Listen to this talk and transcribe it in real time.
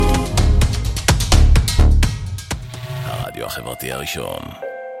החברתי הראשון.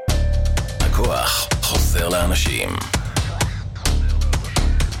 הכוח חוזר לאנשים.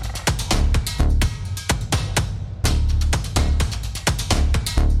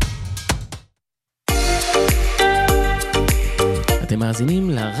 אתם מאזינים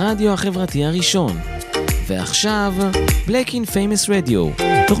לרדיו החברתי הראשון. ועכשיו, Black in Famous Radio,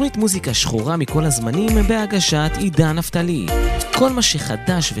 תוכנית מוזיקה שחורה מכל הזמנים בהגשת עידן נפתלי. כל מה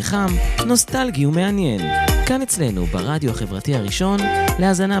שחדש וחם, נוסטלגי ומעניין. כאן אצלנו ברדיו החברתי הראשון,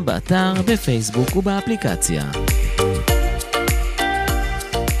 להאזנה באתר, בפייסבוק ובאפליקציה.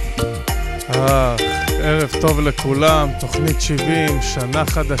 ערב טוב לכולם, תוכנית 70, שנה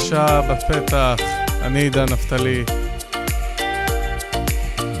חדשה בפתח. אני עידן נפתלי.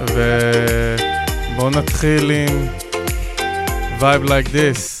 ובואו נתחיל עם Vibe Like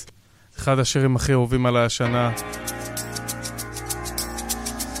This, אחד השירים הכי אהובים עליי השנה.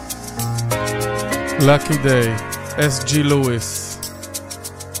 Lucky Day, S.G. Lewis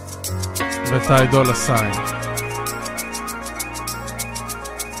וטי דולה סיין.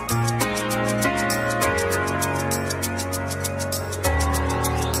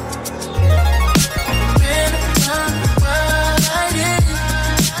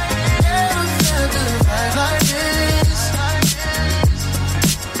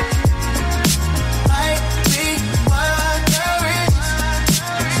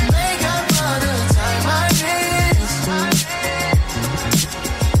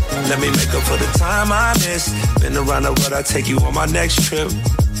 Around the world, I take you on my next trip.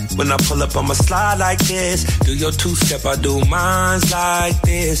 When I pull up, I'ma slide like this. Do your two-step, I do mines like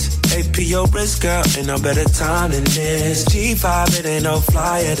this. AP your wrist, girl, ain't no better time than this. G5, it ain't no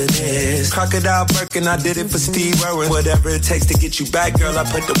flyer than this. Crocodile Birkin, I did it for Steve Irwin. Whatever it takes to get you back, girl, I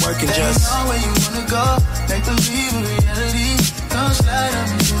put the work in just. Know where you wanna go, make believe in reality. Don't slide on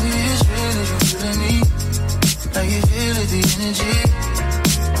me, baby, it's real as you feeling me. Like you feel it, the energy.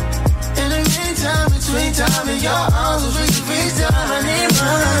 Time between time in your arms, we can reach down. I need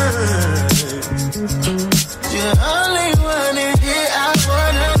mine. You're only one in here. I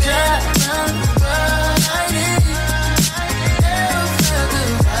wanna drive around the world like this. Never felt a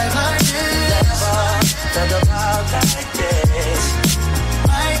vibe like this. Never felt a vibe like this.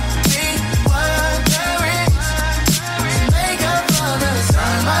 Might be what there is to make up for the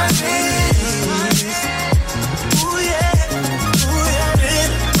time I miss. Ooh yeah,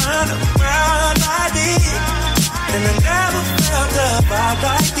 been around. And I never felt a vibe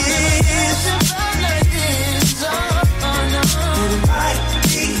like this. It might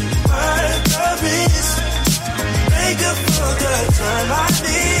be worth the risk. Make up for the time I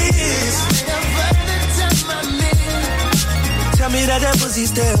miss. Tell me that that pussy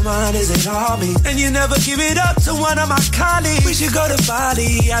still mine, is it all me? And you never give it up to one of my colleagues. We should go to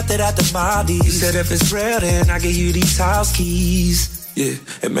Bali after that the Maldives. You said if it's real, then I give you these house keys. Yeah,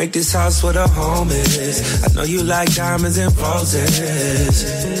 and make this house where the home is. I know you like diamonds and roses.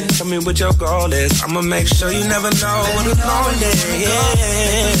 Tell me what your goal is. I'ma make sure you never know what alone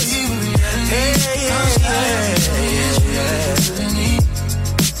is.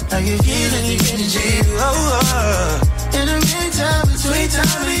 Like you feel the energy. In the meantime, between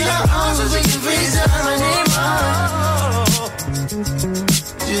time in your arms, we can reach down. I need more.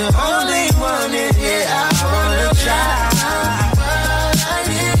 You're only one in here. I wanna try.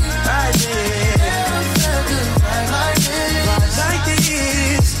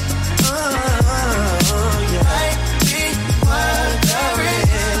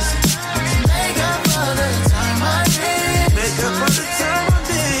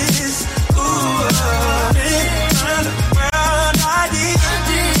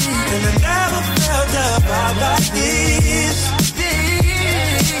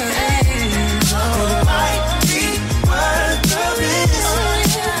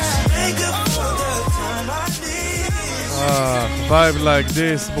 Vibe Like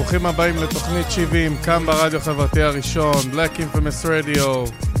This, ברוכים הבאים לתוכנית 70, כאן ברדיו החברתי הראשון, Black Infamous Radio.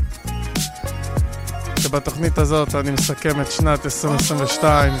 שבתוכנית הזאת אני מסכם את שנת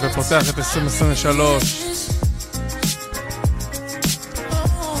 2022 ופותח את 2023.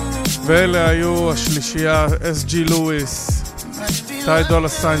 ואלה היו השלישייה S.G. Lewis, טי דולה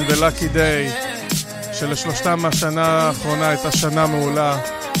סיין ולאקי דיי, שלשלושתם מהשנה האחרונה הייתה שנה מעולה.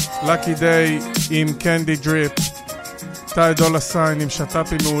 לאקי דיי עם קנדי דריפ, טי דולה סיין עם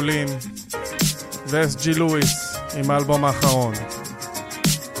שטאפים מעולים, ו-S.G. Lewis עם האלבום האחרון.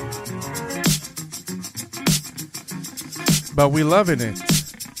 But we loving it.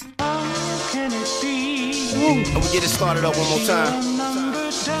 And we get it started up one more time.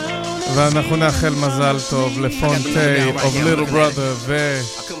 ואנחנו נאחל מזל טוב לפונטי of Little Brother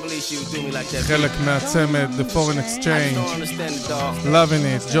וחלק מהצמד The Foreign Exchange Loving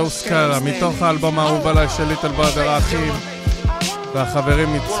It, ג'ו סקארה, מתוך האלבום האהוב עליי של ליטל בראדר האחים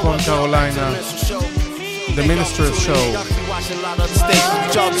והחברים מצפון קרוליינה The Minister's Show.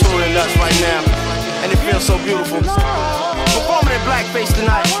 Y'all touring us right now, and it feels so beautiful. Performing in blackface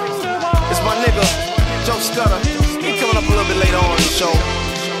tonight is my nigga Joe Scudder. He coming up a little bit later on in the show.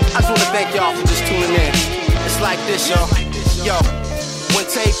 I just want to thank y'all for just tuning in. It's like this, y'all. Yo, when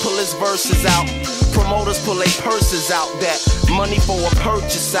Tay pull his verses out, promoters pull their purses out. That money for a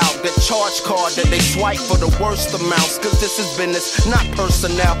purchase out. That charge card that they swipe for the worst amounts. Cause this is business, not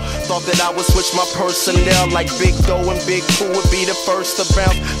personnel. Thought that I would switch my personnel like Big Doe and Big Pooh would be the first to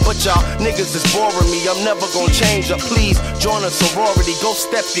bounce. But y'all niggas is boring me. I'm never gonna change up. Please join a sorority. Go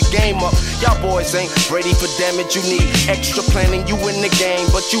step your game up. Y'all boys ain't ready for damage. You need extra planning. You in the game,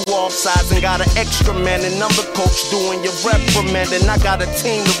 but you offsides and got an extra man. And I'm the coach doing your reprimanding. I got a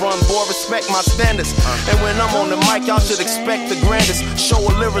team to run, boy. Respect my standards. And when I'm on the mic, y'all should expect the grandest show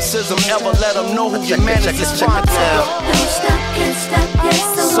of lyricism ever. Let them know who your man is. It's fine now.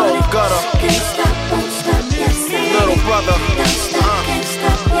 So gutter, Little Brother,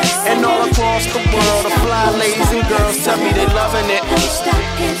 and all across the world, the fly ladies and girls tell me they loving it.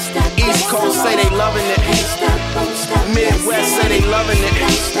 East Coast say they loving it. Midwest say they loving it.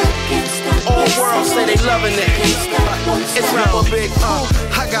 All world say they loving it. It's rapper Big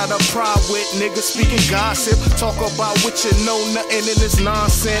I got a pride with niggas speaking gossip. Talk about what you know, nothing in this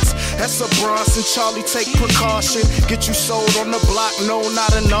nonsense. That's a Bronson, Charlie, take precaution. Get you sold on the block, no,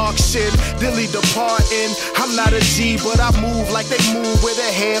 not an auction. Dilly departing, I'm not a G, but I move like they move with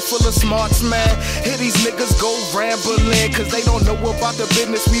a handful of smarts, man. Here these niggas go rambling, cause they don't know about the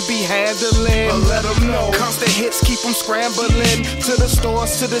business we be handling. But let them know, constant hits keep them scrambling. To the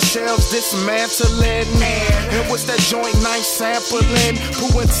stores, to the shelves, dismantling. And what's that joint knife sampling?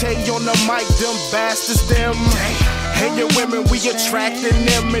 Pooh and Tay on the mic, them bastards, them. And your women, we attracting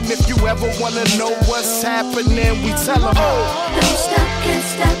them. And if you ever wanna know what's happening, we tell them, oh, don't stop, can't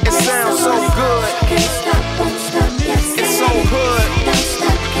stop, it sounds so good. Can't stop, won't stop, yes, it's so hood. Don't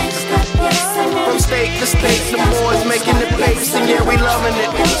stop, can't stop, yes, from state to state, the boys making the papers, and yeah, we loving it.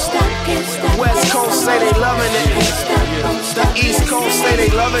 West Coast say they loving it. The East Coast say they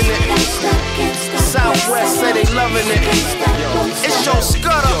loving it. Southwest say they loving it. It's Joe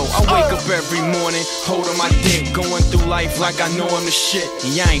Scudder. Yo, I wake up every morning, holding my dick, going through life like I know I'm the shit.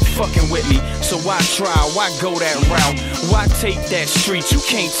 And y'all ain't fucking with me, so why try? Why go that route? Why take that street? You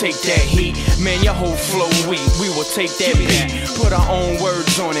can't take that heat. Man, your whole flow weak. We will take that beat, put our own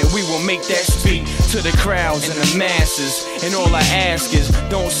words on it. We will make that speak to the crowds and the masses. And all I ask is,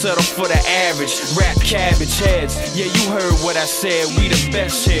 don't settle for the average. Rap cabbage heads. Yeah, you heard what I said. We the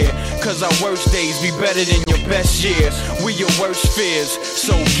best here, cause our worst days be better than your best years. We your worst fears.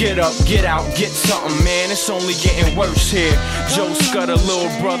 So get up, get out, get something, man. It's only getting worse here. Joe Scudder,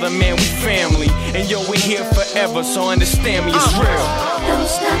 Little Brother, man, we family. And yo, we here forever, so understand me, it's real. Don't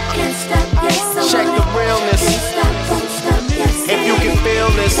stop, can't stop, yes, check the realness. If you can feel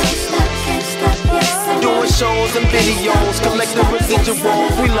this, doing shows and videos, collecting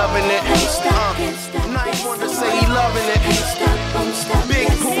residuals, we loving it. Nice one to say he loving it. Big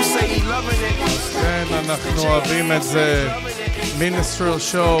Pooh say he loving it. כן, אנחנו אוהבים את זה. Minstrel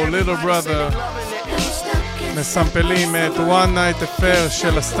Show, Little Brother. מסמפלים את One Night Affair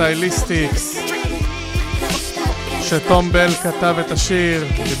של הסטייליסטיקס, שתום בל כתב את השיר,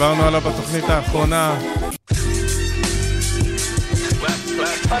 דיברנו עליו בתוכנית האחרונה.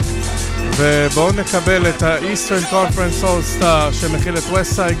 ובואו נקבל את ה-Eastern Conference All Star שמכיל את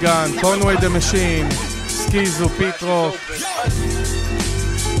West Side Gun, Conway the Machine, סקיזו, פיט רוק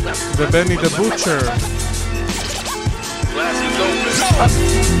ובני the Butcher.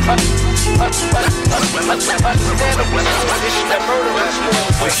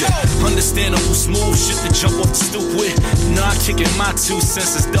 Understandable, smooth shit to jump off the stoop with. Nah, kicking my 2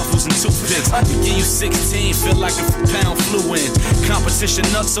 cents as duffels and toothpicks. Yeah, you 16, feel like a pound flew in. Competition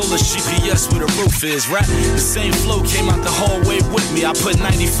nuts, all the GPS where the roof is, right? The same flow came out the hallway with me. I put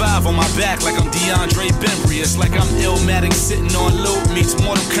 95 on my back like I'm DeAndre Bembry. It's like I'm Illmatic sitting on load meets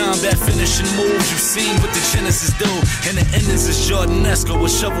Mortal Kombat finishing moves. You've seen what the Genesis do, and the endings is Jordan-esque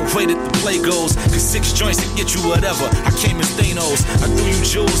with shovel weight at the the play goes. Cause 6 joints to get you whatever. I came as Thanos. I threw you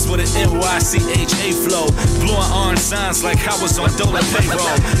jewels with an NYCHA flow. Blowing orange signs like I was on Dola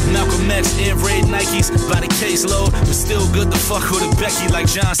payroll. Malcolm X and Raid Nikes by the caseload. But still good to fuck with a Becky like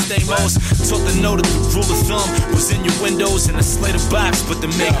John Stamos. Taught to know that the rule of thumb was in your windows and a Slater box, but to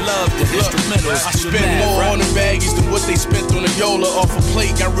make love, the instrumentals. I spent more on the baggies than what they spent on the Yola. Off a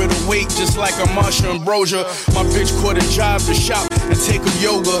plate, got rid of weight just like a Marsha Ambrosia. My bitch quit a job to shop and take up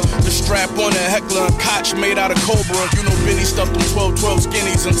yoga. The strap on a heckler and Koch made out of Cobra. You know Benny stuffed them 12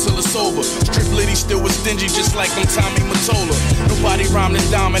 skinnies until it's over. Strip Liddy still was stingy just like them Tommy Mottola. Nobody rhymed as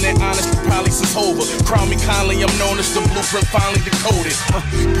dominant, honestly, probably since Hova. Crown me kindly, I'm known as the blueprint finally decoded.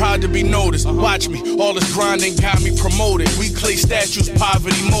 Proud to be noticed, watch me, all this grinding got me promoted. We clay statues,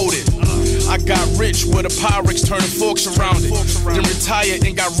 poverty molded. I got rich with a Pyrex turning forks around it. Then retired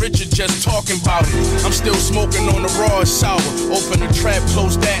and got richer just talking about it. I'm still smoking on the raw sour. Open the trap,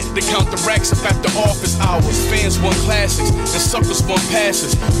 close that. They count the racks up at the office hours. Fans want classics and suckers want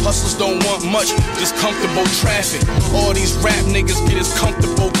passes. Hustlers don't want much, just comfortable traffic. All these rap niggas get as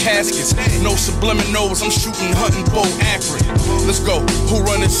comfortable caskets. No subliminals, I'm shooting hunting bow accurate. Let's go, who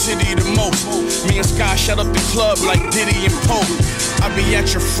run the city the most? Me and Sky shut up the club like Diddy and Pope. I be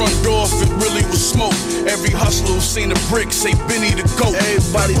at your front door if it really was smoke. Every hustler who's seen a brick say Benny the GOAT.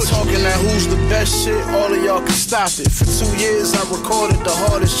 Everybody talking that who's the best shit, all of y'all can stop it. For 2 years I recorded the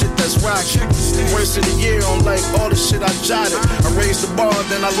hardest shit that's rocking. Worst of the year on like all the shit I jotted. I raised the bar,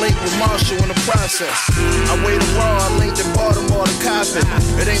 then I linked with Marshall in the process. I waited raw, I linked in Baltimore to Coppin.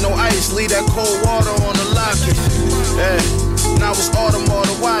 It ain't no ice, leave that cold water on the locket. Yeah, now it's Audemars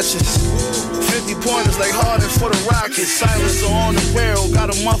the watches. 50 pointers like Harden for the Rockets. Silencer on the barrel,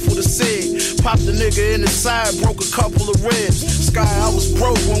 got a muffle to say. Popped the nigga in the side, broke a couple of ribs. Sky, I was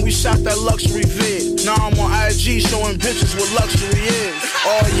broke when we shot that luxury vid. Now I'm on IG showing bitches what luxury is.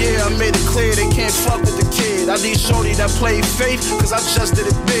 Oh yeah, I made it clear they can't fuck with the kid. I need shorty that played faith, cause I just did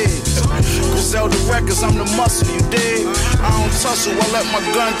it big. Griselda Records, I'm the muscle, you dig? I don't tussle, I let my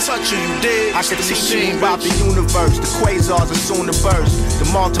gun touch you, you dig? I can teach you about the universe. The quasars are soon to burst. The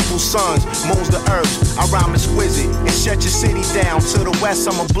multiple suns, moons the earth. I rhyme exquisite and shut your city down. To the west,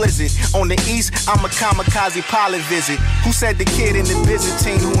 I'm a blizzard. On the east, I'm a kamikaze pilot visit. Who said the kid in the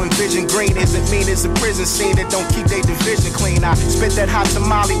Byzantine who envisioned green isn't mean it's a prison scene that don't keep their division clean? I spit that hot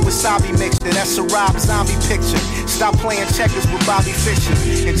tamale wasabi mixture. That's a Rob Zombie picture. Stop playing checkers with Bobby Fischer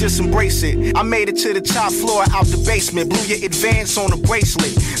and just embrace it. I made it to the top floor out the basement. Blew your advance on a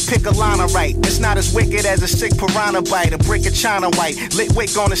bracelet. Pick a line right. It's not as wicked as a sick piranha bite. A brick of China white. Lit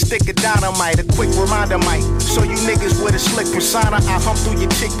wick on a stick of dynamite. A quick reminder might show you niggas with a slick persona. I hump through your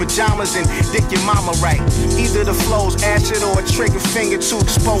chick pajamas and dick your mama right. Either the flow's acid or a trigger finger to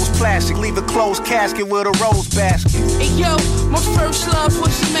expose plastic. Leave a closed casket with a rose basket. Hey yo, my first love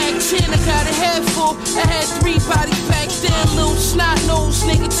was a Mac 10. I got a head full. I had 3 bodies back then. Little snot nose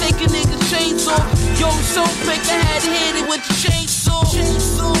nigga take a nigga's chains off. Yo, so quick I had to hit it with the chainsaw.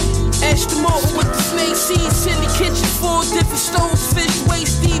 Ashton Martin with the snake seeds in the kitchen. 4 different stoves, fish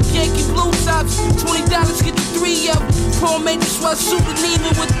waist deep, Yankee blue tops. $20 get you 3 of them. Paul made the sweat suit and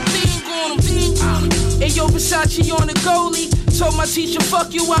even with the thing on them. And yo, Versace on the goalie. Told my teacher,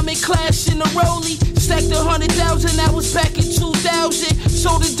 fuck you, I'm in class in the rollie. Stacked 100,000, that was back in 2000.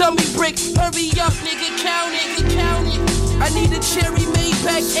 Sold a dummy brick, hurry up, nigga, count it. I need a cherry made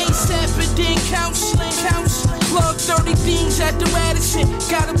back ASAP and then counseling. Plug 30 things at the Radisson,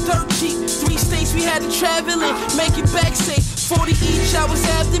 got them dirt cheap. 3 states we had to travel in, make it back safe. 40 each, I was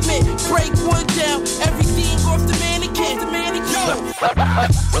abdomen, break 1 down, everything off the mannequin.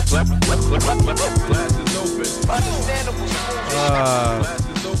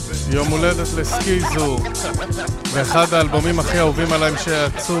 יום הולדת לסקיזו, ואחד האלבומים הכי אהובים עליהם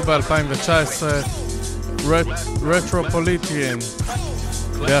שיצאו ב-2019, רטרופוליטיאן,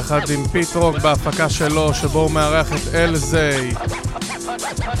 ביחד עם פיט רוק בהפקה שלו, שבו הוא מארח את אלזי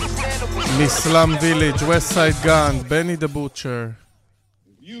מסלאם ויליג', ווסט סייד גן, בני דה בוטשר,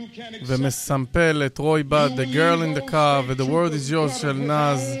 ומסמפל את רוי בד, The Girl in the Car ו-The World is Yours של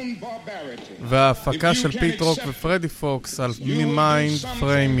נאז, וההפקה של פיט רוק ופרדי פוקס על מיינד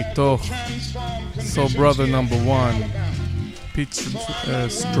פריים מתוך So Brother Number 1, Pitch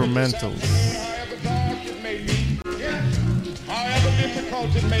Instrumentals. However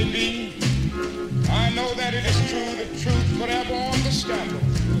difficult it may be, I know that it is true, the truth forever on the scaffold,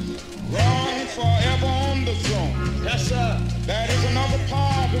 wrong forever on the throne. Yes, sir. That is another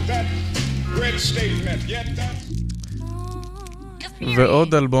part of that great statement. Yet that...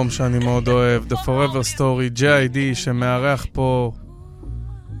 ועוד אלבום שאני מאוד אוהב, The Forever Story, J.I.D. שמארח פה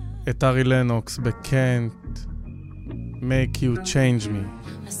את ארי לנוקס ב-Can't Make You Change Me.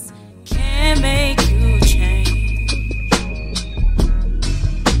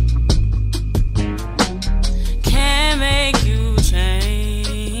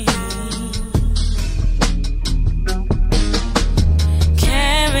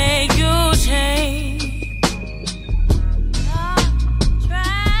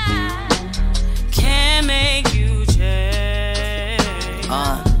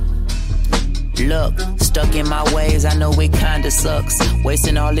 Stuck in my ways, I know it kinda sucks.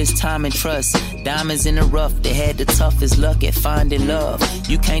 Wasting all this time and trust. Diamonds in the rough, they had the toughest luck at finding love.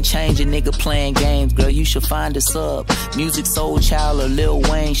 You can't change a nigga playing games, girl, you should find a sub. Music Soul Child or Lil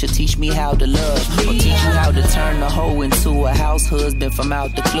Wayne should teach me how to love. Or teach you how to turn a hoe into a house husband from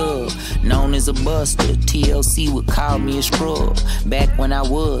out the club. Known as a buster, TLC would call me a scrub. Back when I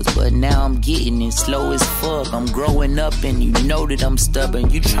was, but now I'm getting it slow as fuck. I'm growing up and you know that I'm stubborn.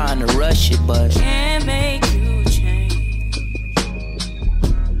 You trying to rush it, but can't make you change.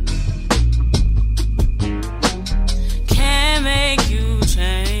 Can't make you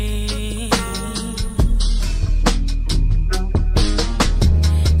change.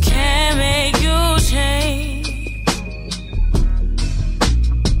 Can't make you change.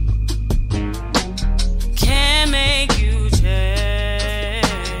 Can't make you change.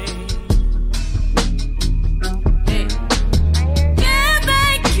 Can't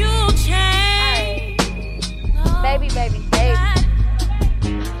make you change. Baby.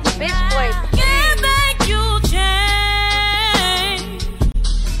 Bitch voice. Can't make you change.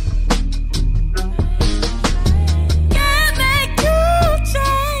 Can't make you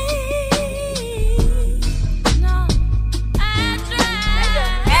change. No, I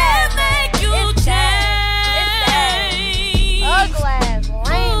tried. Can't make you change. Ugly ass,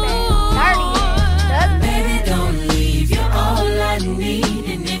 lame ass, dirty ass. Baby, don't leave. You're all I need.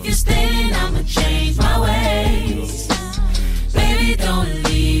 And if you're staying, I'ma change my ways. Baby, don't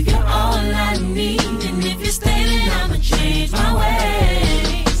leave. You're all I need. And if you're staying, I'ma change my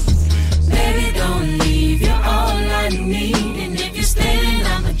ways. Baby, don't leave. You're all I need. And if you're staying,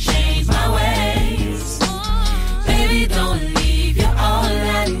 I'ma change my ways. Baby, don't leave. You're all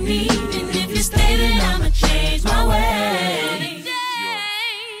I need. And if you're staying, I'ma change my ways.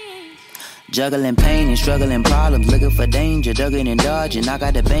 juggling pain and struggling problems, looking for danger, ducking and dodging. I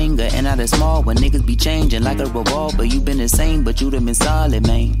got the banger and not the small when niggas be changing like a revolver. You been the same, but you done been solid,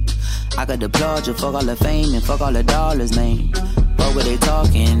 man. I got the applaud you, fuck all the fame and fuck all the dollars, man. Fuck what they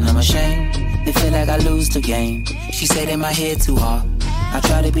talking, I'm ashamed. They feel like I lose the game. She said in my head too hard. I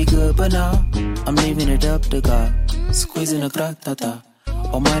try to be good, but no, I'm leaving it up to God. Squeezing the gratata.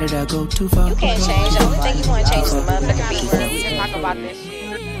 Or might did I go too far? You can't change. The only thing you want to change is the motherfucking beat. We can talk about this shit.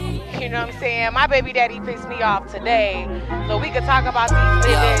 You know what I'm saying? My baby daddy pissed me off today. So we could talk about these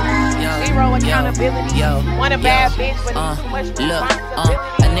niggas. Zero accountability. Want a bad bitch, but too much responsibility.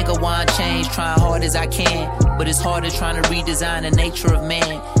 A nigga want change, trying hard as I can. But it's harder trying to redesign the nature of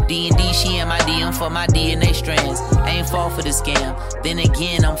man. D&D, she in my DM for my DNA strands. I ain't fall for the scam. Then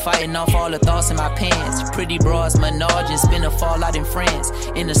again, I'm fighting off all the thoughts in my pants. Pretty bras, menage, and spin a fallout in France.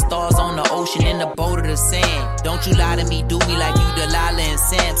 In the stars on the ocean, in the boat of the sand. Don't you lie to me, do me like you Delilah and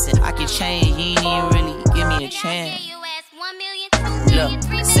Samson. I can change, you ain't even really give me a chance. Look,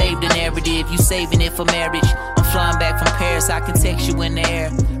 save the narrative, you saving it for marriage. I'm flying back from Paris, I can text you in the air.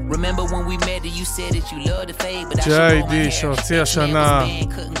 Remember when we met and you said that you love the fade, but I should go J.I.D. שהוציא השנה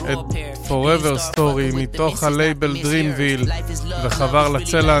את Forever Story מתוך הלייבל Dreamville וחבר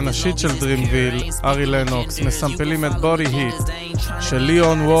לצלע הנשית של Dreamville, ארי לנוקס, מסמפלים את Body Heat של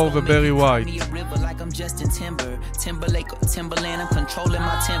ליאון וור וברי ווייט. Timberlake or Timberland, I'm controlling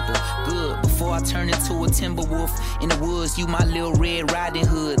my tempo. Good, before I turn into a timber wolf in the woods, you my little red riding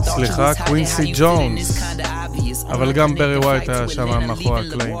hood. סליחה, קווינסי ג'ונס, אבל גם ברי ווייט היה שם מאחורי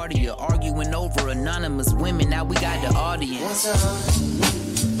הקלעים.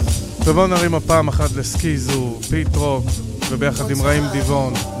 ובואו נרים הפעם אחת לסקיזו, פיט רוק, וביחד עם רעים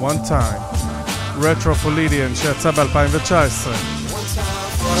דיבון, One Time, רטרופולידיאן שיצא ב-2019.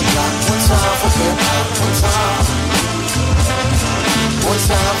 One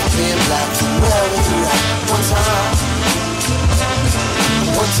time for being black, wherever you at. One time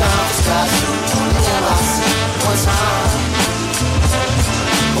for Scott Street on the MIC. One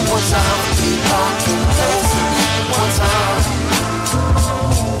time for Deep Park in the place to be. One time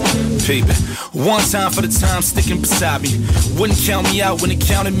paper. One time for the time sticking beside me. Wouldn't count me out when it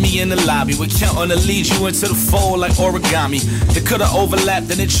counted me in the lobby. Would count on to lead you into the fold like origami. It could've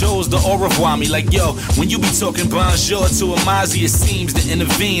overlapped and it chose to au revoir me. Like yo, when you be talking bonjour to a Mozzie, it seems to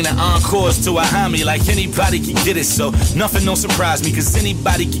intervene and encores to a homie. Like anybody can get it, so nothing don't surprise me, cause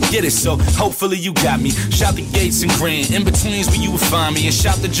anybody can get it, so hopefully you got me. Shout the Gates and Grand, in betweens where you would find me. And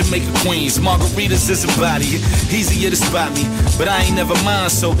shout the Jamaica Queens, margaritas is a body. Easier to spot me, but I ain't never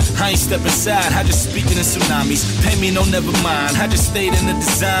mind, so I ain't step inside. I just speaking in tsunamis. Pay me no never mind. I just stayed in the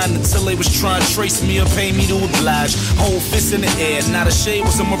design until they was trying to trace me or pay me to oblige. Whole fist in the air, not a shade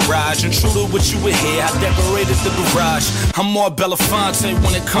was a mirage. And true to what you would hear, I decorated the garage. I'm more Belafonte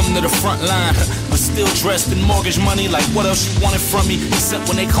when it come to the front line, but still dressed in mortgage money. Like what else you wanted from me? Except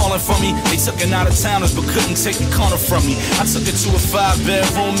when they calling for me, they took it out of towners but couldn't take the corner from me. I took it to a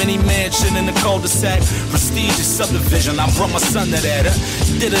 5-bedroom mini mansion in the cul-de-sac, prestigious subdivision. I brought my son to that.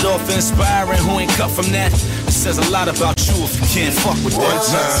 Did it off inspiring, who ain't cut from that? It says a lot about you if you can't fuck with that.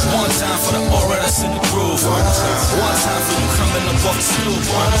 One time for the aura that's in the groove. One time for you coming up off the stoop.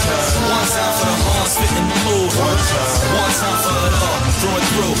 One time for the horns fitting the move. One time for it all, throw it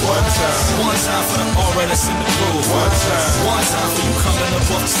through. One time for the aura that's in the groove. One time for you coming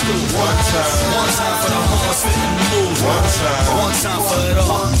up off the stoop. One time for the horns fitting the move. One time for it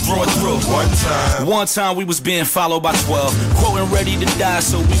all, throw it through. One time we was being followed by 12, quoting ready to die,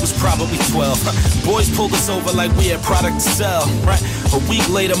 so we was probably 12. Boys pulled us over like we had product to sell, right? A week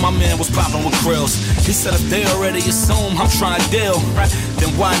later, my man was popping with grills. He said if they already assume I'm trying to deal, right?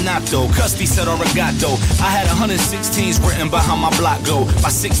 Then why not though? Custody said arigato. I had 116s written behind my block go. By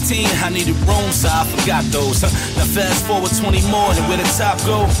 16, I needed room, so I forgot those. Now fast forward 20 more, and where the top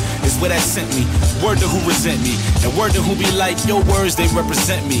go is where that sent me. Word to who resent me, and word to who be like, your words, they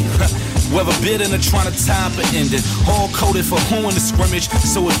represent me. Whether bidding or trying to time or end it, all coded for who in the scrimmage.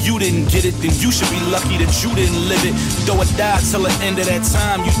 So if you didn't get it, then you should be lucky that you didn't live it. Though it died till the end of that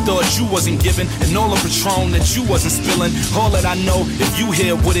time, you thought you wasn't giving, and all the Patron that you wasn't spilling. All that I know, if you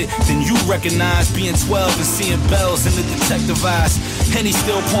here with it, then you recognize being 12 and seeing bells in the detective eyes. And he's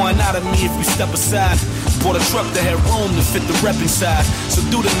still pouring out of me if you step aside. Bought a truck that had room to fit the rep inside. So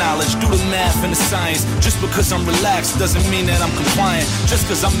do the knowledge, do the math and the science. Just because I'm relaxed doesn't mean that I'm compliant. Just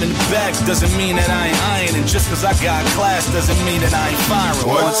because I'm in the back doesn't mean that I ain't iron. And just because I got class doesn't mean that I ain't firing.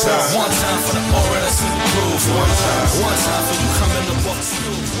 One time for the aura that's in the groove. One time for you coming to walk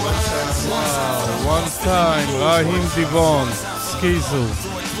through. One time, רהים דיבון, סקיזו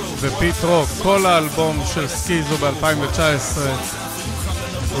ופיט רוק. כל האלבום של סקיזו ב-2019,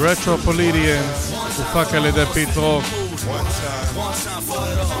 רטרופולידיאן, הופק על ידי פיט רוק.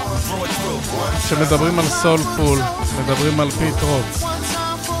 כשמדברים על סולפול, מדברים על פיט רוק.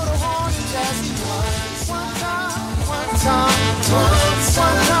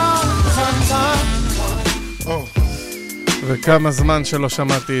 וכמה זמן שלא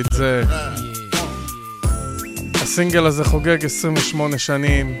שמעתי את זה. הסינגל הזה חוגג 28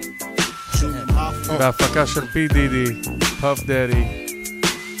 שנים בהפקה של פי דידי, פאף דדי,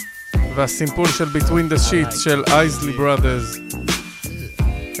 והסימפול של Between the Sheets של אייזלי Brothers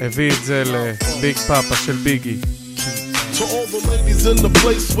הביא את זה לביג פאפה של ביגי. To all the ladies in the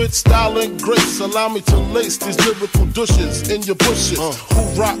place with style and grace, allow me to lace these lyrical douches in your bushes. Who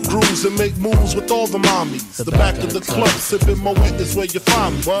rock grooves and make moves with all the mommies. The back of the club, sipping my wet is where you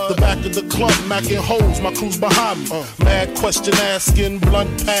find me. The back of the club, macking holes, my crew's behind me. Mad question asking,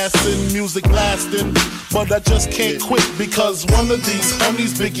 blunt passing, music lasting. But I just can't quit because one of these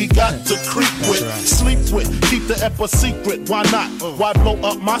homies Biggie got to creep with, sleep with, keep the ep a secret. Why not? Why blow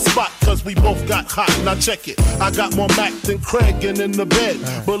up my spot? Cause we both got hot. Now check it. I got more Mac than Craig and in the bed.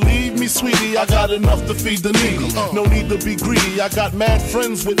 Believe me, sweetie, I got enough to feed the needy. No need to be greedy. I got mad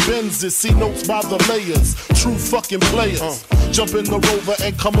friends with Benzes. See notes by the layers. True fucking players. Jump in the Rover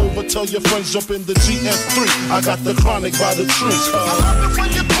and come over. Tell your friends jump in the GS3. I got the chronic by the tree. I love it when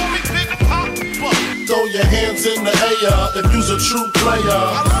you call me Big Papa. Throw your hands in the air if you's a true player.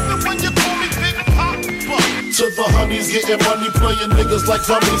 I love it when you call me Big Papa. To the honeys getting money, playing niggas like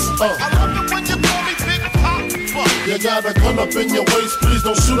dummies. I love it when you call me Big Papa. You got a gun up in your waist, please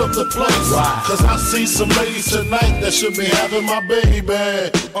don't shoot up the place. Cause I see some ladies tonight that should be having my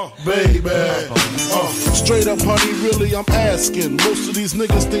baby. Straight up, honey, really I'm asking. Most of these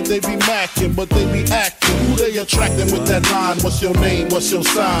niggas think they be macking, but they be acting. Who they attracting with that line? What's your name? What's your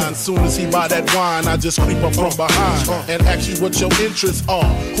sign? Soon as he buy that wine, I just creep up from behind and ask you what your interests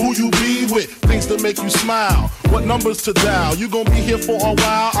are. Who you be with? Things to make you smile. What numbers to dial? You gon' be here for a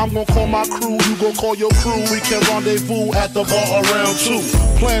while. I'm gon' call my crew. You gon' call your crew. We can rendezvous at the bar around 2.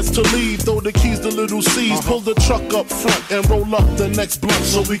 Plans to leave, throw the keys to little C's. Pull the truck up front and roll up the next blunt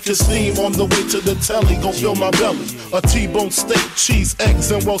so we can steam on the way to the telly. Gon' fill my belly. A T-bone steak, cheese,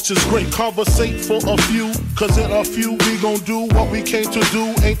 eggs, and Welch's grape. Conversate for a few, cause in a few we gon' do what we came to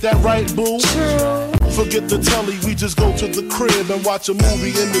do. Ain't that right, boo? Forget the telly, we just go to the crib and watch a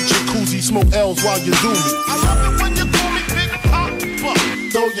movie in the jacuzzi. Smoke L's while you do me. I love it when you call me Big Papa.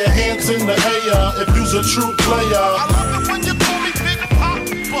 Throw your hands in the air if you's a true player. I love it when you call me Big Papa.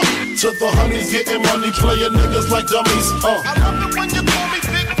 To the honeys getting money, playing niggas like dummies. I love it when you call me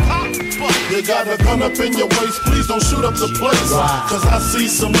Big Papa. You got a gun up in your waist, please don't shoot up the place. Cause I see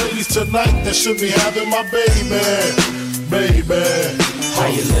some ladies tonight that should be having my baby. How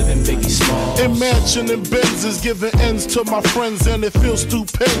you living, Biggie Smalls? In mansion and Benzes, giving ends to my friends and it feels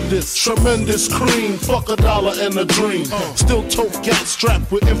stupendous. Tremendous cream, fuck $1 and a dream. Still tote gat strapped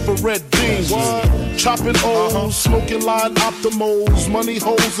with infrared beams. Chopping O's, smoking line optimals, money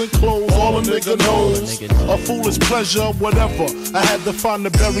holes and clothes, all a nigga knows. A foolish pleasure, whatever. I had to find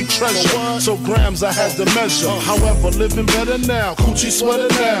the buried treasure, so grams I had to measure. However, living better now, coochie sweater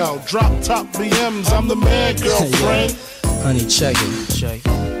now. Drop top BMs, I'm the man, girlfriend. Honey, check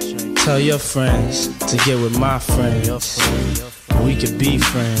it. Tell your friends to get with my friends. We could be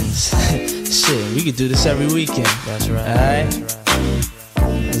friends. Shit, we could do this every weekend. That's right. Alright?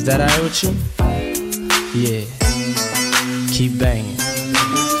 Is that alright with you? Yeah. Keep banging.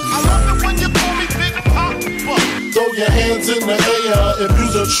 I love it when you call me Big Papa. Throw your hands in the air if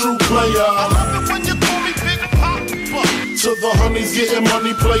you's a true player. I love it when you call me Big Papa. To the honeys getting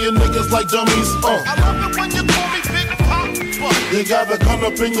money, playing niggas like dummies. I love it when you call me Big Papa. You got a gun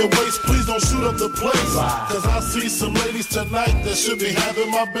up in your waist, please don't shoot up the place. Cause I see some ladies tonight that should be having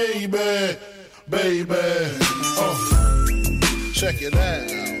my baby. Check it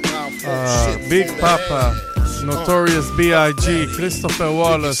out. Big Papa, Notorious B.I.G, Christopher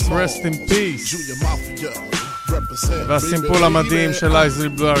Wallace, rest in peace. והסימפול המדהים של אייזלי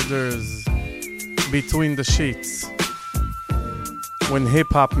בראדרס, Between the Sheets, When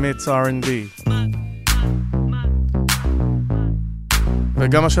Hip Hop Meets R&B.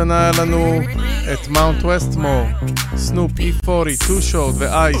 וגם השנה היה לנו את מאונט ווסטמור, סנופ E40, Two Short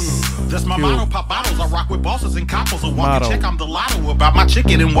ואייס. That's my motto, pop bottles, I rock with bosses and coppers. A one check, I'm the lotto about my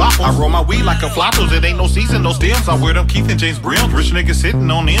chicken and waffles. I roll my weed like a flottos, it ain't no season, no stems. I wear them Keith and James Brims, rich niggas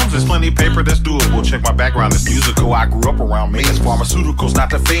sitting on M's. There's plenty of paper that's doable, check my background, it's musical. I grew up around meds, pharmaceuticals, not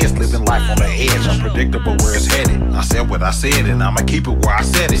the feds. Living life on the edge, unpredictable where it's headed. I said what I said and I'ma keep it where I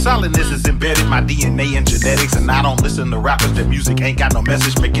said it. Solidness is embedded, my DNA and genetics. And I don't listen to rappers, that music ain't got no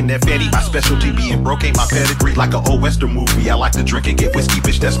message, making that fatty. My specialty being broke ain't my pedigree. Like an old western movie, I like to drink and get whiskey,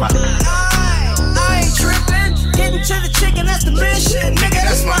 bitch, that's my... I ain't trippin', getting to the chicken, that's the mission. Nigga,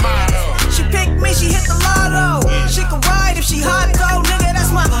 that's my motto. She picked me, she hit the lotto. She can ride if she hot though, nigga,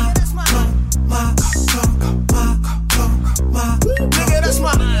 that's my nigga, that's my nigga, that's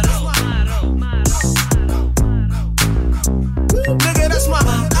my nigga, that's my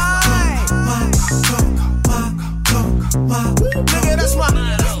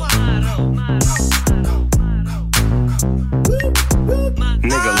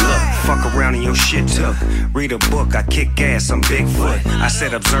Nigga, look, fuck around and your shit took. Read a book, I kick ass, I'm Bigfoot. I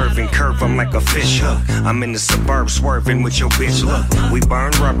said observe and curve, I'm like a fish hook. I'm in the suburbs swerving with your bitch, look. We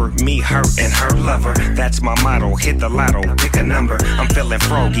burn rubber, me, her, and her lover. That's my motto, hit the lotto, pick a number. I'm feeling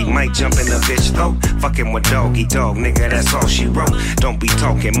froggy, might jump in the bitch throat. Fucking with doggy dog, nigga, that's all she wrote. Don't be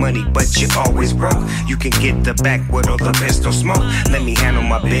talking money, but you always broke. You can get the backwood or the pistol smoke. Let me handle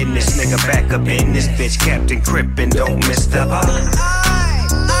my business, nigga, back up in this bitch. Captain Crip and don't miss the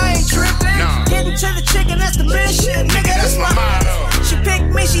I ain't trippin', getting to the chicken, that's the mission. Nigga, that's my motto. She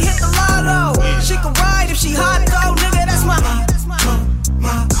picked me, she hit the lotto. She can ride if she hot though, nigga, that's my nigga,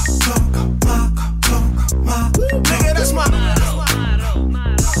 that's my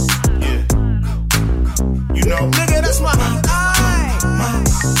yeah. You know, nigga, that's my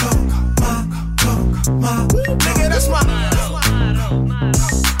nigga, that's my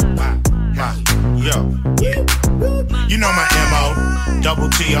yo, yeah. You know my MO, double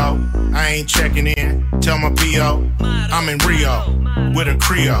T.O. I ain't checking in, tell my P.O. I'm in Rio with a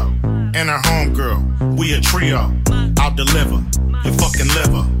Creole and her homegirl. We a trio, I'll deliver your fucking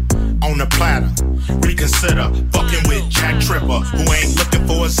liver on the platter. Reconsider fucking with Jack Tripper, who ain't looking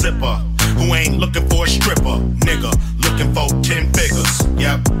for a zipper, who ain't looking for a stripper. Nigga, looking for 10 figures,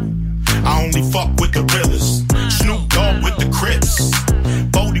 yep. I only fuck with the realest. Snoop Dogg with the Crips.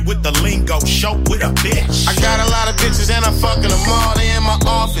 Bodie with the lingo, show with a bitch. I got a lot of bitches and I'm fucking them all. They in my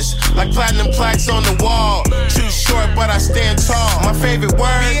office, like platinum plaques on the wall. Too short, but I stand tall. My favorite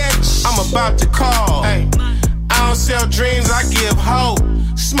word, bitch. I'm about to call. Hey, I don't sell dreams, I give hope.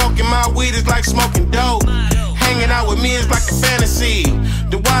 Smoking my weed is like smoking dope. Hanging out with me is like a fantasy.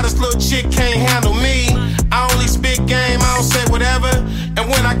 The wildest little chick can't handle me. I only spit game, I don't say whatever. And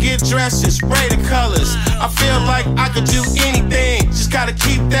when I get dressed, it's spray the colors. I feel like I could do anything. Just gotta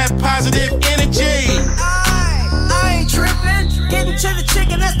keep that positive energy. I ain't tripping. Getting to the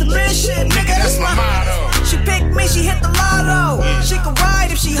chicken, that's the mission. Nigga, that's my motto. She picked me, she hit the lotto. She can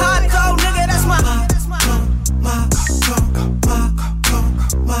ride if she hot though. Nigga, that's my nigga, that's my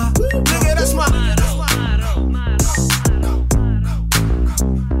nigga, that's my.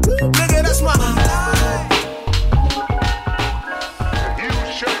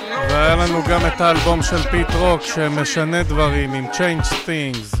 והיה לנו גם את האלבום של פיט רוק שמשנה דברים עם Change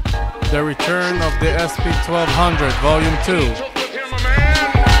Things, The Return of the SP1200 Volume 2.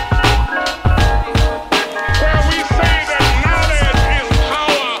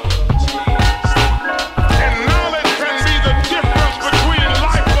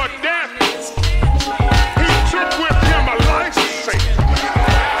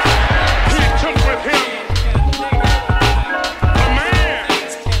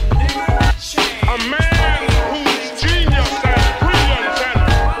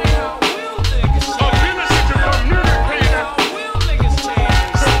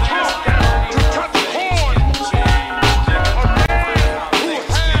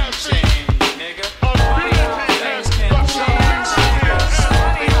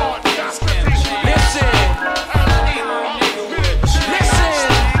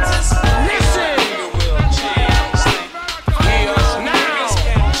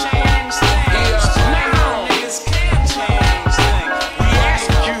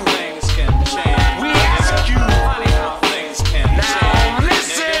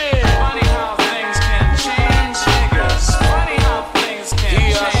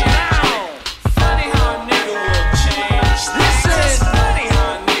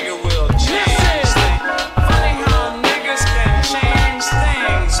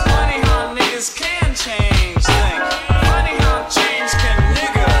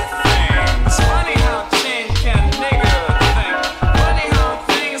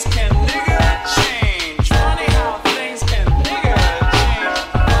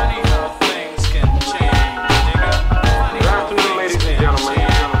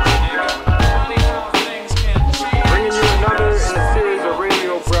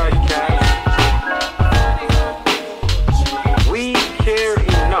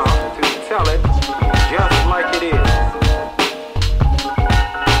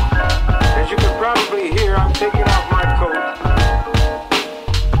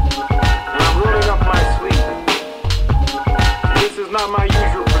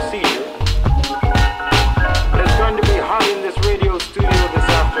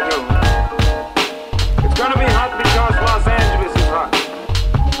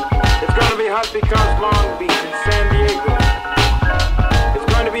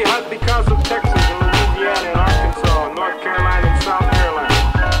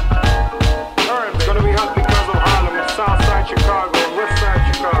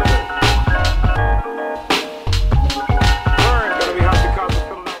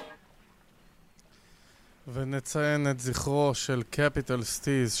 ונציין את זכרו של קפיטל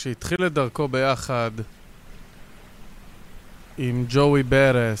סטיז שהתחיל את דרכו ביחד עם ג'וי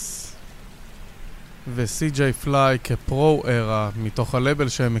ברס וסי.ג'יי פליי כפרו-ארה, מתוך הלבל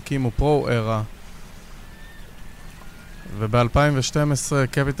שהם הקימו פרו-ארה. וב-2012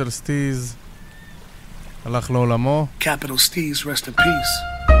 קפיטל סטיז הלך לעולמו, Capital Steez, rest in peace.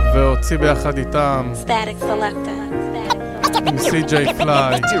 והוציא ביחד איתם עם סי.ג'יי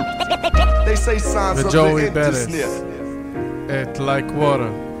פליי וג'וי ברס את Like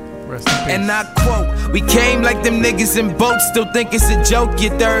Water. And I quote, we came like them niggas in boats, still think it's a joke,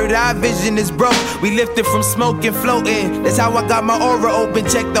 your third eye vision is broke. We lifted from smoke and floating, that's how I got my aura open.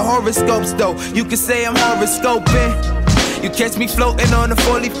 Check the horoscopes though, you can say I'm horoscoping. You catch me floating on a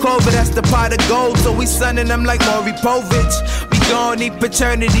 4-leaf clover, that's the pot of gold, so we sunning them like Maury Povich. We gon' need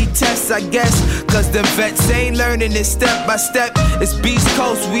paternity tests, I guess, cause the vets ain't learning it step by step. It's Beast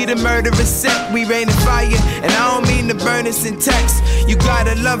Coast, we the murderous set, we raining fire, and I don't mean to burn us in text. You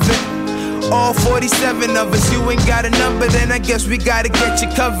gotta love it, all 47 of us. You ain't got a number, then I guess we gotta get you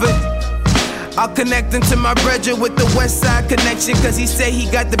covered. I'll connect him to my brother with the West Side connection, cause he say he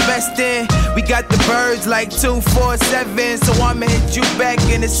got the best in. We got the birds like 247, so I'ma hit you back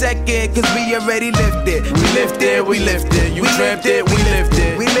in a second, cause we already lived it. We lived it, we lived it. You dreamt it, we lived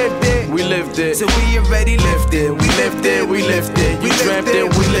it. We lived it, we lived it. So we already lived it. We lived it, we lived it. You dreamt it,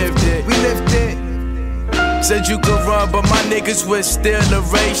 we lived it. We lived it. Said you could run, but my niggas would still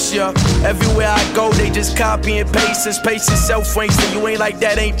erase ya. Everywhere I go, they just copy and paste us. Pace yourself, Frankston. You ain't like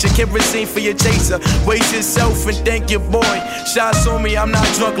that, ain't your kerosene for your chaser. Waste yourself and thank your boy. Shots on me, I'm not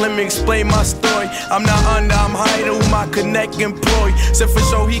drunk, let me explain my story. I'm not under, I'm hiding who my connect employ. So for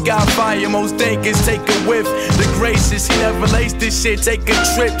sure he got fire, most thinkers take a whiff. The gracious, he never laced this shit. Take a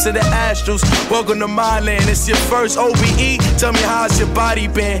trip to the Astros, welcome to my land. It's your first OBE, tell me how's your body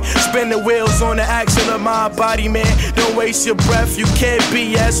been. Spin the wheels on the axle of my body, man. Don't waste your breath, you can't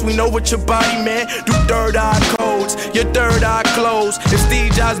BS. We know what your body, man. Do third eye codes, your third eye closed. If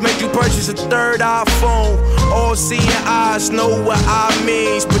Steve Jobs made you purchase a third iPhone, all seeing eyes know what I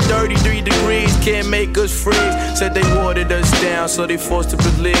means. But 33 degrees can't make us freeze. Said they watered us down, so they forced to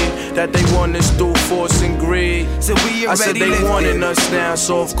believe that they want us through force and greed. So we I said they wanting us down,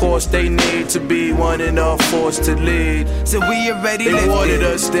 so of course they need to be one enough force to lead. So we already they watered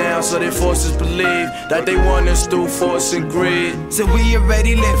us down, so they forced us to believe that they want us through force and greed. So we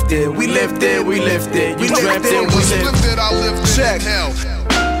already lifted, we lifted, we lifted. You dreamt it, we lifted. I lifted. Check.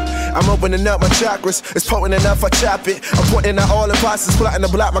 I'm opening up my chakras, it's potent enough, I chop it. I'm pointing at all imposters, plotting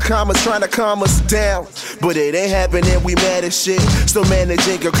to block my commas, trying to calm us down. But it ain't happening, we mad as shit. Still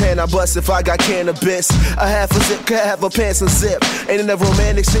managing, or can I bust if I got cannabis? A half a zip, could have a pants unzip. Ain't enough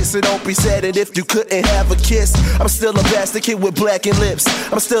romantic shit, so don't be sad. And if you couldn't have a kiss, I'm still a bastard kid with blackened lips.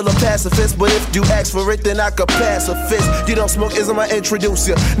 I'm still a pacifist, but if you ask for it, then I could pass a fist. You don't smoke, isn't my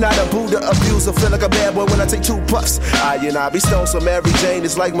introducer. Not a Buddha abuser, feel like a bad boy when I take 2 puffs. I be stoned, so Mary Jane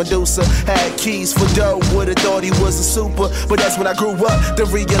is like Medusa. Had keys for dough, would've thought he was a super. But that's when I grew up, to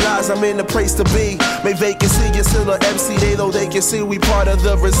realize I'm in the place to be. Make vacancy, you're still an MC, they know they can see we part of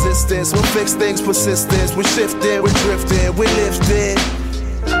the resistance. We'll fix things, persistence, we're shifting, we're drifting, we're lifted.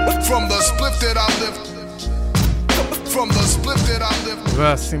 From the split that I lift. From the split that I lift.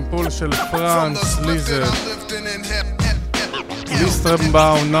 והסימפול של פרנס ליזר.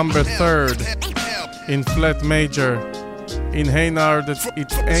 ליסטרמבאום, number 3rd in flat major. It ain't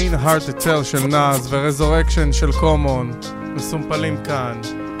hard to tell של נאז ו-Resurrection של קומון מסומפלים כאן.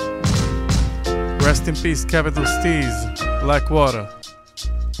 Rest in peace, Capital Steez, Like Water.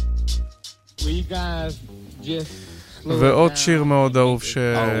 ועוד שיר מאוד אהוב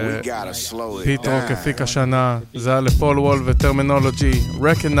שפיטרוק הפיק השנה, זה היה לפול וול וטרמינולוגי,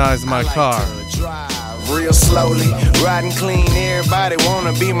 Recognize My Car. Real slowly, riding clean, everybody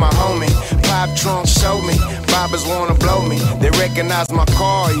wanna be my homie. Pop trunk show me, boppers wanna blow me. They recognize my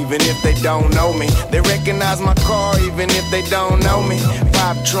car even if they don't know me. They recognize my car even if they don't know me.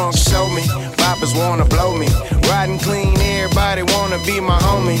 Pop trunk show me, boppers wanna blow me. Riding clean, everybody wanna be my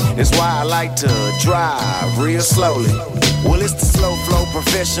homie. That's why I like to drive real slowly. Well, it's the slow flow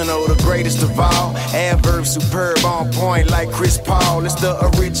professional, the greatest of all. Adverb superb on point like Chris Paul. It's the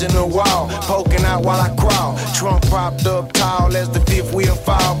original wall, poking out while I crawl. Trunk propped up tall as the fifth wheel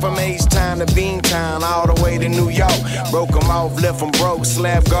fall. From H-Town to Beantown, all the way to New York. Broke them off, left them broke,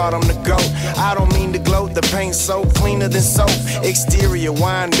 slab guard on the go. I don't mean to gloat, the paint so cleaner than soap. Exterior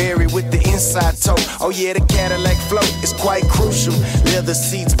wineberry with the inside toe. Oh yeah, the Cadillac float is quite crucial. Leather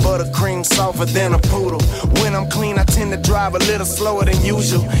seats, buttercream, softer than a poodle. When I'm clean, I tend to drive a little slower than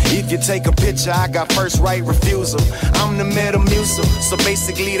usual. If you take a picture, I got first right refusal. I'm the Metamucil, so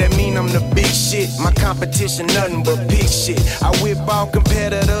basically that mean I'm the big shit. My competition nothing but big shit. I whip all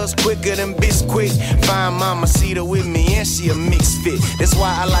competitors quicker than Bisquick. Find Mama Cedar with me and she a mixed fit. That's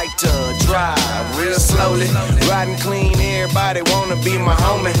why I like to drive real slowly. Riding clean, everybody wanna be my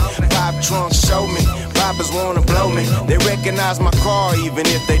homie. Pop trunk show me, poppers wanna blow me. They recognize my car even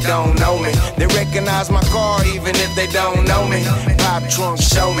if they don't know me. They recognize my car even if they don't know me. Pop trunk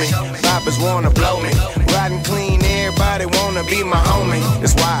show me, poppers wanna blow me. Riding clean, everybody wanna be my homie.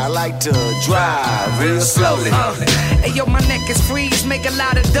 That's why I like to drive real slowly. Hey yo, my neck is freeze, make a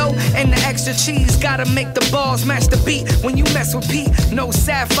lot of dough. And the extra cheese, gotta make the balls match the beat. When you mess with Pete, no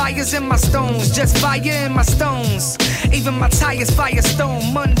sapphires in my stones, just fire in my stones. Even my tires firestone.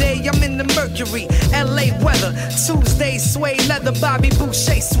 Monday, I'm in the Mercury, LA weather. Tuesday, suede leather, Bobby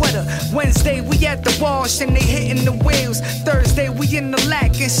Boucher sweater. Wednesday, we at the wash and they hitting the wheels. Thursday, we in the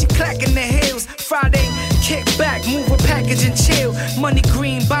lack and she clacking the heels. Friday, kick back, move a package and chill. Money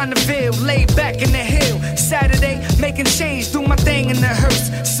green, Bonneville, lay back in the hill. Saturday, making change, do my thing in the hearse.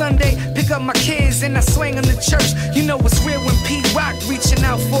 Sunday, pick up my kids and I swing in the church. You know it's real when Pete Rock reaching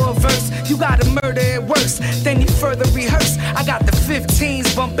out for a verse. You gotta murder it worse, then you further rehearse. I got the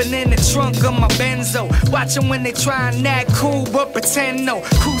 15s bumping in the trunk of my Benzo. Watching when they try and act cool but pretend no.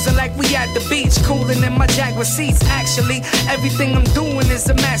 Cruising like we at the beach, cooling in my Jaguar seats. Actually, everything I'm doing is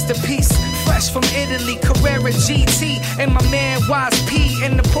a masterpiece. Fresh from Italy, Carrera GT, and my man Wise P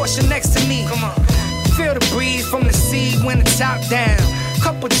in the Porsche next to me. Come on. Feel the breeze from the sea when the top down.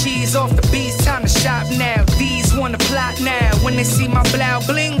 Couple G's off the beats, time to shop now. These wanna plot now. When they see my blow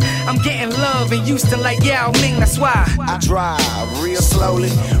bling, I'm getting love and used to like Yao Ming, that's why I drive real slowly,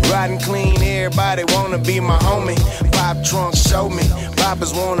 riding clean, everybody wanna be my homie. Pop trunk show me,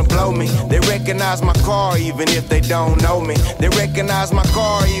 poppers wanna blow me. They recognize my car even if they don't know me. They recognize my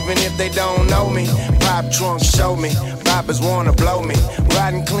car even if they don't know me. Pop trunk show me, poppers wanna blow me.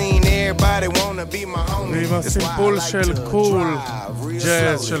 Riding clean, everybody wanna be my homie. ועם הסימפול של קול,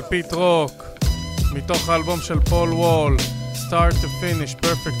 ג'אז של פיט רוק, מתוך האלבום של פול וול, Start to Finish,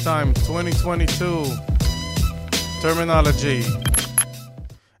 Perfect Time, 2022, Terminology.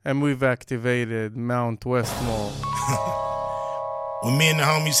 And we've activated Mount Westmore. When me and the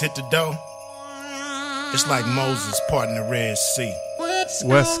homies hit the dough, it's like Moses parting the Red Sea.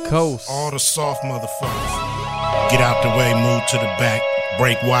 West Coast. All the soft motherfuckers get out the way, move to the back,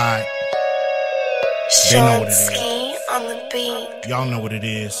 break wide. They know what it is. On the beat. Y'all know what it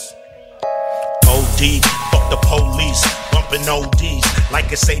is. OD, fuck the police, bumping ODs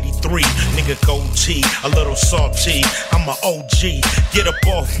like it's 83. Nigga gold T, a little salty. I'm a OG, get up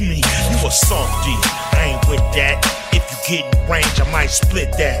off me, you a softy. I ain't with that. If you get in range, I might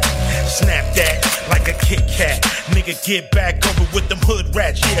split that. Snap that like a Kit Kat. Nigga, get back over with them hood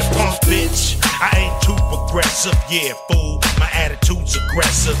rats. Yeah, punk bitch. I ain't too progressive. Yeah, fool, my attitude's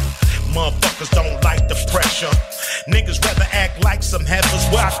aggressive. Motherfuckers don't like the pressure. Niggas rather act like some heifers.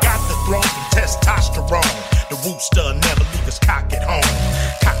 Well, I got the throne from testosterone. The rooster never leave his cock at home.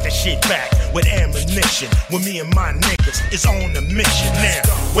 Cock that shit back with ammunition. When me and my niggas is on a mission. Now,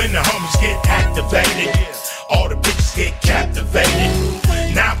 when the homies get activated, all the bitches get captivated.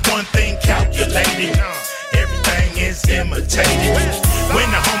 Not one thing calculated. Everything is imitated. When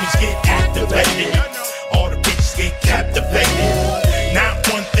the homies get activated, all the bitches get captivated. Not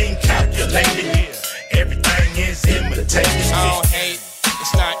one thing calculated. Everything is imitated. I don't hate,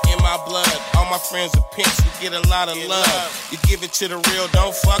 it's not in my blood. All my friends are pimps, we get a lot of love. You give it to the real,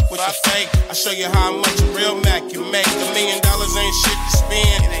 don't fuck with the fake. I show you how much a real Mac can make. $1 million ain't shit to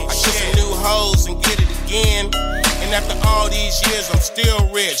spend. I get some new hoes and get it again. And after all these years, I'm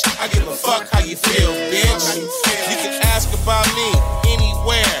still rich. I give a fuck how you feel, bitch. You can ask about me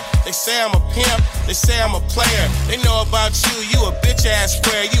anywhere. They say I'm a pimp, they say I'm a player. They know about you, you a bitch ass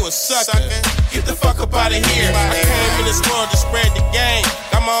square, you a sucker. Get the fuck up out of here. I came in this world to spread the game.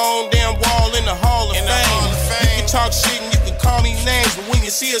 Got my own damn wall in the Hall of Fame. You can talk shit and you can call me names, but when you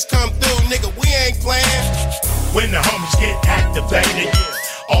see us come through, nigga, we ain't playing. When the homies get activated,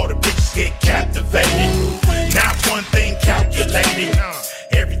 all the bitches get captivated. Not one thing calculated.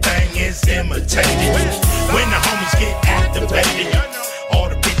 Everything is imitated. When the homies get activated, all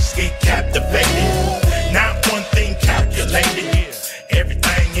the bitches get captivated. Not one thing calculated.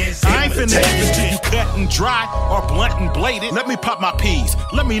 Everything is imitated. I ain't finna give this to you cut and dry or blunt and bladed. Let me pop my peas.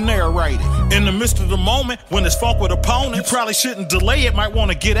 Let me narrate it. In the midst of the moment, when it's funk with opponents, you probably shouldn't delay it. Might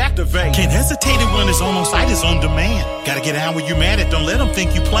want to get activated. Can't hesitate it when it's on site. It's on demand. Gotta get out when you mad at. Don't let them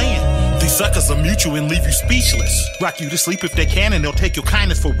think you playing. These suckers will mute you and leave you speechless. Rock you to sleep if they can, and they'll take your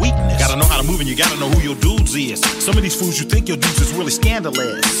kindness for weakness. Gotta know how to move, and you gotta know who your dudes is. Some of these fools you think your dudes is really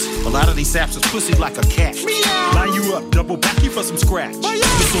scandalous. A lot of these saps is pussy like a cat. Line you up, double back you for some scratch.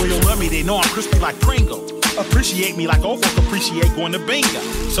 The soil love me, they know I'm crispy like Pringle. Appreciate me like old folk appreciate going to bingo.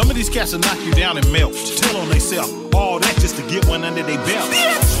 Some of these cats will knock you down and melt. Tell on they self, all that just to get one under their belt.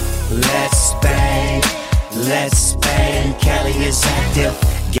 Let's bang, Cali is active.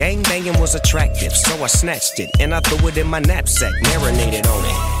 Gang banging was attractive, so I snatched it and I threw it in my knapsack, marinated on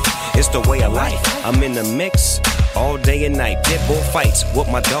it. It's the way of life, I'm in the mix all day and night. Pit bull fights with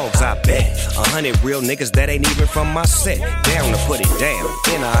my dogs, I bet. 100 real niggas that ain't even from my set, down to put it down,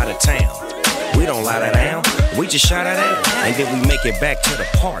 in or out of town. We don't lie that down, we just shot it out. And then we make it back to the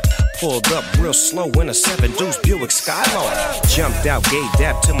park. Pulled up real slow in a 7-deuce Buick Skylark. Jumped out, gave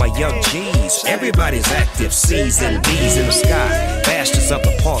dap to my young G's. Everybody's active, C's and D's in the sky. Bastards of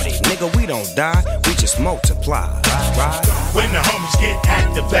the party, nigga, we don't die, we just multiply. Right? When the homies get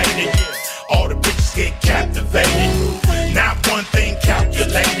activated, all the bitches get captivated. Not one thing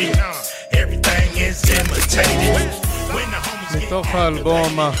calculated. Everything is imitated. מתוך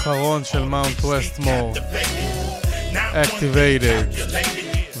האלבום האחרון של מאונט ווסטמור, Activated,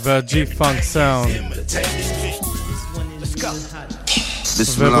 וה-G-Funk Sound.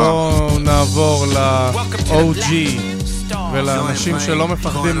 ובואו נעבור ל-OG ולאנשים שלא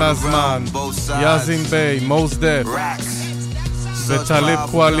מפחדים מהזמן, יאזין ביי, מוז דף וטליב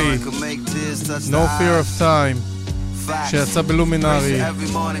קואלי, No Fear of Time, שיצא בלומינרי,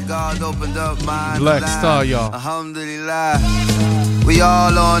 Black Star, y'all. We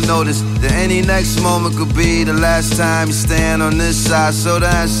all on notice that any next moment could be the last time you stand on this side. So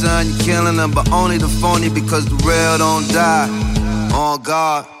that son, you killing them, but only the phony because the real don't die. On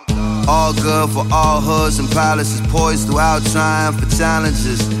God, all good for all hoods and palaces, poised throughout triumph for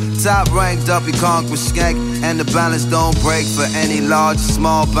challenges. Top ranked up, you conquer skank, and the balance don't break for any large or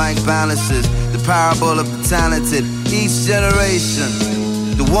small bank balances. The parable of the talented, each generation,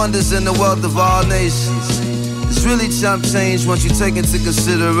 the wonders and the wealth of all nations. It's really chump change once you take into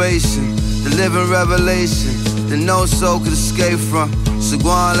consideration the living revelation that no soul could escape from. So go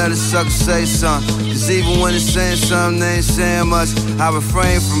on, let a sucker say something, cause even when it's saying something, they ain't saying much. I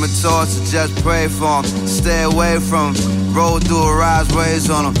refrain from a talk, so just pray for them, stay away from them. Roll through a rise, raise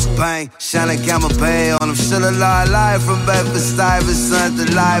on them, bang, shine like I'm a bay on them. Still alive from Bedford-Stuyvesant, the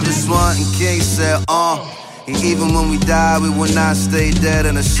livest one. And King said, and even when we die, we will not stay dead.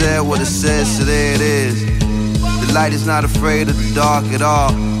 And I said what it says, so there it is. The light is not afraid of the dark at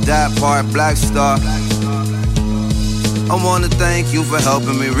all. That part, Black Star. I wanna thank you for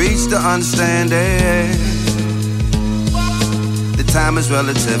helping me reach the understanding. The time is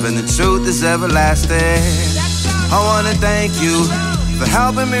relative and the truth is everlasting. I wanna thank you for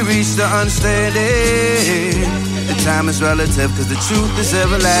helping me reach the understanding. The time is relative cause the truth is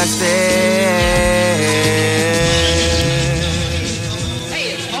everlasting.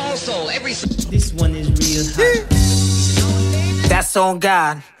 Hey, it's also every... This one is real hot. That's on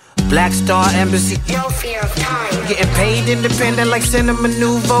God. Black Star Embassy. No fear of time. Getting paid independent like Cinema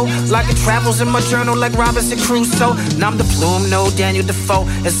Nouveau. Like it travels in my journal like Robinson Crusoe. Nom de plume, no Daniel Defoe.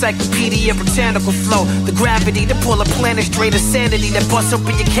 Encyclopedia, botanical flow. The gravity to pull a planet straight, insanity that busts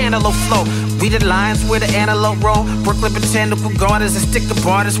open your cantaloupe flow. We the lions where the antelope roll. Brooklyn botanical gardens and sticker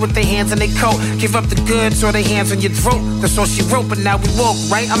barders with their hands in their coat. Give up the goods or their hands on your throat. That's all she wrote, but now we woke,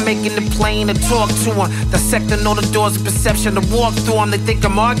 right? I'm making it plain to talk to them. Dissecting all the doors of perception to walk through them. They think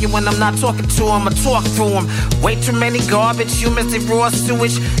I'm arguing. I'm not talking to them, I talk through them. Way too many garbage humans, they raw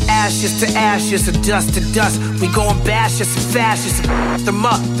sewage. Ashes to ashes, or dust to dust. We going bashes and fascists and them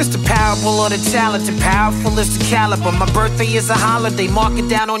up. This the parable of the talented, powerful is the caliber. My birthday is a holiday, mark it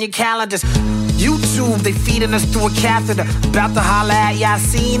down on your calendars. YouTube, they feeding us through a catheter. About to holler at ya, I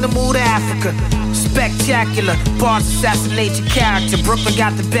seen the move to Africa. Spectacular, bars assassinate your character. Brooklyn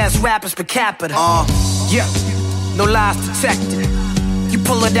got the best rappers per capita. Yeah, no lies detected. You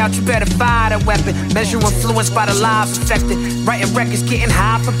pull it out, you better fire that weapon. Measure influence by the lives affected. Writing records, getting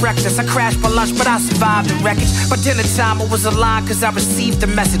high for breakfast. I crashed for lunch, but I survived the wreckage. By dinner time, I was aligned cause I received the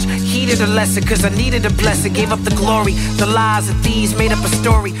message. Heeded a lesson cause I needed a blessing. Gave up the glory, the lies and thieves made up a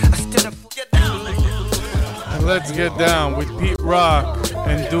story. I stood up. And let's get down with Pete Rock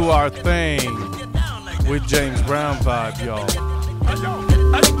and Do Our Thing with James Brown vibe, y'all.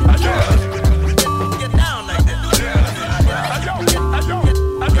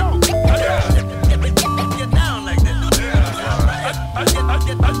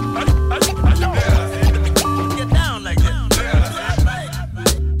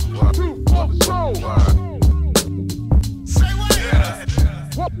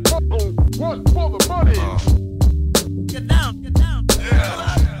 One for the money. Get down, get down.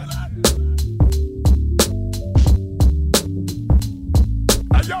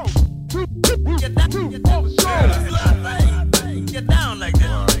 Hey yo, get down, get down. Get down like that.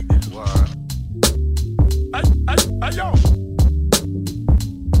 Hey yo. Hey yo.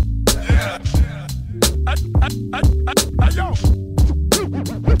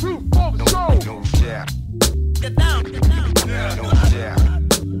 Get down, get down.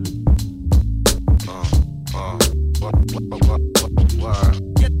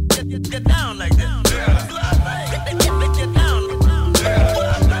 Get down like that. Get down.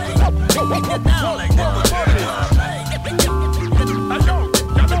 Get down like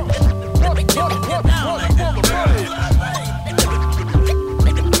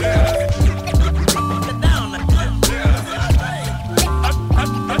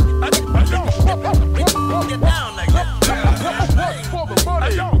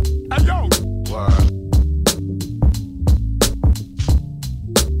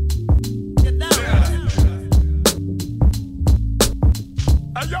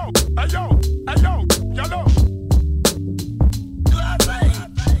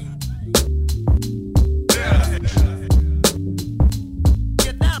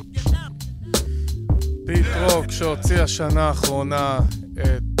שהוציא השנה האחרונה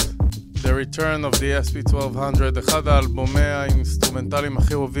את The Return of the SP1200, אחד האלבומי האינסטרומנטליים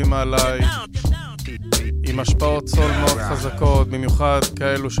הכי אוהבים עליי, עם השפעות סול מאוד חזקות, במיוחד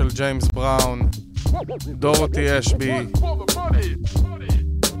כאלו של ג'יימס בראון, דורותי אשבי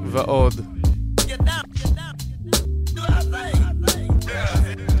ועוד.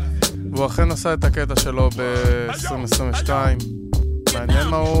 והוא אכן עשה את הקטע שלו ב-2022. מעניין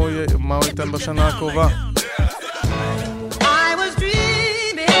מה הוא ייתן בשנה הקרובה.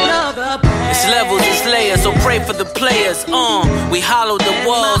 It's levels, it's layers, so pray for the players. We hollow the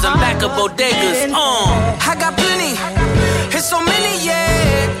walls and back up bodegas. I got plenty, it's so many,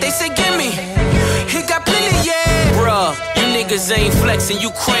 yeah. They say give me, he got plenty, yeah. Bruh, you niggas ain't flexing, you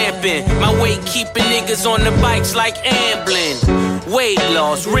cramping. My weight keeping niggas on the bikes like ambling. Weight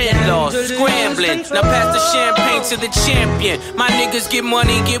loss, rent loss, scrambling. Now pass the champagne to the champion. My niggas get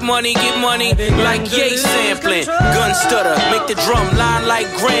money, get money, get money. Like yay sampling. Gun stutter, make the drum line like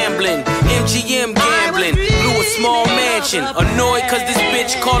grambling. MGM gambling, blew a small mansion. Annoyed cause this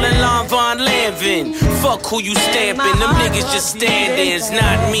bitch calling Lon Von Lanvin. Fuck who you stamping, them niggas just stand-ins,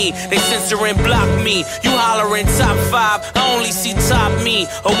 not me. They censor and block me. You hollering top 5, I only see top me.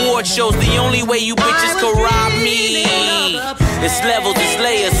 Award shows the only way you bitches can rob me. It's levels, it's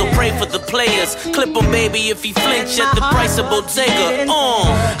layers, so pray for the players. Clip him, baby, if he flinch at the price of Bottega.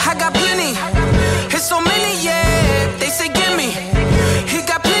 I got plenty, it's so many, yeah. They say give me, he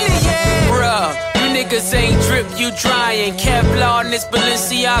got plenty, yeah. Bruh, you niggas ain't drip, you drying. Kevlar in this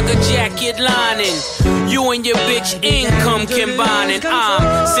Balenciaga jacket lining. You and your bitch income combining. I'm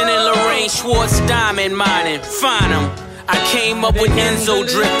sending Lorraine Schwartz diamond mining. Find 'em. I came up with Enzo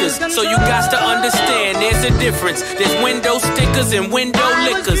drifters, so you got to understand there's a difference. There's window stickers and window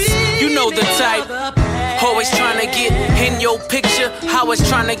liquors. You know the type. Always trying to get in your picture, how it's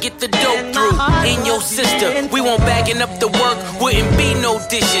trying to get the dope through. In your sister, we won't bagging up the work. Wouldn't be no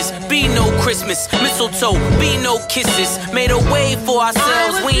dishes, be no Christmas, mistletoe, be no kisses. Made a way for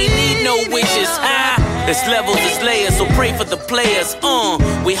ourselves, we ain't need no wishes. It's levels, it's layers, so pray for the players.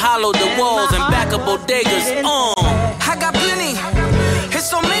 We hollow the walls and back up bodegas. I got plenty, it's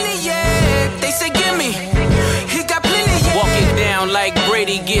so many, yeah. They say give me, he got plenty, yeah. Walking down like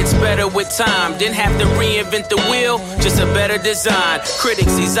Brady gets better with time. Didn't have to reinvent the wheel, just a better design.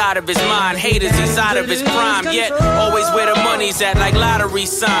 Critics, he's out of his mind. Haters, he's out of his prime. Yet, always where the money's at like lottery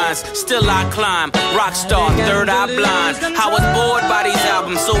signs. Still I climb, rock star, third eye blind. I was bored by these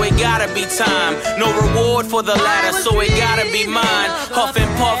albums, so it gotta be time. No reward for the latter, so it gotta be mine. Huff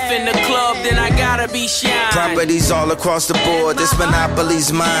and puff in the club, then I gotta be shine. Properties all across the board, this monopoly's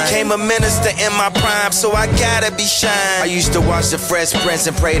mine. Came a minister in my prime, so I gotta be shine. I used to watch the Fresh Prince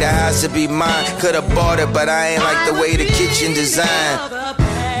and pray the house to be mine. Could've bought it, but I ain't like the way the kitchen designed.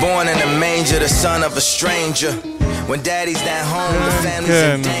 Born in a manger, the son of a stranger. When daddy's not home, the family's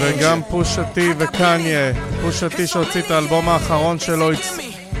in danger. וגם פושתי וקניה. פושתי שהוציא את האלבום האחרון שלו,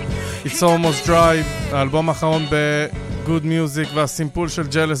 It's Almost Dry, האלבום האחרון ב-Good Music, והסימפול של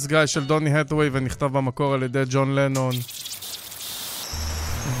Jealous Guy של דוני הטווי, ונכתב במקור על ידי ג'ון לנון.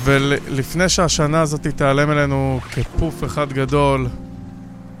 ולפני שהשנה הזאת תיעלם אלינו כפוף אחד גדול,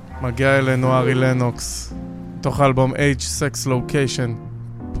 מגיע אלינו ארי לנוקס, תוך האלבום Age, Sex, Location,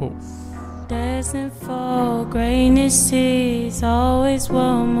 פוף. Destined for greatness is always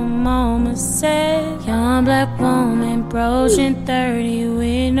what my mama said. Young black woman, approaching 30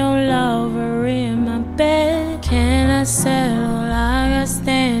 with no lover in my bed. Can I settle? I got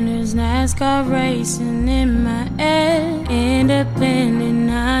standards, NASCAR racing in my head. Independent,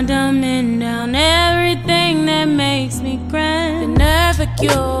 not dumbing down everything that makes me grand. The nerve of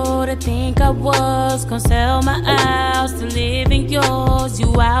you to think I was gonna sell my house to live in yours. You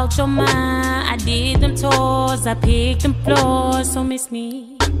out your mind. I did them tours, I picked them floors, so miss me.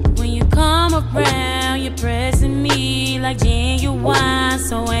 When you come around, you're pressing me like genuine,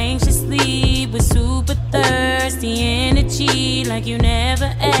 so anxiously, with super thirsty energy, like you never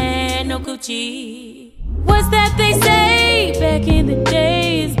had no coochie. What's that they say? Back in the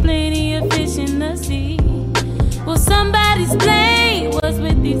days, plenty of fish in the sea. Well, somebody's plane was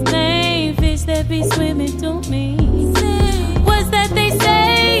with these lame fish that be swimming to me. What's that they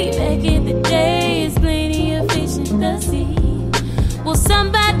say? Back in the days, plenty of fish in the sea. Well,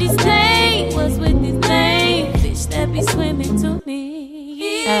 somebody's plane was with these lame fish that be swimming to me.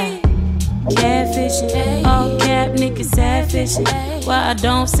 Catfishing, all cap niggas sad fishing. Why I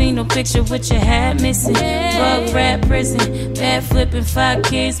don't see no picture with your hat missing? Rug rat prison, bad flipping 5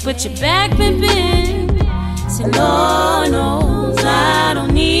 kids, but your back been bent. Say Lord knows I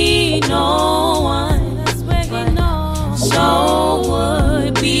don't need no one, but sure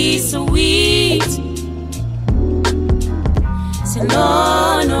would be sweet. Say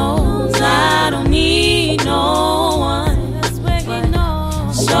Lord knows I don't need no one, but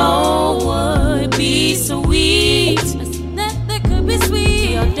sure would be sweet. That could be sweet.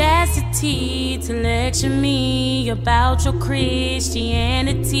 The audacity to lecture me about your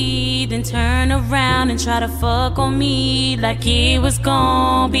Christianity. then turn around and try to fuck on me like it was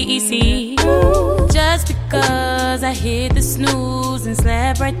gon' be easy. Just because I hit the snooze and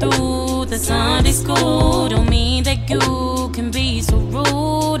slept right through the Sunday school don't mean that you can be so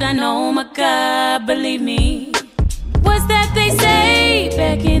rude. I know, my God, believe me. What's that they say?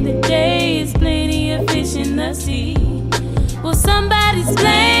 Back in the days, plenty of fish in the sea. Will somebody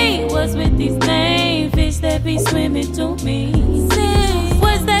explain what's with these lame fish that be swimming to me?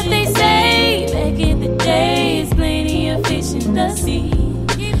 What's that they say? Back in the days, plenty of fish in the sea.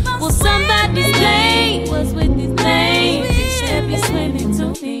 Will somebody explain what's with these lame fish that be swimming to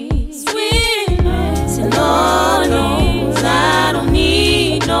me? So Lord knows I don't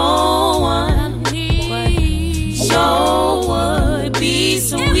need no one, but sure would be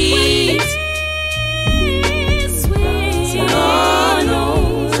sweet. Lord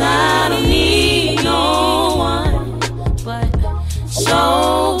knows I don't need no one, but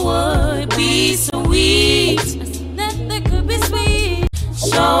sure would be sweet. That could be sweet.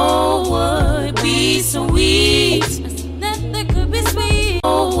 Sure would be sweet. That could be sweet.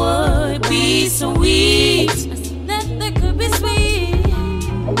 Sure would be sweet. That could be sweet.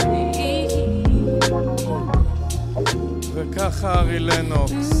 וככה ארי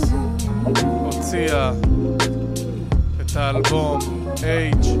לנוקס הוציאה את האלבום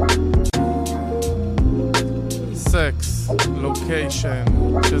Age, Sex, Location,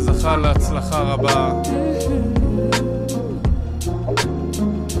 שזכה להצלחה רבה.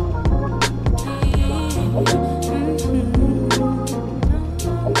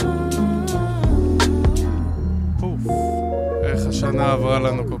 פוף, איך השנה עברה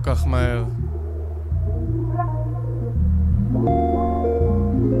לנו כל כך מהר.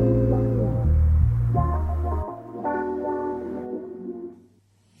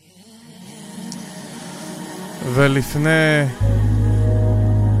 ולפני,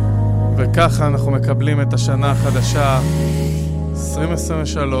 וככה אנחנו מקבלים את השנה החדשה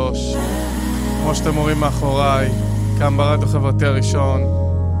 2023, כמו שאתם רואים מאחוריי, כאן ברדיו חברתי הראשון.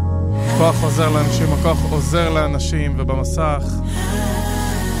 כוח עוזר לאנשים, הכוח עוזר לאנשים, ובמסך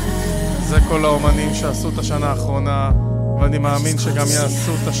זה כל האומנים שעשו את השנה האחרונה, ואני מאמין שגם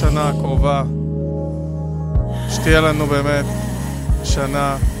יעשו את השנה הקרובה. שתהיה לנו באמת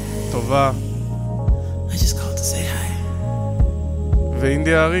שנה טובה.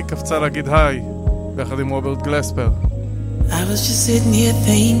 ואינדיה ארי קפצה להגיד היי ביחד עם רוברט גלספר. I was just sitting here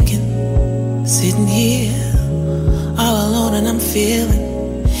thinking, sitting here all alone, and I'm feeling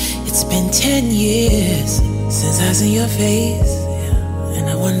it's been 10 years since I seen your face, yeah. And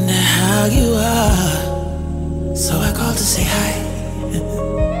I wonder how you are, so I called to say hi.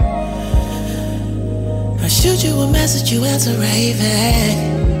 I shoot you a message, you answer right back.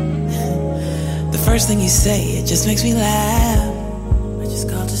 The first thing you say, it just makes me laugh.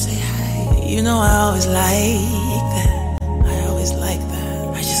 You know I always like that. I always like that.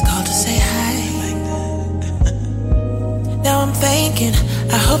 I just called to say hi. Like that. Now I'm thinking,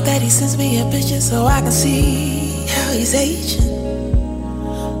 I hope that he sends me a picture so I can see how he's aging.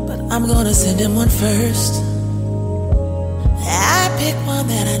 But I'm gonna send him one first. I pick one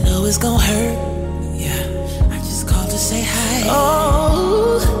that I know is gonna hurt. Yeah, I just called to say hi.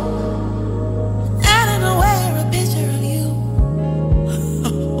 Oh, out of nowhere, a picture of you.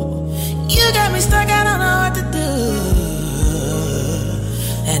 You got me stuck, I don't know what to do.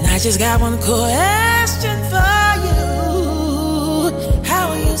 And I just got one question for you. How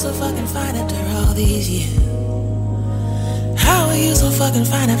are you so fucking fine after all these years? How are you so fucking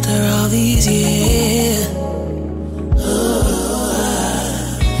fine after all these years?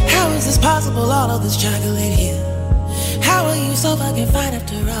 How is this possible, all of this chocolate here? How are you so fucking fine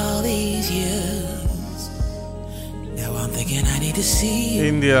after all these years?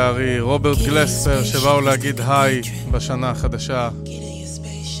 אינדיה ארי, רוברט גלספר, שבאו להגיד היי בשנה החדשה.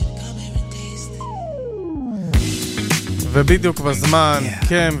 ובדיוק בזמן,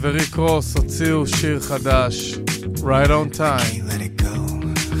 קם וריק רוס הוציאו שיר חדש, Right on Time.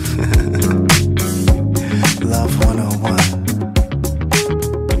 Love 101.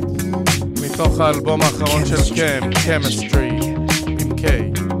 מתוך האלבום האחרון של קם, Chemistry, עם K.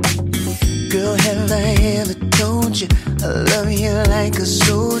 Girl, have I ever told you I love you like a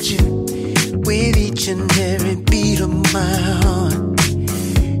soldier with each and every beat of my heart.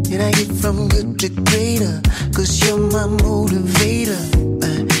 And I get from good to greater, 'cause you're my motivator.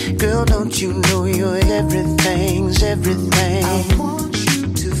 Girl, don't you know you're everything's everything. I want you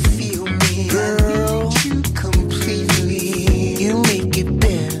to feel me, girl, I need you completely. You make it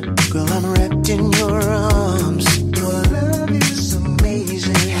better, girl, I'm wrapped in your arms. Your love is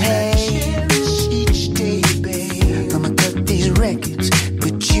amazing. Hey, each day, babe, I'ma cut these records,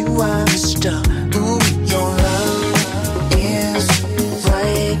 but you are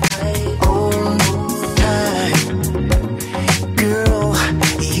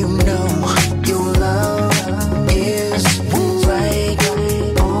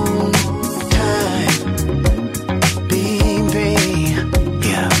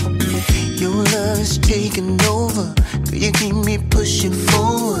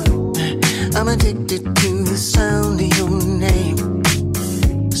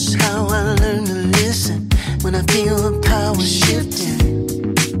I feel the power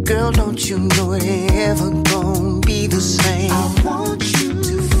shifting. Girl, don't you know it ain't ever gonna be the same. I want you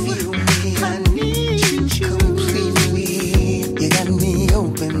to feel me. I need you completely. You got me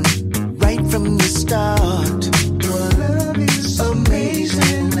open right from the start. Your love is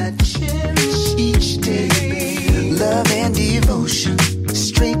amazing. I cherish each day. Love and devotion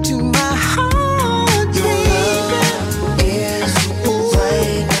straight to my heart. Your love is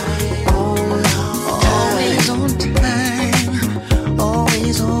right on always on time.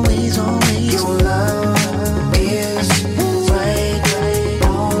 Always, always, always. Your love is right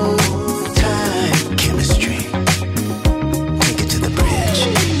on time. Chemistry. Take it to the bridge.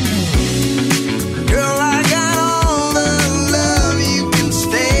 Girl, I got all the love you can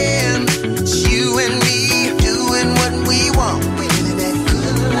stand. It's you and me doing what we want. Living that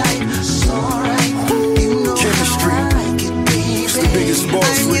good life, it's alright. You know chemistry. I like it, baby. It's the biggest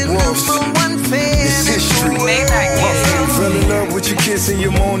boss with Ross. It's history. Fell in love with your kiss in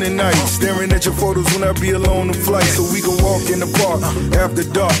your morning night. Staring at your photos when I be alone on flight. So we can walk in the park after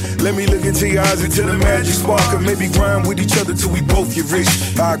dark. Let me look into your eyes until the magic spark. And maybe grind with each other till we both get rich.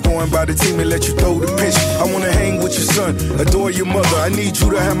 I go and buy the team and let you throw the pitch. I wanna hang with your son, adore your mother. I need you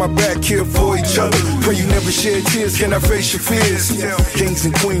to have my back here for each other. Pray you never shed tears, can I face your fears? Kings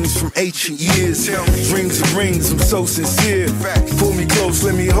and queens from ancient years. Dreams and rings, I'm so sincere. Pull me close,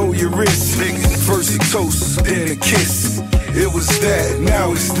 let me hold your wrist. First a toast, then a kiss. It was that,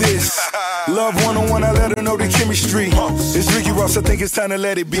 now it's this. Love one-on-one, I let her know the chemistry. It's Ricky Ross, I think it's time to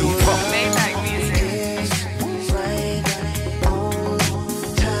let it be.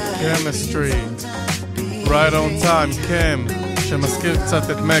 Chemistry, right on time, קם, שמזכיר קצת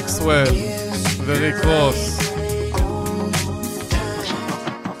את מקסוול וריק רוס.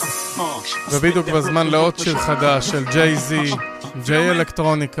 ובדיוק בזמן לעוד שיר חדש של ג'יי-זי, ג'יי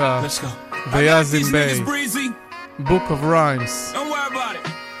אלקטרוניקה ויאזים ביי, Book of Rhymes,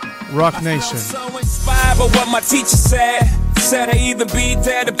 Rock Nation. So inspired by what my teacher said. Said I either be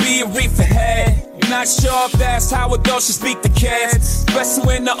there to be a reefer head. Not sure if that's how it goes, she speak to kids. Especially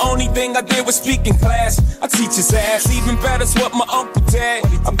when the only thing I did was speak in class. I teach his ass, even better's what my uncle did.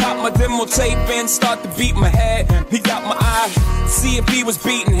 I pop my demo tape and start to beat my head. He got my eye, see if he was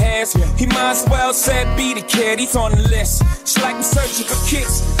beating heads. He might as well said be the kid, he's on the list. It's like I'm searching for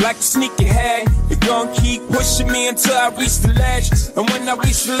kicks, like a sneaky head. You're gonna keep pushing me until I reach the ledge. And when I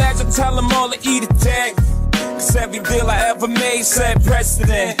reach the ledge, I tell them all to eat a tag. Cause every deal I ever made set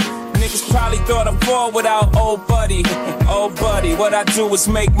precedent. Niggas probably thought I'd fall without old buddy. Old buddy, what I do is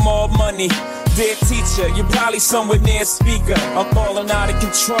make more money. Dear teacher, you're probably somewhere near a speaker. I'm falling out of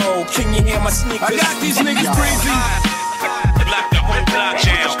control. Can you hear my sneakers? I got these niggas breezy. Like the whole block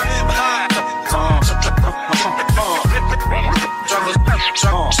jam.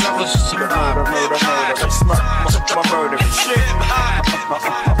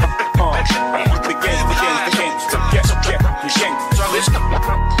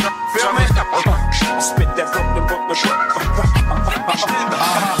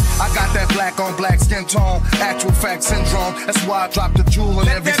 I got that black on black skin tone, actual fact syndrome. That's why I dropped the jewel in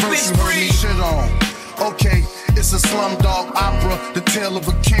every verse you heard me shit on. Okay, it's a slumdog opera, the tale of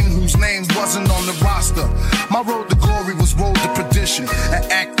a king whose name wasn't on the roster. My road to glory was road to perdition.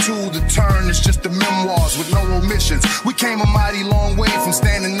 At Act 2, the turn is just the memoirs with no omissions. We came a mighty long way from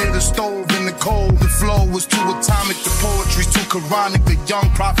standing near the stove in the cold. The flow was too atomic, the poetry's too Quranic. The young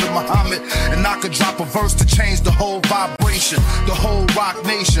prophet Muhammad, and I could drop a verse to change the whole vibration, the whole rock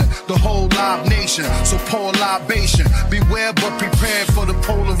nation, the whole live nation. So pour libation, beware but prepare for the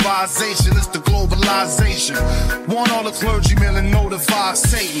polarization. It's the globalization. Want all the clergymen to notify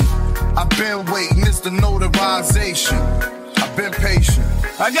Satan. I've been waiting, it's the notarization. I've been patient.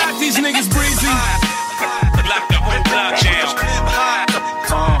 I got these niggas breezy. Like the whole block jam.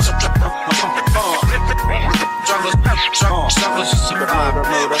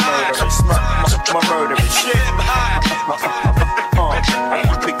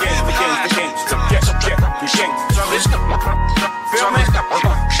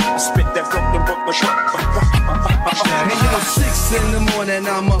 Hey yo, 6 in the morning,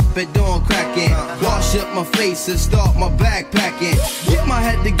 I'm up at dawn cracking. Wash up my face and start my backpacking. Get my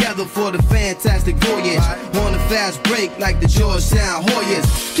head together for the fantastic voyage. On a fast break like the Georgetown Hoyas.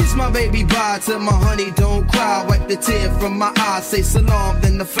 Kiss my baby bye till my honey don't cry. Wipe the tear from my eye, say salam,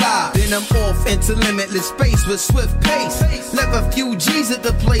 then the fly. Then I'm off into limitless space with swift pace. Left a few G's at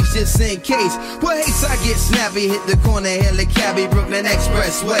the place just in case. What hates I get snappy, hit the corner, Heli Cabby, Brooklyn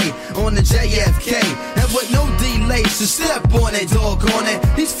Expressway on the JFK. And with no delay, so step on it, dog on it.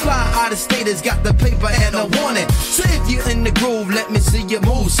 These fly out-of-staters got the paper and I want it. So if you in the groove, let me see you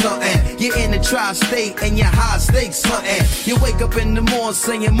move something. You you're in the tri-state and you're high stakes hunting. You wake up in the morning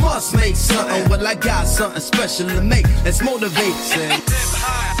saying you must make something. Well, I got something special to make. Let's motivate.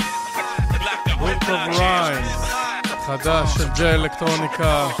 Book of Rhymes, חדש של ג'יי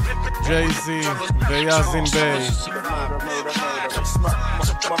אלקטרוניקה, ג'יי-זי ויאזין ביי.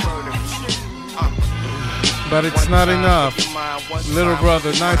 But it's not enough. Little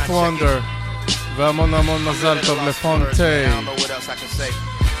Brother, Ninth Wonder, והמון המון מזל טוב לפונטי.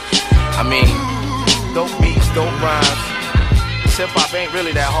 I mean, dope beats, dope rhymes. Hip-hop ain't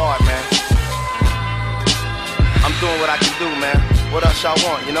really that hard, man. I'm doing what I can do, man. What else y'all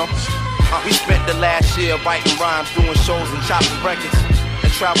want, you know? We spent the last year writing rhymes, doing shows and chopping records,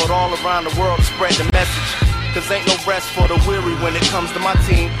 and traveled all around the world to spread the message. Cause ain't no rest for the weary when it comes to my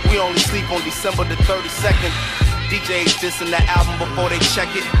team. We only sleep on December the 32nd. DJs dissing the album before they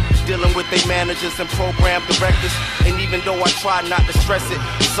check it, dealing with their managers and program directors. And even though I try not to stress it,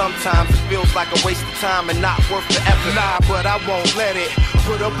 sometimes it feels like a waste of time and not worth the effort. Nah, but I won't let it.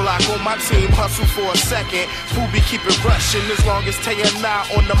 Put a block on my team, hustle for a second. Who be keep it rushing as long as Tay and I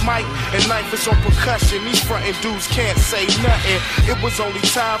on the mic and Knife is on percussion. These frontin' dudes can't say nothing. It was only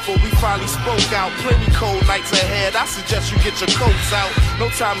time for we finally spoke out. Plenty cold nights ahead. I suggest you get your coats out. No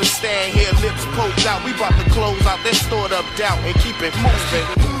time to stand here, lips poked out. We about to close out that stored up doubt and keep it moving.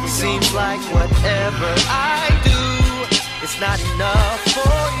 Seems like whatever I do, it's not enough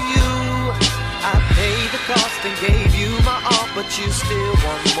for you. I paid the cost and gave you my all, but you still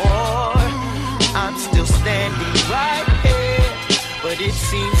want more. I'm still standing right here, but it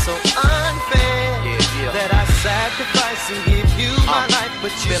seems so unfair that I sacrifice and give you my life,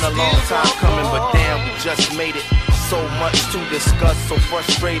 but you been a long time coming, but damn, we just made it. So much to discuss, so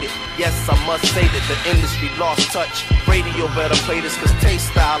frustrated. Yes, I must say that the industry lost touch. Radio better play this, cause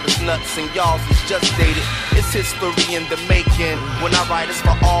taste style is nuts and y'all's is just dated. It's history in the making. When I write, it's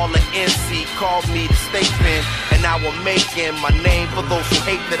for all the NC. Call me the state pen, and I will make in my name for those who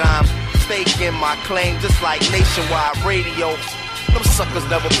hate that I'm staking my claim, just like nationwide radio. Them suckers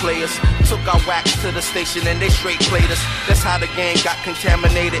never play us. Took our wax to the station and they straight played us. That's how the game got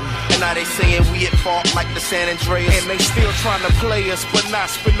contaminated. And now they saying we at fault like the San Andreas. And they still trying to play us, but not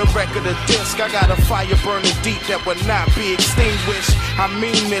spin the record of disc. I got a fire burning deep that will not be extinguished. I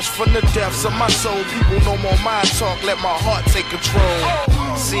mean this from the depths of my soul. People no more mind talk, let my heart take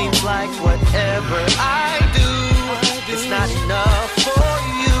control. Seems like whatever I do, it's not enough for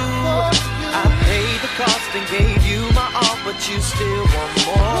you. I paid the cost and gave you my all, but you still want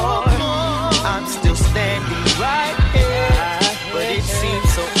more. I'm still standing right here, but it seems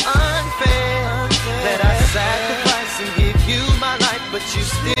so unfair that I sacrifice and give you my life, but you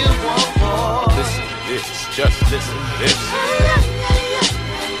still want more. Listen to this, just listen to this.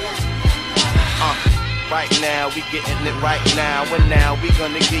 Right now, we getting it right now, and now we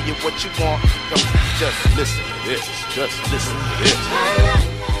gonna give you what you want. Just listen to this, just listen to this.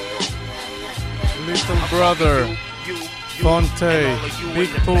 Little Brother, פונטי, ביג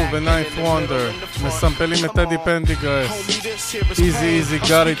פו ונייף וונדר, מסמפלים את טדי פנדיגרס, Easy Easy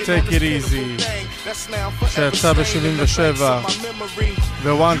Got It Take It Easy, שיצא ב-77,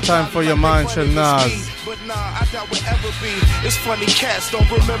 ו-One Time For Your Mind של נאז. It's funny cats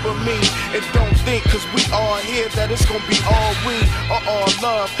don't remember me and don't think cause we all here that it's gonna be all we or all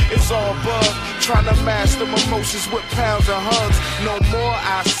love. It's all bug trying to master emotions with pounds and hugs. No more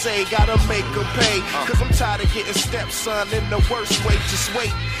I say, gotta make them pay cause I'm tired of getting stepson in the worst way. Just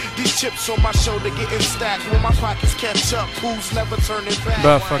wait, these chips on my shoulder getting stacked when my pockets catch up. Who's never turning back?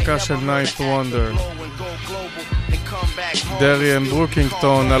 בהפקה של נייט וונדר, דריאן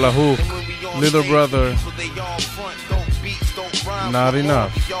ברוקינגטון על ההוק, Little Brother, Not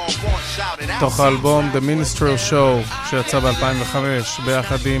Enough, תוך האלבום The Minstrel Show שיצא ב-2005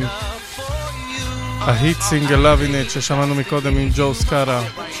 ביחד עם ההיט סינגל Lovin' It ששמענו מקודם עם ג'ו סקארה.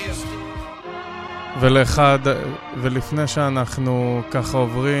 ולפני שאנחנו ככה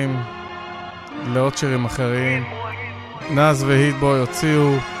עוברים לעוד שירים אחרים, נאז והיטבוי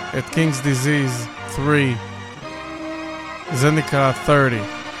הוציאו את King's Disease 3, זה נקרא 30.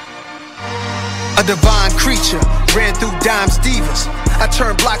 A divine creature ran through dimes divas. I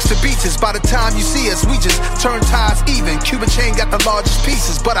turn blocks to beaches. By the time you see us, we just turn ties even. Cuban chain got the largest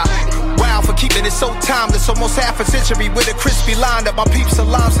pieces, but I wow for keeping it so timeless. Almost half a century with a crispy line up. My peeps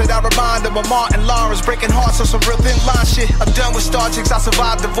alarm said I remind them of Martin Lawrence breaking hearts on some real thin line shit. I'm done with star chicks. I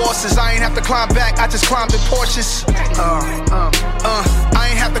survived divorces. I ain't have to climb back. I just climbed in Porsches. I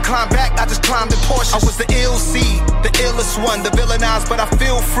ain't have to climb back. I just climbed in Porsches. I was the ill seed, the illest one, the villainized, but I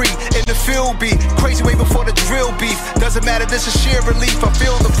feel free in the field beat. Crazy way before the drill beef. Doesn't matter. This is sheer relief. breathe, I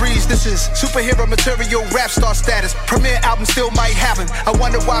feel the breeze. This is superhero material, rap star status. Premiere album still might happen. I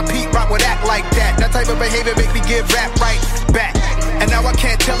wonder why Pete Rock would act like that. That type of behavior make me give rap right back. And now I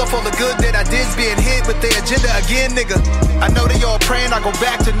can't tell if all the good that I did's being hit with their agenda again, nigga. I know they all praying I go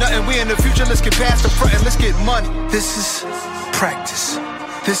back to nothing. We in the future, let's get past the front and let's get money. This is practice.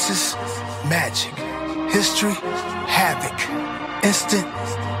 This is magic. History, havoc. Instant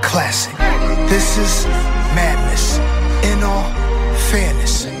classic. This is madness. In all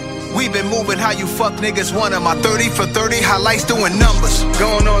fairness, we've been moving how you fuck niggas want 'em. My 30 for 30 highlights doing numbers.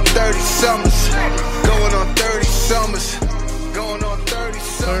 Going on 30 summers. Going on 30 summers. Going on 30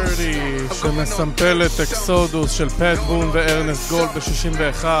 summers. 30 שמסמפל את אקסודוס של פט בון וארנסט גולד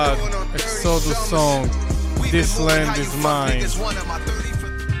ב-61. אקסודוס סונג This Land Is Mine.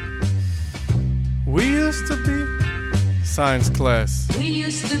 We used to be Science Class. We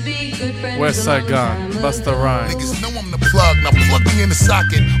used to be good friends. West Side Gun, Busta Rhymes. Niggas know I'm the plug, now plug me in the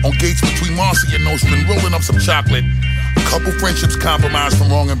socket. On gates between Marcy and Nostrand, rolling up some chocolate. Couple friendships compromised from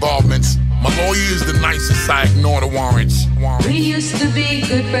wrong involvements. My lawyer is the nicest, I ignore the warrants. We used to be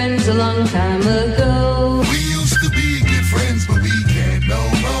good friends a long time ago. We used to be good friends, but we can't no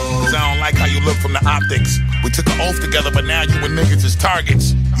more. Cause I don't like how you look from the optics. We took an oath together, but now you and niggas is targets.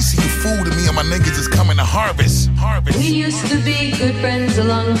 You see, you fool to me and my niggas is coming to harvest. We used to be good friends a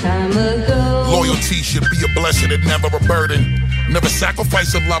long time ago. Loyalty should be a blessing and never a burden. Never sacrifice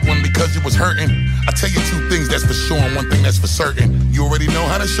a loved one because you was hurting. I tell you two things that's for sure and one thing that's for certain. You already know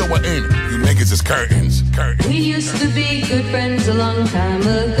how to show an end. You niggas is curtains. We used to be good friends a long time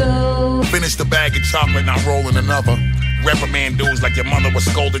ago. Finish the bag of chocolate, now rolling another. Reprimand dudes like your mother was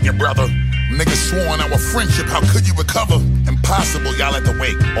scolding your brother. Niggas swore on our friendship, how could you recover? Impossible, y'all at the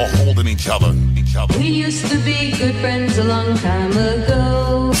wake, or holding each other. We used to be good friends a long time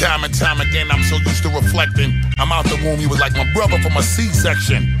ago. Time and time again, I'm so used to reflecting. I'm out the womb, you was like my brother from a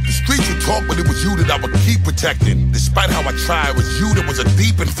C-section. The streets you talk, but it was you that I would keep protecting. Despite how I tried, it was you that was a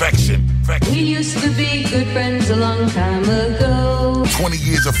deep infection. We used to be good friends a long time ago. 20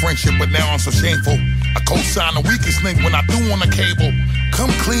 years of friendship, but now I'm so shameful. I co-sign the weakest link when I threw on the cable.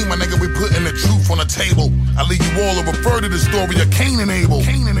 Come clean, my nigga, we putting the truth on the table. I leave you all to refer to the story of Cain and Abel.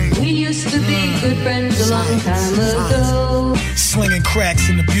 We used to be good friends a long time ago. Slinging cracks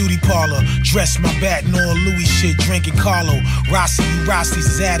in the beauty parlor. Dressed my bat in all Louis shit, drinking Carlo. Rossi, you Rossi's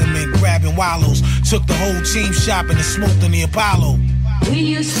is adamant, grabbing wallows. Took the whole team shopping and smoked on the Apollo. We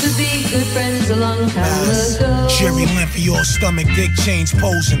used to be good friends a long time ago. Jerry Limpy, all stomach, dick chains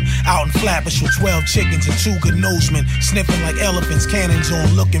posing. Out in Flatbush with 12 chickens and 2 good nosemen. Sniffing like elephants, cannons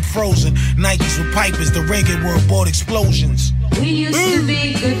on, looking frozen. Nikes with pipers, the reggae world bought explosions. We used to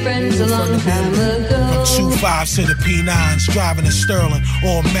be good friends a long time ago. From 2.5s to the P9s, driving a Sterling.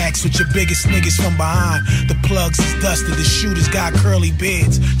 All Max with your biggest niggas from behind. The plugs is dusted, the shooters got curly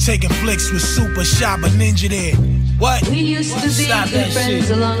beards. Taking flicks with Super Shop, a ninja there. What? We used to be good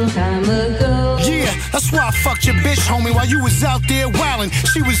friends a long time ago. Yeah, that's why I fucked your bitch, homie, while you was out there wildin'.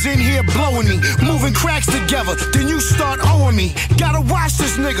 She was in here blowing me, moving cracks together. Then you start owing me. Gotta watch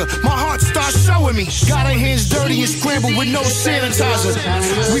this nigga, my heart starts showing me. Got her hands dirty and scrambled with no sanitizer.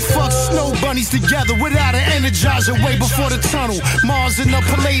 We fucked snow bunnies together without an energizer. Way before the tunnel, Mars in the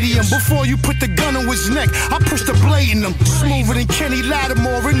Palladium. Before you put the gun on his neck, I pushed the blade in him. Smoother than Kenny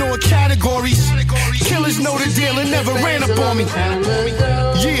Lattimore in all categories. Killers know the deal and never ran up on me.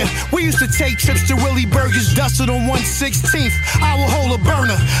 Yeah, we used to take trips to Willie Burgers, dusted on 1/16th. I will hold a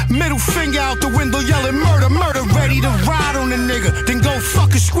burner, middle finger out the window yelling murder, murder, ready to ride on a nigga, then go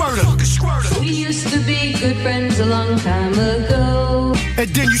fuck a squirter. We used to be good friends a long time ago. And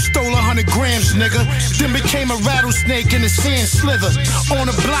then you stole 100 grams, nigga. Then became a rattlesnake in the sand slither. On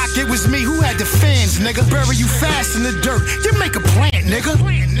the block, it was me who had the fans, nigga. Bury you fast in the dirt, you make a plant, nigga.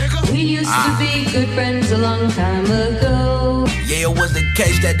 We used to be good friends a long time ago. Yeah, it was the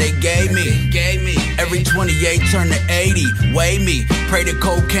case that they gave me. Every 28 turned to 80. Weigh me. Pray the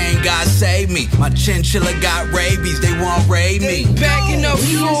cocaine, God save me. My chinchilla got rabies, they won't raid me. Backing up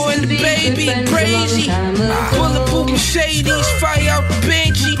floor and the baby, crazy. Bulletproof Mercedes, fire out the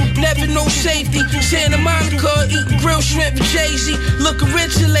Benji. Never no safety. Santa Monica, eating grilled shrimp with Jay-Z. Looking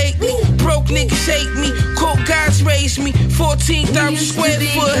richer lately. Broke niggas hate me. Coke guys raised me. 14,000 square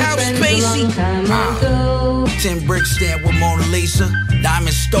foot house spacey. 10 bricks stand with Mona Lisa.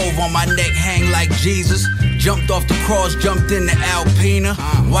 Diamond stove on my neck, hang like Jesus. Jumped off the cross, jumped in the Alpina.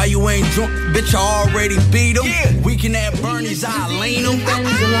 Why you ain't drunk? Bitch, I already beat him. We can have Bernie's, I lean him.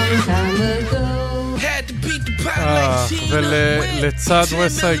 ולצד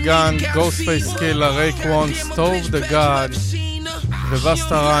West Side Gun, Ghostface Killa, רייקוון, Stove the God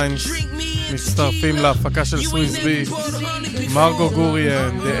ובאסטה ריימס מצטרפים להפקה של סוויס ביט מרגו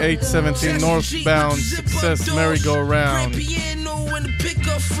גוריאן, The 870 Northbound Success Merry Go Round.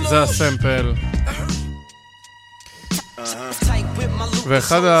 זה הסמפל.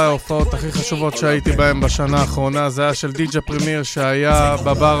 ואחד ההופעות הכי חשובות שהייתי בהם בשנה האחרונה זה היה של דיג'ה פרימיר שהיה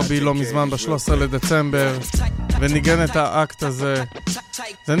בברבי לא מזמן ב-13 לדצמבר וניגן את האקט הזה.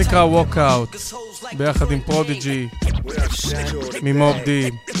 זה נקרא Walk Out ביחד עם פרודיג'י ממוב די.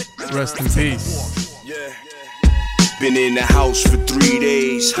 Rest in peace. Been in the house for 3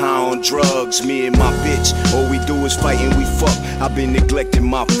 days, high on drugs. Me and my bitch, all we do is fight and we fuck. I've been neglecting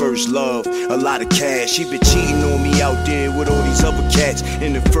my first love. A lot of cash, she been cheating on me out there with all these other cats.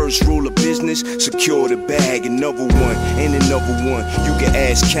 And the first rule of business, secure the bag. Another one, and another one. You can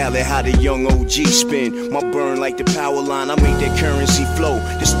ask Khaled how the young OG spin. My burn like the power line, I make that currency flow.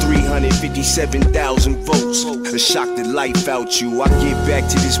 There's 357,000 votes. A shock the life out you. I get back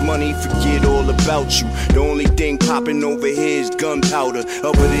to this money, forget all about you. The only thing popping over here is gunpowder.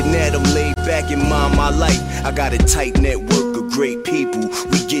 Other than that, I'm laid back and mind my life. I got a tight network of great people.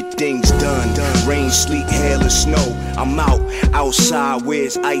 We get things done. Rain, sleet, hail, or snow. I'm outside where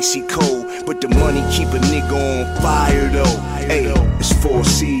it's icy cold. But the money keep a nigga on fire though. Hey, it's 4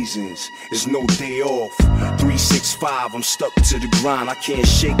 seasons. There's no day off. 365, I'm stuck to the grind. I can't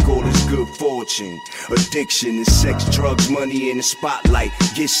shake all this good fortune. Addiction and sex, drugs, money in the spotlight.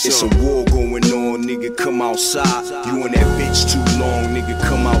 Get some. It's a war going on, nigga. Come outside. You and that bitch too long, nigga,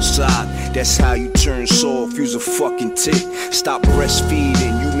 come outside. That's how you turn soft, use a fucking tick. Stop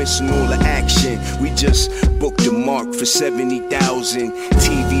breastfeeding, you missing all the action. We just booked the mark for 70,000.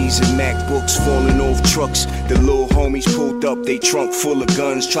 TVs and MacBooks falling off trucks. The little homies pulled up, they trunk full of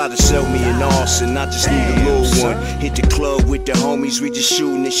guns. Try to sell me an arson, I just need a little one. Hit the club with the homies, we just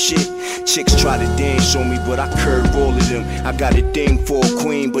shooting the shit. Chicks try to dance on me, but I curve all of them. I got a thing for a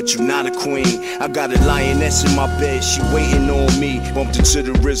queen, but you not a queen. I got a lioness in my bed, she waiting on me. Bumped into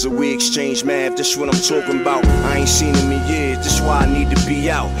the RZA, we exchange math, that's what I'm talking about. I ain't seen him in years, that's why I need to be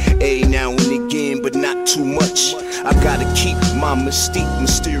out. Hey, now and again, but not too much. I gotta keep my mystique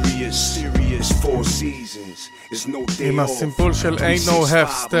mysterious. Serious 4 seasons. עם הסימפול של Ain't No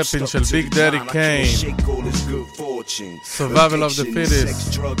Half Stepping של ביג דדי קיין. Survival of the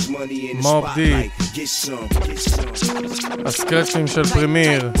Fittest, מוב די. הסקרצ'ים של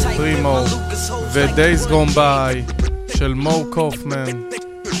פרימיר, פרימו, ו-Days Gone By של מו קופמן,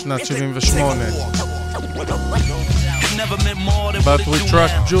 שנת 78. But we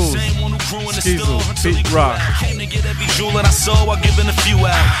track Jules, Skizu, Pete Rock. Came to get every jewel that I saw while giving a few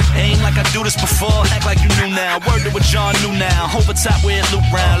out. Ain't like I do this before, act like you knew now. Word to what John knew now. Over top where it loop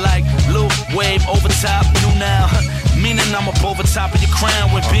round like loop, wave, over top, new now. Meaning I'm up over top of your crown.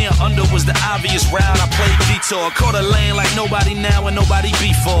 When being under was the obvious route. I played detour, caught a lane like nobody now and nobody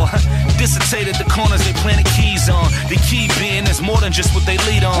before. Dissertated the corners they planted keys on. The key being there's more than just what they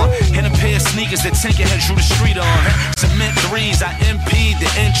lead on. And a pair of sneakers that Tinker had drew the street on. Cement threes, I impede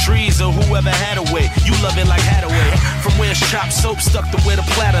the entries of whoever had a way. You love it like Hathaway. From where it's chopped soap stuck to where the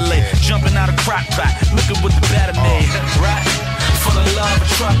platter lay. Jumping out of crock pot, looking what the batter made. Right? Full of love, a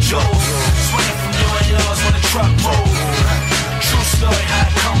truck Joe. Swinging from you and yours when the truck move. True story, how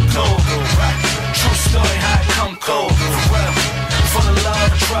it come cold. True story, how it come cold. Well, full of love,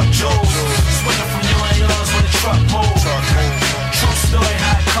 a truck Joe. Swinging from you and yours when the truck move. True story,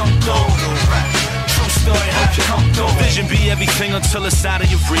 how it come cold. Story, how it come through. Vision be everything until it's out of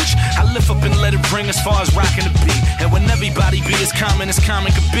your reach. I lift up and let it ring as far as rocking the beat. And when everybody be as common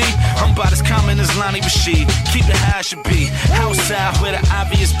could be, I'm about as common as Lonnie Rashid. Keep it how it should be. Outside where the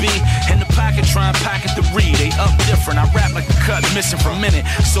obvious be. In the pocket try and pocket the read. They up different. I rap like the cut missing for a minute.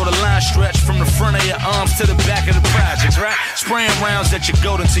 So the line stretch from the front of your arms to the back of the projects, right? Spraying rounds at your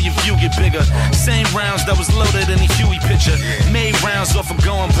goat until your view get bigger. Same rounds that was loaded in the Huey picture. Made rounds off of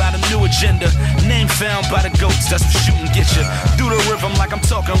going by the new agenda. Name found by the goats, that's what shooting get you. Do the rhythm like I'm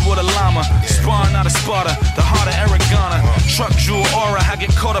talking with a llama. Sparring out of Sparta, the heart of Aragona. Truck jewel aura, I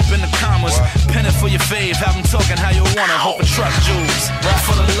get caught up in the commas. Pen it for your fave, have them talking how you wanna. Hope a truck jewels, right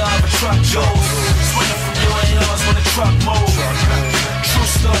for the love of truck jewels. Swinging from you and yours when the truck moves. True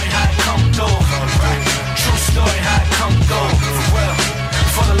story, how it come through. True story, how it come through. Well,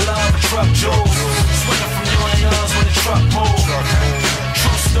 for the love of truck jewels. Swinging from you and yours when the truck moves.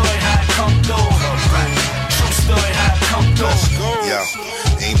 True story, how it come through. True story, how it come through. Yo,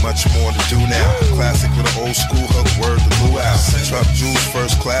 ain't much more to do now. Classic with an old school hook, word to luau. Truck Jews,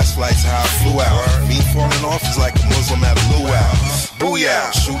 first class flights, how I flew out. Me falling off is like a Muslim at a luau. Booyah,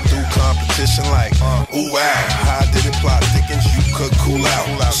 shoot through competition like, ooh wow. How I didn't plot thickens, you could cool out.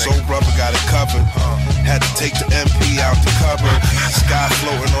 So rubber got it covered. Had to take the MP out the cupboard. Sky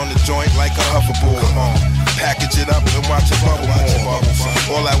floating on the joint like a hoverboard. Come on, package it up and watch it bubble more.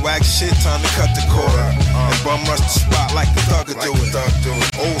 All that wax shit, time to cut the cord. And bum rush the spot like the thugger do it.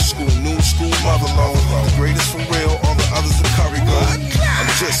 Old school, new school, motherload. The greatest for real, all the others are curry gold. I'm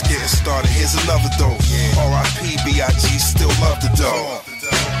just getting started, here's another dose. R.I.P. B.I.G. still love the dough.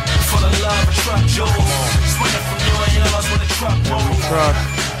 For the love of truck jewels. Swinging from New Orleans with a truck roll. Truck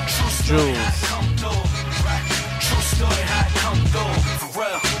jewels.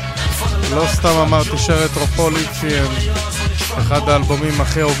 לא סתם אמרתי שרטרופוליצ'י אחד האלבומים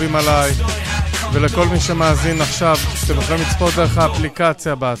הכי אהובים עליי, ולכל מי שמאזין עכשיו אתם יכולים לצפות דרך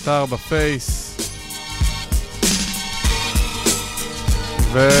האפליקציה באתר, בפייס,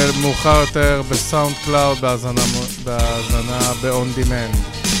 ומאוחר יותר בסאונד קלאוד בהאזנה ב-on demand.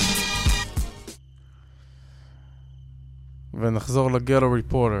 ונחזור לגטו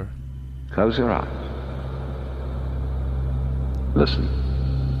ריפורטר. Close your eyes. Listen.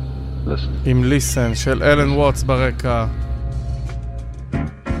 עם ליסן של אלן ווטס ברקע,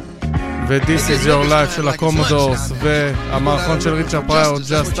 ו-This is your life של הקומודורס, והמערכון של ריצ'רד פרייר,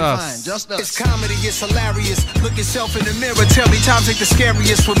 Just Us. It's comedy, it's hilarious. Look yourself in the mirror, tell me times ain't the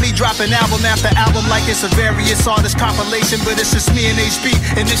scariest. With me dropping album after album like it's a various artist compilation, but it's just me and HB,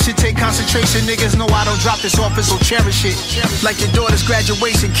 and this shit take concentration. Niggas know I don't drop this office, so cherish it. Like your daughter's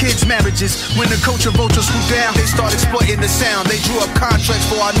graduation, kids' marriages. When the culture vultures swoop down, they start exploiting the sound. They drew up contracts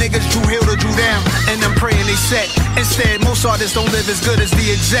for our niggas, Drew Hill to Drew down, and I'm praying they set. Instead, most artists don't live as good as the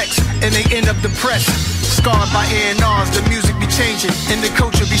execs, and they end up depressed, scarred by A&Rs. The music be changing and the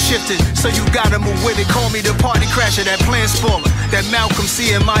culture be shifting, so you gotta move with it. Call me the party crasher, that plan spoiler, that Malcolm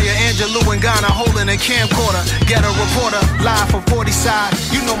C and Maya Angelou and Ghana holding a camcorder. Get a reporter live from 40 side.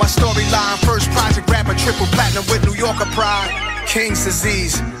 You know my storyline. First project rapper, triple platinum with New Yorker pride. King's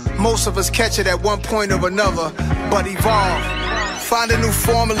disease. Most of us catch it at one point or another, but evolve. Find a new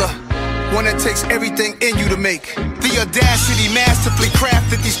formula, one that takes everything in you to make. The audacity masterfully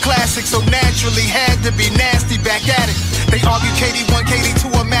crafted these classics, so naturally had to be nasty back at it. They argue KD1, KD2,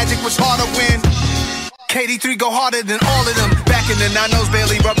 or Magic was harder when KD3 go harder than all of them. Back in the 90s,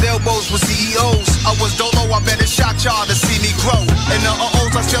 barely rubbed elbows with CEOs. I was dolo, I bet it shot y'all to see me grow. And the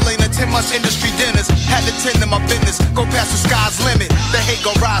uh-ohs, I still ain't attend much industry dinners. Had to tend to my business, go past the sky's limit. The hate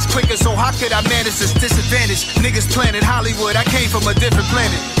gon' rise quicker, so how could I manage this disadvantage? Niggas planet Hollywood, I came from a different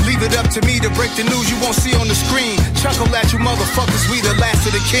planet. Leave it up to me to break the news you won't see on the screen. Chuckle at you motherfuckers, we the last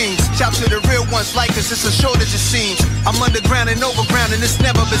of the kings. Shout to the real ones like us, it's a shortage it seems. I'm underground and overground and it's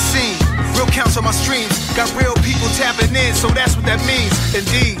never been seen. Real counts on my streams, got real people tapping in, so that's what that means.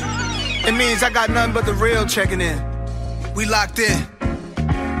 Indeed, it means I got nothing but the real checking in. We locked in,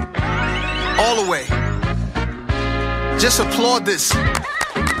 all the way. Just applaud this.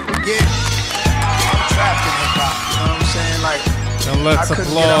 Yeah, I'm trapped in hip hop. You know what I'm saying? Like, and let's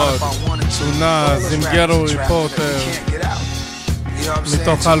applaud to Nas עם גטו ריפורטר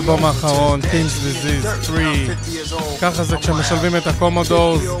מתוך האלבום האחרון, King's Disease 3. ככה זה כשמשלבים את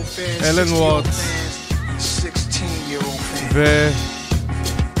הקומודורס, אלן ווטס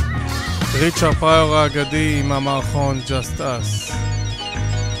וריצ'רד פרייר האגדי עם המערכון Just Us.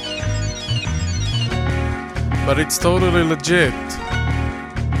 But it's totally legit.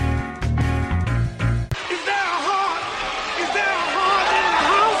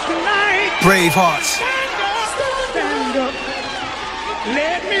 Brave hearts. Stand up.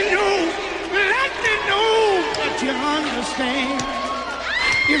 Let me know that you understand.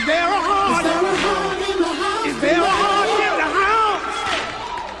 Is there a heart in the house? Is there a heart in the house?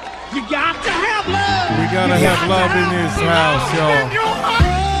 You got to have love. We gotta have love in this house, y'all.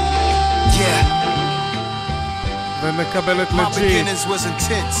 Yeah. ונקבל את My לג'יט beginnings was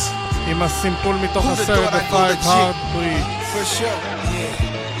intense. עם הסימפול מתוך הסרט The Five Heartbeats For sure.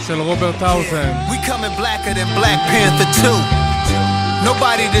 Yeah. של רוברט האוזן. We coming blacker than Black Panther 2.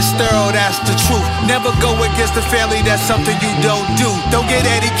 Nobody this thorough, that's the truth. Never go against the family, that's something you don't do. Don't get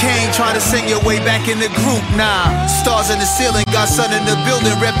Eddie Kane trying to sing your way back in the group, nah. Stars in the ceiling, got sun in the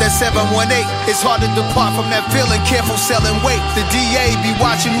building, rep that 718. It's hard to depart from that feeling, careful selling weight. The DA be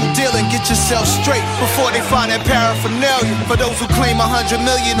watching who dealing, get yourself straight before they find that paraphernalia. For those who claim 100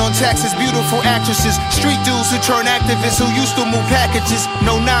 million on taxes, beautiful actresses, street dudes who turn activists who used to move packages.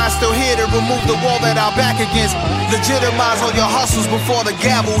 No 9 still here to remove the wall that our back against. Legitimize all your hustles before the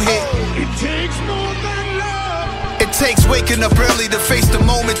gavel hit. It takes more than love. It takes waking up early to face the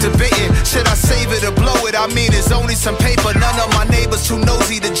moment I mean is only some paper. None of my neighbors too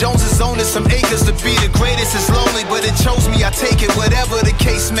nosy. The Joneses owning some acres. To be the greatest is lonely, but it chose me. I take it, whatever the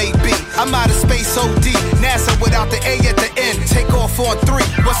case may be. I'm out of space OD. NASA without the A at the end. Take off on 3.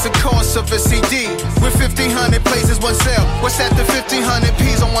 What's the cost of a CD? With 1,500 places, one sale. What's that to 1,500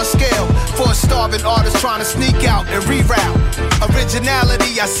 P's on one scale? For a starving artist trying to sneak out and reroute.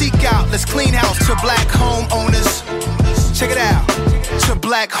 Originality I seek out. Let's clean house to black homeowners. Check it out. To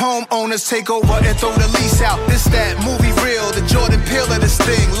black homeowners take over and throw the lease out. This that movie real, the Jordan Peele of this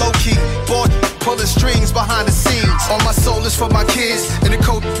thing. Low key, boy, pulling strings behind the scenes. All my soul is for my kids, and the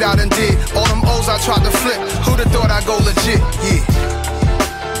coat out and did. All them O's I tried to flip, who'd have thought I'd go legit,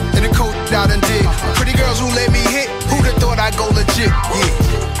 yeah. And the coat out and did. Pretty girls who let me hit, who'd have thought I'd go legit,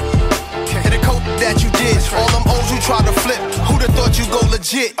 yeah. And the coat that you did, all them O's who tried to flip, who'd have thought you'd go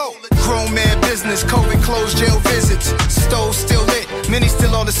legit. Grown man business, COVID closed, jail visits. Stove still lit, many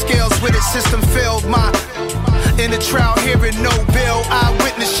still on the scales with it. System failed, my in the trial hearing no bill.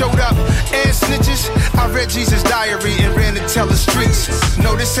 Eyewitness showed up and snitches. I read Jesus' diary and ran to tell the streets.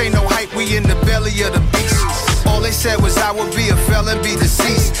 No, this ain't no hype, we in the belly of the beast. All they said was I would be a felon, be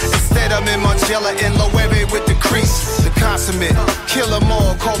deceased. Instead I'm in Margiela and Loewe with the crease. The consummate, kill them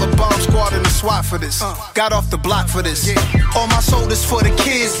all, call the bomb squad and the SWAT for this. Got off the block for this. All my soul is for the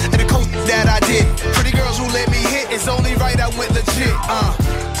kids and the coat that I did. Pretty girls who let me hit, it's only right I went legit.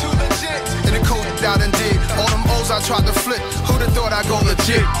 Too legit. And the coat out and did. All them O's I tried to flip, who'd have thought I'd go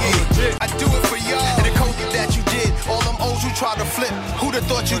legit? Yeah. I do it for y'all. And the coat that you did. All them O's you tried to flip, who'd have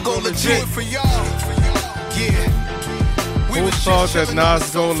thought you'd go legit? Do it for y'all. Who thought that Nas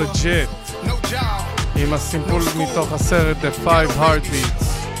go legit? עם הסימפול מתוך הסרט The Five Heartbeats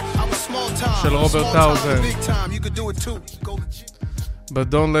של רוברט טאוזן. But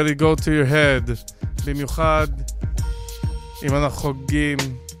don't let it go to your head. במיוחד אם אנחנו חוגגים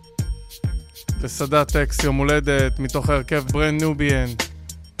לסדת טקס יום הולדת מתוך הרכב ברנד נוביאן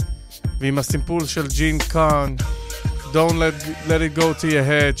ועם הסימפול של ג'ין קאן Don't let it go to your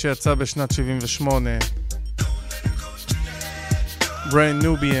head שיצא בשנת 78. Brand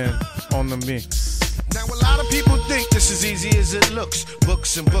Nubian on the mix. Now a lot of people think this is easy as it looks.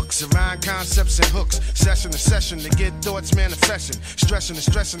 Books and books, around concepts and hooks. Session to session to get thoughts manifesting. Stressing and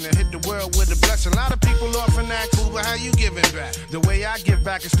stressing to hit the world with a blessing. A lot of people often act cool, but how you giving back? The way I give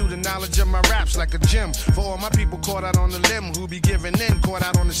back is through the knowledge of my raps, like a gym. For all my people caught out on the limb, who be giving in, caught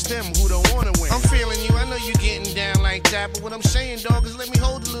out on the stem, who don't wanna win. I'm feeling you, I know you getting down like that, but what I'm saying, dog, is let me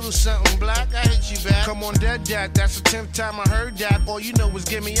hold a little something black. I hit you back. Come on, dead dad, that's the 10th time I heard that. All you know is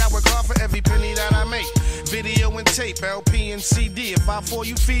give me, I work hard for every penny that I make. Video and tape, LP and CD. If I fall,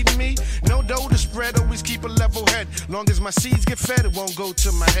 you feeding me? No dough to spread, always keep a level head. Long as my seeds get fed, it won't go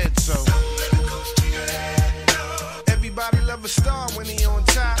to my head, so. Everybody love a star when he on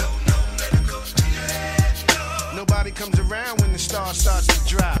top. Nobody comes around when the star starts to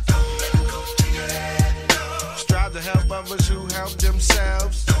drop. Strive to help others who help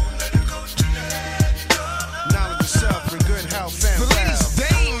themselves. Knowledge of self and good health and the ladies,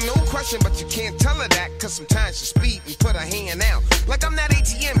 they ain't no question, but you can't tell her that, cause sometimes she speed and put her hand out. Like I'm that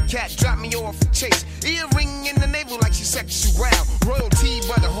ATM cat, drop me off a chase. Earring in the navel like she sexual. Royalty,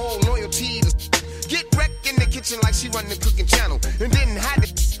 but the whole loyalty to get wrecked in the kitchen like she run the cooking channel. And then hide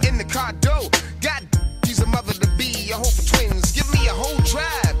it in the car door. God, she's a mother to be, a hope for twins. Give me a whole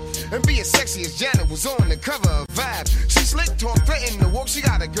tribe. And be as sexy as Janet was on the cover of Vibe. She slick talk, threaten to walk. She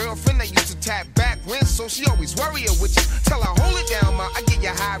got a girlfriend that used to tap back when, so she always worry her with you. Tell her, hold it down, ma, I get you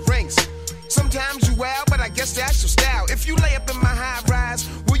high ranks. Sometimes you wild, but I guess that's your style. If you lay up in my high rise,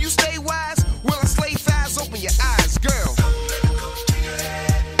 will you stay wise? Will I slay thighs? Open your eyes, girl.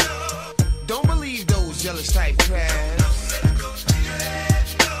 Don't believe those jealous type crabs.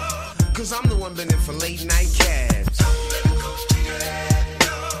 Cause I'm the one been in for late night cabs.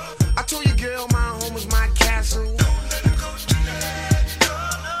 I told you, girl, my home is my castle.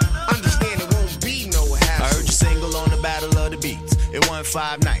 Understand it won't be no hassle. I heard you single on the Battle of the Beats. It won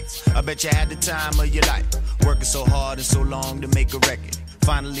 5 nights. I bet you had the time of your life. Working so hard and so long to make a record.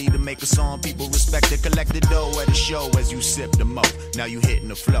 Finally to make a song people respect it. Collect the dough at a show as you sip the mo. Now you hitting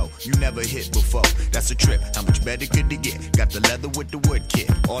the flow you never hit before. That's a trip, how much better could it get? Got the leather with the wood kit,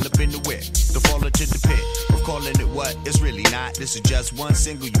 all up in the whip. The fall into the pit, of calling it what? It's really not. This is just one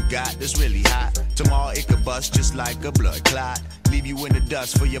single you got that's really hot. Tomorrow it could bust just like a blood clot. Leave you in the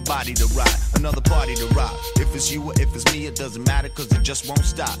dust for your body to rot. Another party to rock. If it's you or if it's me, it doesn't matter, cause it just won't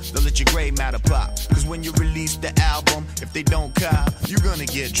stop. They'll let your gray matter pop. Cause when you release the album, if they don't cop, you're gonna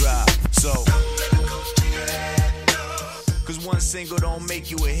get dropped. So cause one single don't make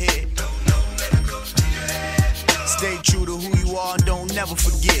you a hit. Stay true to who you are and don't never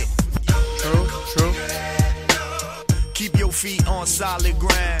forget. true. Keep your feet on solid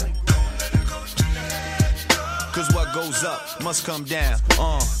ground. Cause what goes up must come down.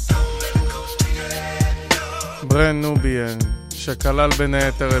 ברנד נוביאן, שכלל בין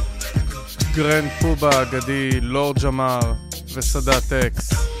היתר את גרנד פובה האגדי, לורד ג'מאר וסדאת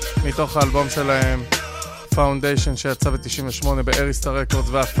אקס, מתוך האלבום שלהם פאונדיישן שיצא ב-98 באריסטה רקורדס,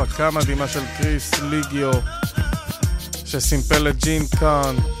 והפקה מדהימה של קריס ליגיו שסימפל את ג'ין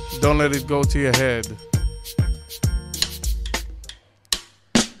קאן, Don't let it go to your head.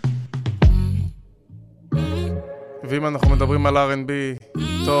 ואם אנחנו מדברים על R&B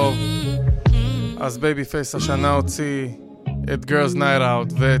טוב, אז בייבי פייס השנה הוציא את Girls Night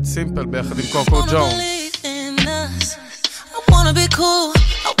Out ואת סימפל ביחד עם קוקו ג'ונס. I wanna be cool,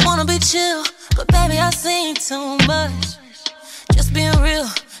 I wanna be chill, but baby I seen too much. Just being real,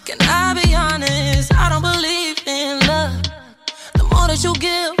 can I be honest? I don't believe in love. The more that you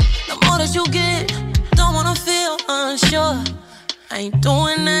give, the more that you get. Don't wanna feel unsure, I ain't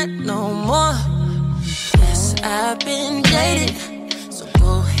doing that no more. Yes, I've been jaded, so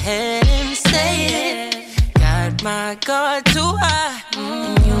go ahead and say it. Got my guard too high,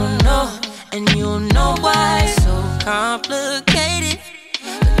 and you know why. So complicated,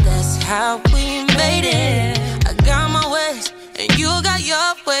 but that's how we made it. I got my ways, and you got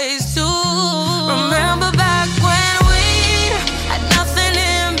your ways too. Remember back when we had nothing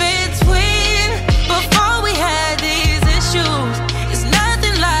in between, before we had these issues. It's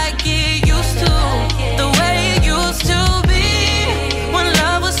nothing like it used to, the way it used to be, when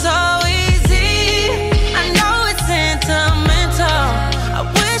love was so easy. I know it's sentimental, I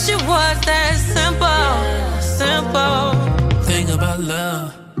wish it was that simple. Think about love,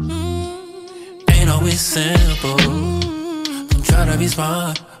 ain't always simple. Don't try to be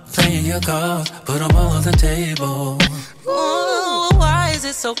smart, playing your cards, put them all on the table. Ooh, why is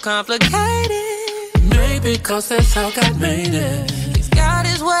it so complicated? Maybe cause that's how God made it. He's got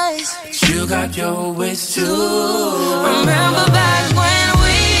his ways, you got your ways too. Remember back when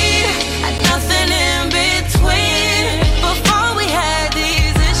we had nothing in between, before we had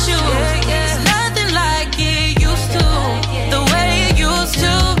these issues. It's nothing like it used to, the way it used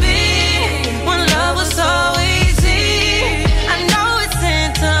to be, when love was so easy. I know it's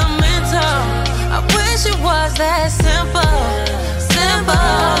sentimental, I wish it was that simple.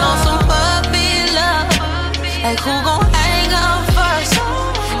 On some puppy love, like who gon' hang up first?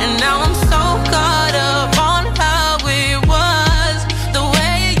 And now I'm so caught up on how it was, the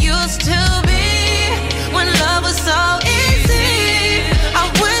way it used to be, when love was so easy. I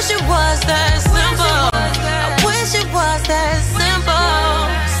wish it was that simple, I wish it was that simple.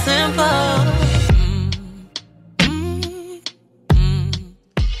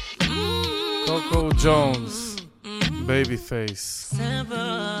 קוקו ג'ונס, בייבי פייס.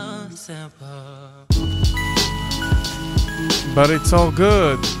 Simple. But it's all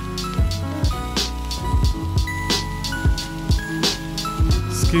good.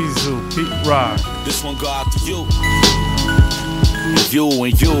 Skizu, Pete Rock. This one go out to you. And you,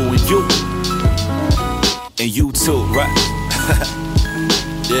 and you, and you. And you too, right?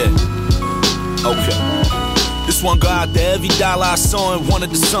 Yeah. Okay. This one go out to every dollar I saw and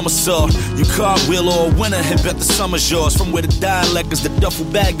wanted the summer saw. You cartwheel or a winner and bet the summer's yours. From where the dialect is the duffel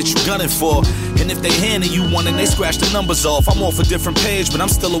bag that you gunning for. And if they handing you one and they scratch the numbers off, I'm off a different page, but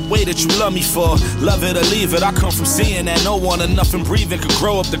I'm still a way that you love me for. Love it or leave it, I come from seeing that no one or nothing breathing could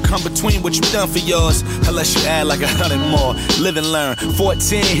grow up to come between what you done for yours. Unless you add like 100 more. Live and learn.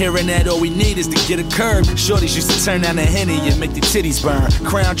 14, hearing that all we need is to get a curb. Shorties used to turn down the Henny and make the titties burn.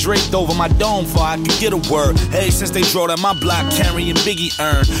 Crown draped over my dome for I could get a word. Hey, since they drove down my block carrying Biggie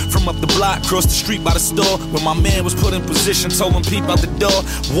urn. From up the block, across the street by the store, when my man was put in position, told him peep out the door.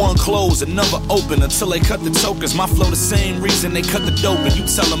 One closed, another open until they cut the tokens. My flow the same reason they cut the dope, and you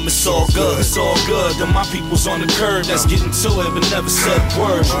tell them it's all good. It's all good. Then my people's on the curb that's getting to it, but never said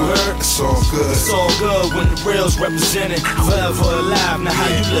words. You heard? It's all good. It's all good when the real's represented. Forever alive. Now how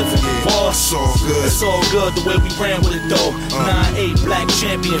you living? Boss. It's all good. It's all good the way we ran with it though. 9-8 black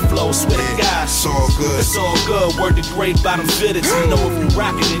champion flow. Swear to God. It's all good. It's all good. Word to great bottom fitters. You know if you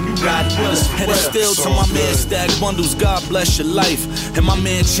rockin' and you got it. And it's still to my man Stack Bundles. God bless your life. And my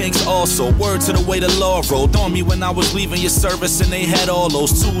man Chinks also. Word to the way the law rolled on me when I was leaving your service and they had all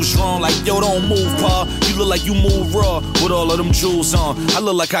those tools drawn. Like yo, don't move, pa. You look like you move raw with all of them jewels on. I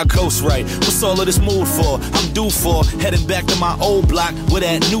look like I coast right. What's all of this mood for? I'm due for heading back to my old block where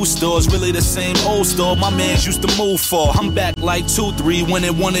that new store. stores, really the same old store my mans used to move for. I'm back like 2-3,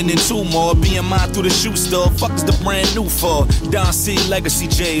 winning 1 and then 2 more. BMI through the shoe store, fuck is the brand new for? Don C, Legacy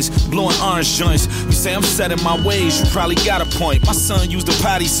J's, blowing orange joints. You say I'm set in my ways, you probably got a point. My son used the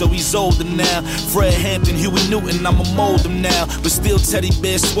potty, so he's older now. Fred Hampton, Huey Newton, I'ma mold him now. But still teddy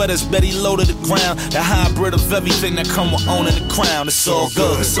bear sweaters, Betty low to the ground. The hybrid of everything that come with owning the crown. It's all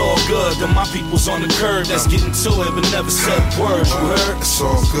good, it's all good. Then my people's on the curb, that's getting to it, but never said words, you heard? It's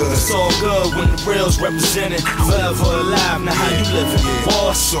all good. It's all good when the real's represented. Forever alive, now how you living?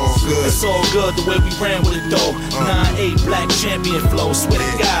 Boss, it's all good. It's all good the way we ran with it though. 9-8 black champion flow, swear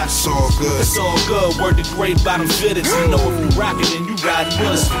to God. It's all good. It's all good, word to great bottom fitteds. You know if you rockin' and you riding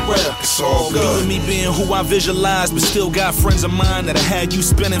with us for real. It's all good. Even me being who I visualize, but still got friends of mine that I had you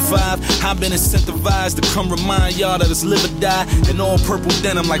spinning 5. I've been incentivized to come remind y'all that it's live or die. In all purple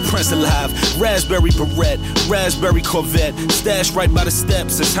denim like Prince Alive. Raspberry Barrette, raspberry Corvette. Stashed right by the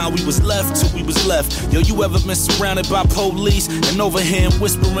steps, that's how we was left till we was left. Yo, you ever been surrounded by police and over him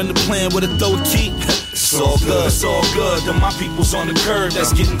whispering the plan with a throw a key? It's all good, it's all good. Then my people's on the curb,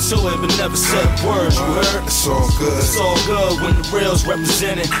 that's getting to it, but never said words, you heard? It's all good. It's all good when the real's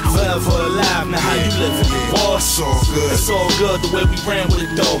represented. Forever alive, now how you living? Boss, it's all good. It's all good the way we ran with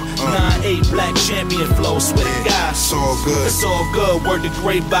it though. 9-8 black champion flow, swear to God. It's all good. It's all good, word to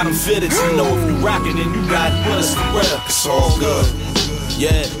great bottom fitteds. You know if you rockin' and you riding with us for real. It's all good.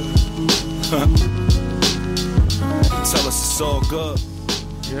 Yeah. Tell us it's all good.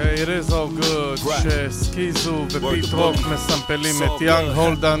 Yeah, it is all good. שסקיזו ופיט רוק מסמפלים את Young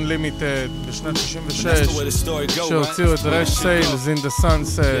Hold Unlimited בשנת 66 שהוציאו את Red Sails in the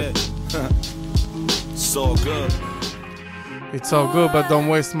Sunset. It's all good. It's all good but don't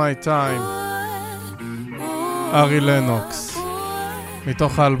waste my time. ארי לנוקס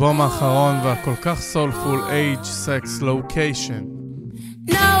מתוך האלבום האחרון והכל כך soulful Age, Sex, Location.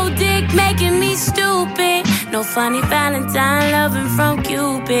 No dick making me stupid. No funny Valentine loving from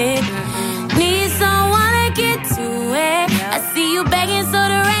Cupid. Need someone to get to it. I see you begging so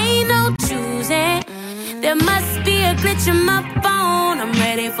there ain't no choosing. There must be a glitch in my phone. I'm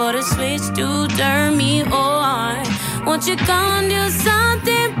ready for the switch to turn me on. Won't you come do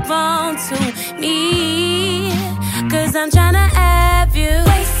something wrong to me? Cause I'm tryna have you.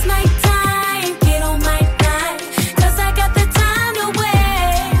 Waste my time, get on my mind. Cause I got the time to wait.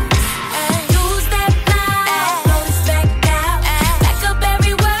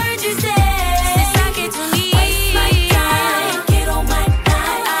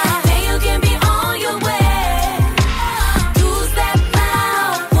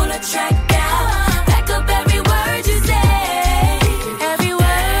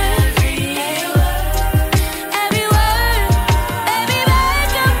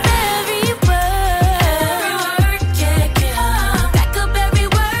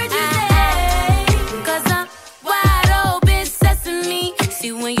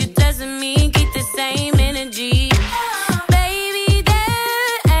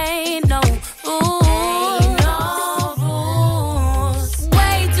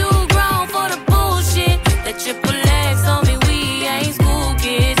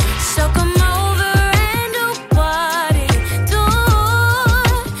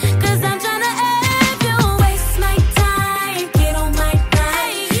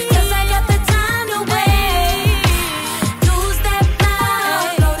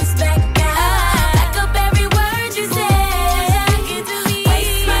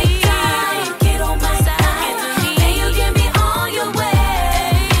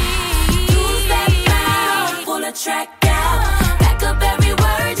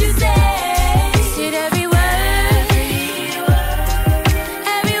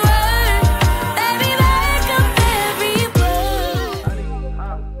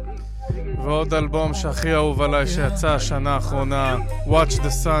 אלבום שהכי אהוב עליי שיצא השנה האחרונה, Watch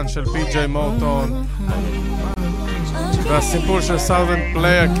the Sun של פי.ג'יי מורטון, והסיפור של Southern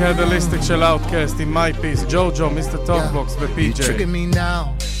Player Catalytic של Outkast עם My Peace, ג'וג'ו, מיסטר טוקבוקס ופי.ג'יי. You trigger me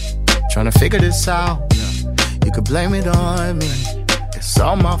now, trying to figure this out. You could blame it on me, it's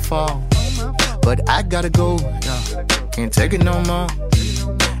all my fault. But I gotta go, can't take it no more.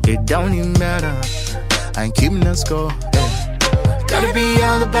 It don't even matter, I ain't keeping the score. Gotta be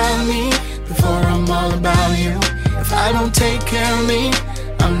all about me before I'm all about you. If I don't take care of me,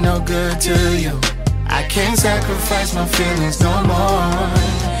 I'm no good to you. I can't sacrifice my feelings no more.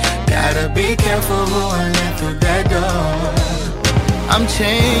 Gotta be careful who I let through that door. I'm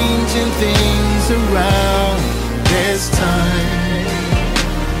changing things around this time.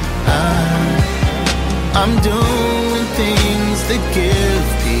 I'm doing things that give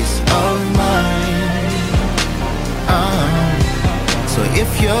peace of mind. So if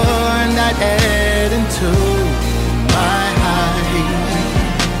you're not adding to my height,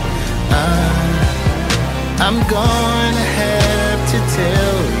 I'm gonna have to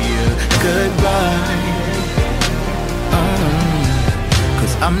tell you goodbye.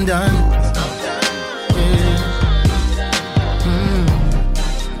 'Cause I'm done.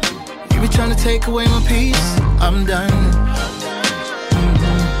 You be trying to take away my peace. I'm done.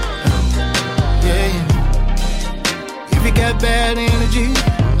 Yeah. If you got bad energy,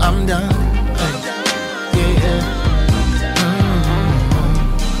 I'm done. Yeah.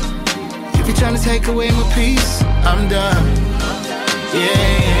 If you're trying to take away my peace, I'm done.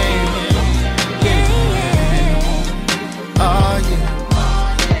 Yeah. Oh yeah.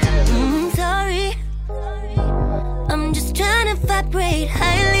 Sorry, I'm just trying to vibrate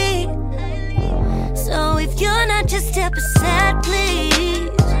highly. So if you're not, just step aside, please.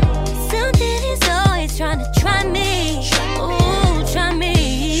 Something is always trying to try me. Oh, try me.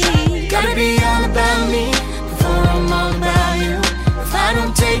 Gotta be all about me before I'm all about you. If I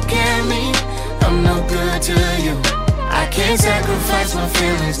don't take care of me, I'm no good to you. I can't sacrifice my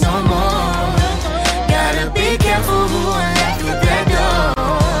feelings no more. Gotta be careful who I let through that door.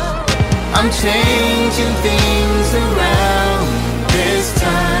 I'm changing things around this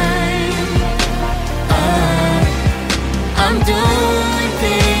time. I'm doing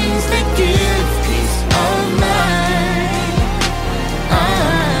things that give peace of mind.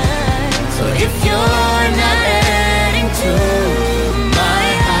 So if you're not adding to my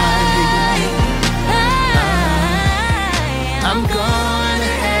height, I'm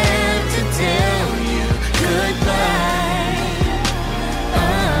gonna have to tell you goodbye.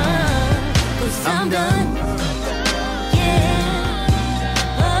 'Cause I'm done.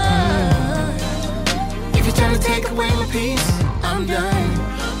 Take away my peace, I'm done.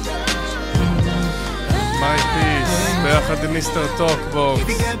 My peace, ביחד עם מיסטר טוקבוקס,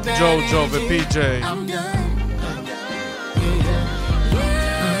 ג'ו ופי-ג'יי.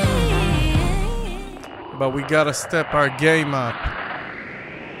 But we gotta step our game up.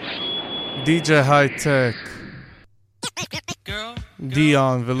 DJ High Tech,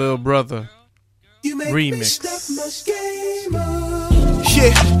 Dion, the little brother, remix.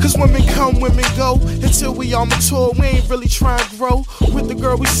 Yeah, 'cause women come, women go. Until we all mature, we ain't really trying to grow. With the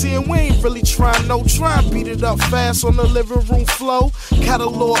girl we seeing, we ain't really trying no. Try and beat it up fast on the living room floor. Got a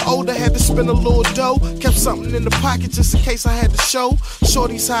little older, had to spend a little dough. Kept something in the pocket just in case I had to show.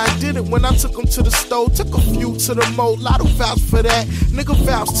 Shorty's how I did it when I took them to the stove. Took a few to the mold, lot of vouch for that. Nigga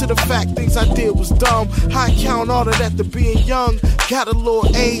vouch to the fact things I did was dumb. I count all of that to being young. Got a little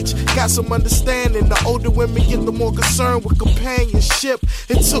age, got some understanding. The older women get the more concerned with companionship.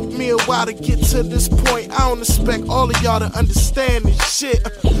 It took me a while to get to this point. I don't expect all of y'all to understand this shit.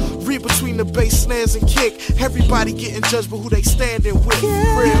 Read between the bass snares and kick. Everybody getting judged by who they standing with.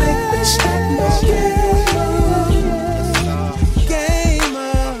 Real. Game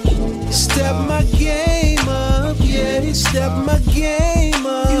up, step my game up, yeah, step my game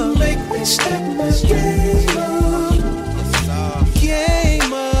up. You make me step my game up.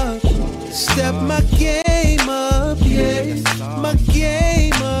 Game up, step my game up, yeah, my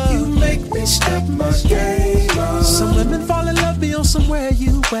game up. You make me step my game up. Some women fall in love, be on somewhere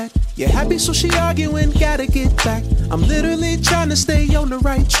you at. You're happy, so she arguing, gotta get back. I'm literally trying to stay on the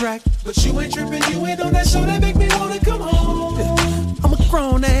right track, but you ain't tripping, you ain't on that show that make me wanna come home. I'm a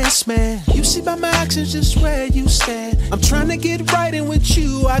grown ass man, you see by my actions just where you stand. I'm trying to get right in with you,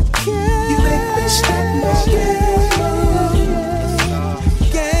 I can't. You make me step my game up.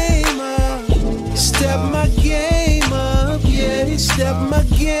 Game up, step my game up, yeah, step my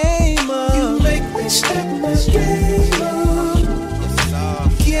game up. You make me step my game up.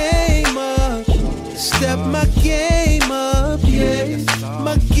 Game up, step my game up, yeah,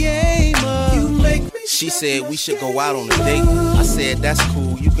 my game up. You make me. She said we should go out on a date. I said that's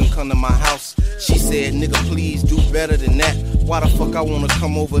cool, you can come to my house. She said nigga please do better than that. Why the fuck I wanna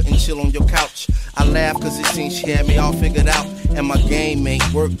come over and chill on your couch? I laughed cause it seemed she had me all figured out, and my game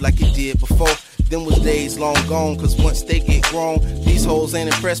ain't worked like it did before. Them was days long gone, cause once they get grown, these hoes ain't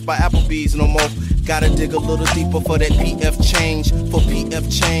impressed by Applebee's no more. Gotta dig a little deeper for that PF change, for PF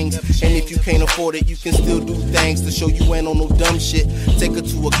change. And if you can't afford it, you can still do things to show you ain't on no dumb shit. Take her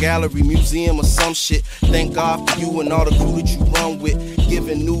to a gallery, museum or some shit. Thank God for you and all the crew that you run with,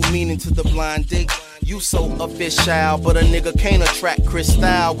 giving new meaning to the blind date. You so official, but a nigga can't attract Chris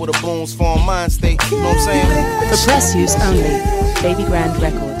style with a Boone's Farm mind state. You know what I'm saying? For press use only, Baby Grand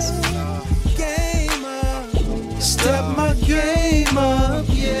Records. Step my game up,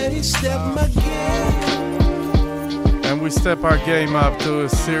 yeah, step my game. And we step our game up to a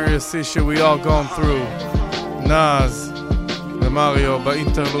serious issue we all gone through. Nas, the ומריו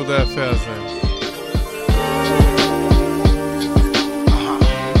באינטרלוד היפה הזה.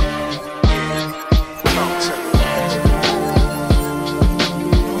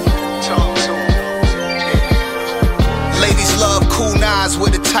 Ladies love cool knives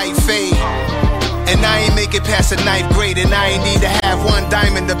with a tight fade. And I ain't make it past the 9th grade. And I ain't need to have one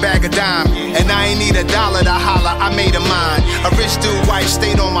diamond to bag a dime. And I ain't need $1 to holler, I made a mine. A rich dude wife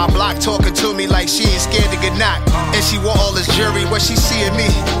stayed on my block talking to me like she ain't scared to get knocked. And she wore all this jewelry, what she seeing me?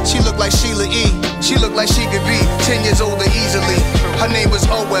 She looked like Sheila E. She looked like she could be 10 years older easily. Her name was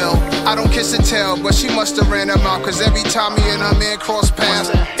Owell. I don't kiss and tell, but she must have ran her mouth. Cause every time me and her man cross paths,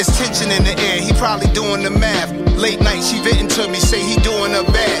 it's tension in the air, he probably doing the math. Late night, she venting to me, say he doing her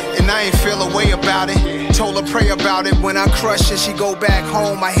bad. And I ain't feel a way about it. Told her pray about it. When I crush her, she go back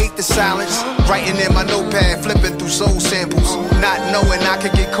home. I hate the silence. Writing in my notepad, flipping through soul samples. Not knowing I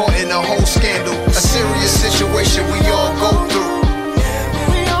could get caught in a whole scandal. A serious situation we all go through.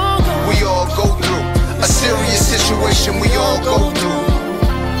 We all go through. A serious situation we all go through.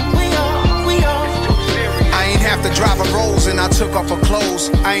 I ain't have to drive her Rolls and I took off her clothes.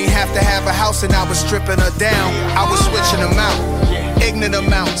 I ain't have to have a house and I was stripping her down. I was switching them out. Ignorant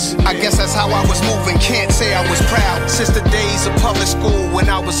amounts, I guess that's how I was moving. Can't say I was proud. Since the days of public school, when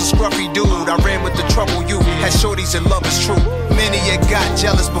I was a scruffy dude, I ran with the trouble youth. Had shorties and love is true. Many had got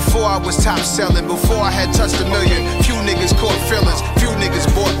jealous before I was top selling. Before I had touched $1 million. Few niggas caught feelings. Few niggas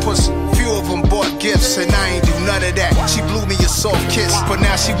bought pussy. Few of them bought gifts, and I ain't do none of that. She blew me a soft kiss, but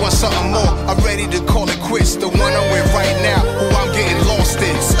now she wants something more. I'm ready to call it quits. The one I'm with right now, who I'm getting lost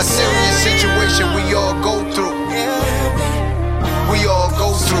in. A serious situation we all go through. We all go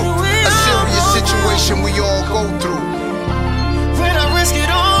through a serious situation. We all go through. When I risk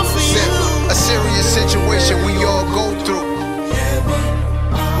it all for you. A serious situation. We all go through.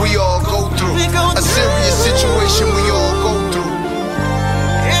 We all go through a serious situation. We all go through.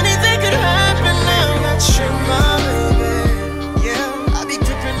 Anything could happen now. Not sure, my baby. Yeah, I be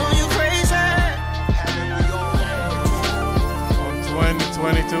tripping on you crazy. On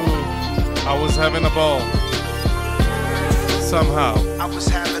 2022, I was having a ball. Somehow I was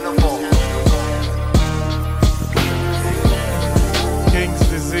having a ball. King's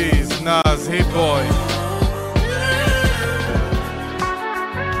Disease, Nas, Hit Boy.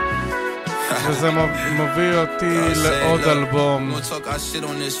 וזה מביא אותי לעוד אלבום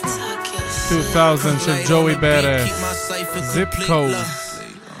 2000 של ג'וי ברס, Zip Code.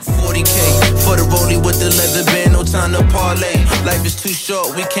 40K for the rollie with the leather band, no time to parlay. Life is too short,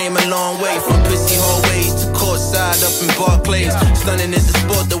 we came a long way. From pissy hallways to courtside up in Barclays. Stunning is the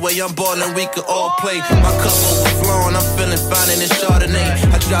sport, the way I'm ballin', we could all play. My cup overflowing, I'm feeling fine in this Chardonnay.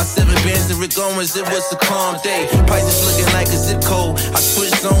 I dropped 7 bands to Rick Owens, it was a calm day. Prices looking like a zip code. I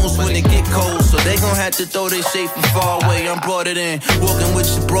switch zones when it get cold, so they gon' have to throw their shade from far away. I'm brought it in, walking with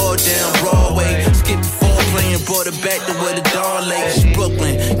your broad down Broadway. Skip the playing, brought it back to where the dawn lays.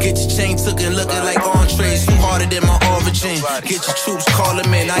 Brooklyn, get your chain took and looking like entrees. You harder than my origin. Get your troops, call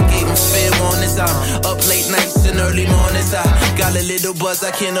them in. I gave them fair warnings. I'm up late nights and early mornings. I got a little buzz,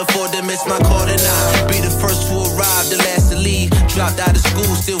 I can't afford to miss my call tonight. Be the first to arrive, the last to leave. Dropped out of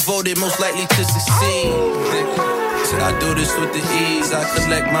school, still voted most likely to succeed. Said I do this with the ease. I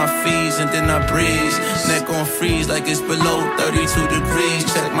collect my fees and then I breeze. Neck on freeze like it's below 32 degrees.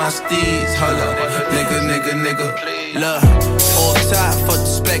 Check my steeds. Hold up, nigga. Look, all top for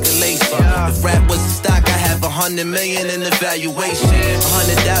the speculation. If rap was a stock, I have 100 million in the valuation.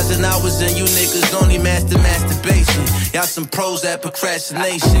 100,000 hours and you niggas only master masturbation. Y'all some pros at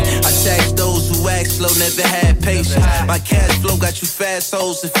procrastination. I tax those who act slow, never had patience. My cash flow got you fast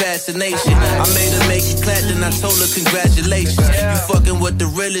hoes and fascination. I made her make it clap, then I told her congratulations. You fucking with the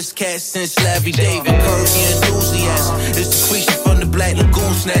realest cat since Larry David. Curvy enthusiasm. It's the creature from the Black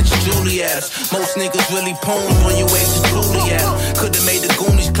Lagoon, snatch Juliet. Most niggas really pwned when you ate the Juliet. Could've made the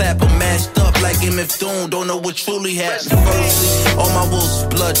Goonies clap or mashed up like MF Doom. Don't know what truly happened. Firstly, all my wolves is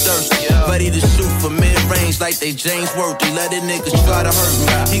bloodthirsty. Ready to shoot for mid-range like they James Worthy. Let a nigga try to hurt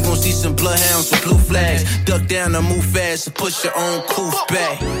me. He gon' see some bloodhounds with blue flags. Duck down and move fast and push your own coof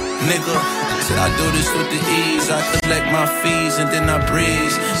back. Nigga, said I do this with the ease. I collect my fees and then I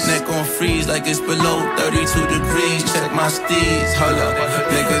breeze. Neck on freeze like it's below 32 degrees. Check my steeds. Hold up,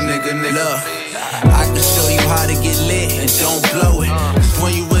 nigga. I can show you how to get lit and don't blow it. Cause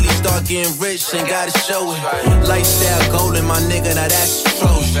when you really start getting rich, ain't gotta show it. Lifestyle golden, my nigga, now that's a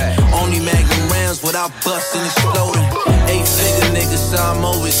trophy. Only magnum rounds without busting, exploding. 8-figure niggas, so I'm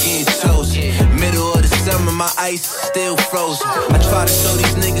always getting chosen. Middle of the summer, my ice is still frozen. I try to show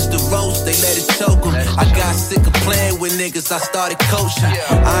these niggas the ropes, they let it choke them. I got sick of playing with niggas, I started coaching.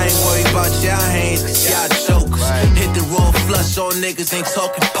 I ain't worried about y'all hands, cause y'all jokers. Hit the raw flush on niggas, ain't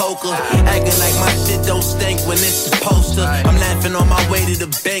talking poker. Acting like my shit don't stink when it's supposed to. I'm laughing on my way to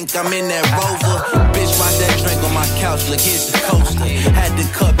the bank, I'm in that Rover. Bitch, watch that drink on my couch, look, here's the coaster. Had to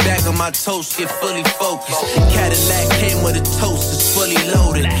cut back on my toast, get fully focused. Cadillac came with a toast, it's fully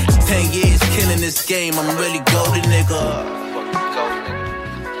loaded. 10 years killing this game, I'm really golden, nigga.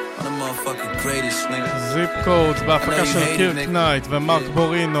 I'm the motherfucking greatest, nigga. זיפ קודס בהפקה של קירק נייט ומרק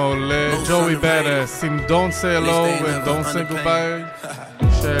בורינו לג'וי ברס עם Don't Say Hello and Don't Say Goodbye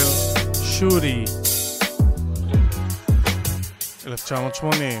של שודי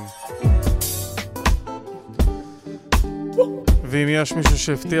 1980. ואם יש מישהו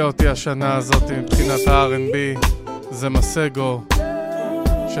שהפתיע אותי השנה הזאת מבחינת ה-R&B זה מסגו,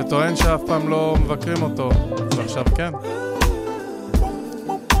 שטוען שאף פעם לא מבקרים אותו, ועכשיו כן.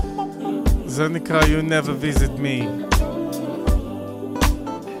 זה נקרא You Never Visit Me.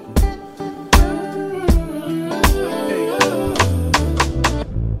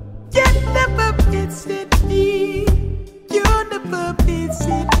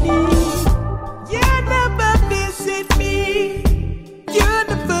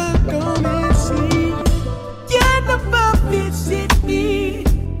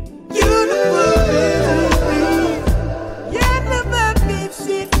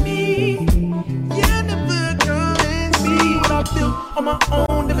 On my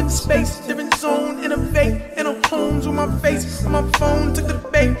own, different space, different zone, innovate in a homes with my face. On my phone, took the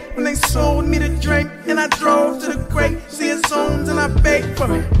bait when they sold me the drink, and I drove to the crate, see his zones, and I paid for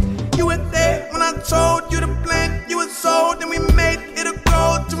it. You were there when I told you the plan, you were sold, and we made it a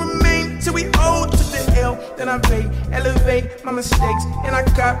goal to remain till we owed to the L. Then I paid, elevate my mistakes, and I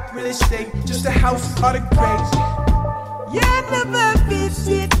got real estate, just a house all the grades. You never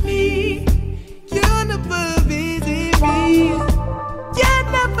visit me, you never visit me. You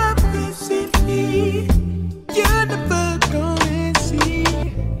never visit me. You never gonna see.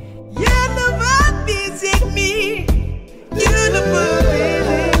 You never visit me. You never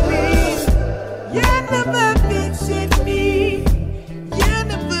visit me. You never visit me. You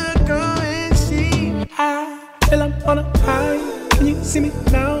never gonna see. I feel I'm on a high. Can you see me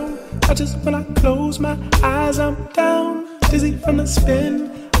now? I just when I close my eyes, I'm down, dizzy from the spin.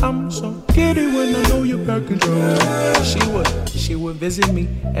 I'm so giddy when I know you're back in control. She would visit me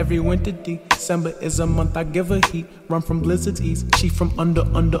every winter. December is a month I give her heat. Run from blizzards east. She from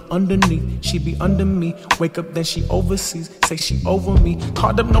underneath. She be under me. Wake up then she overseas. Say she over me.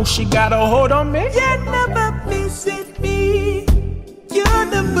 Called up, no, she got a hold on me. You never visit me. You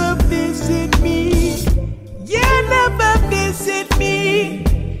never visit me. You never visit me.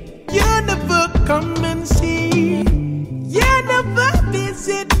 You never come and see. You never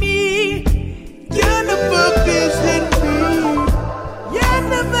visit me. You never visit me. You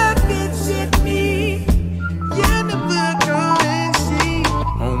never visit me. You never go and see.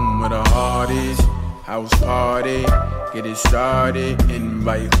 Home with the hardest, house party, get it started,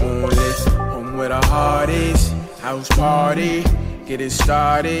 invite only. Home with the hardest, house party, get it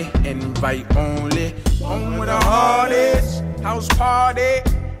started, invite only. Home with the hardest, house party,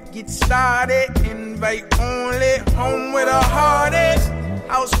 get started, invite only. Home with the hardest,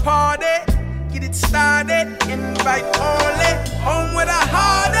 house party, get it started, invite only. Home with the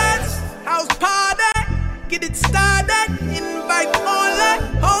hardest, house party, get it started, invite only.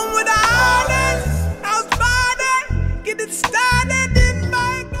 Home with the hardest, house party, get it started,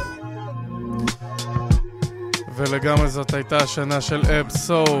 invite only. ולגמרי זאת הייתה השנה של אב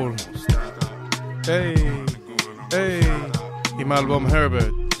סול. היי, היי, עם האלבום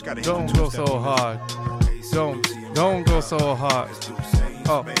הרברט. Don't go so hard. Don't go so hard.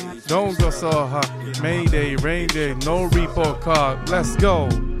 Oh, don't go so hard. Mayday, rain day, no report card. Let's go.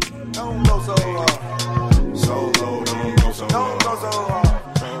 Don't go so hard. So low, don't go so hard. Don't go so hard.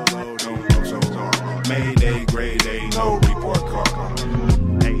 So low, don't go so hard. Mayday, gray day, no report card.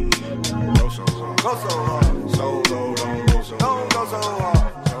 Hey, go so hard. Go so hard. So low, don't go so hard. Don't go so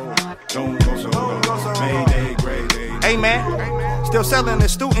hard. Don't go so hard. Mayday, gray day. Hey man. Still selling the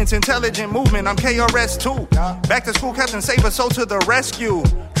students, intelligent movement, I'm KRS too. Back to school, Captain Saber, so to the rescue.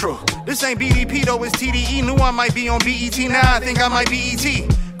 True, this ain't BDP though, it's TDE. Knew I might be on BET, now I think I might be ET.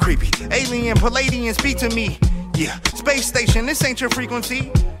 Creepy, alien, Palladian, speak to me. Yeah, space station, this ain't your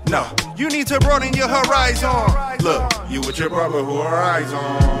frequency. No, you need to broaden your horizon. Look, you with your brother who horizon.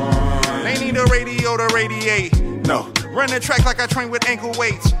 They need a radio to radiate. No, run the track like I train with ankle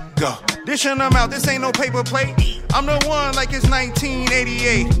weights. Go, dishing them out, this ain't no paper plate. I'm the one like it's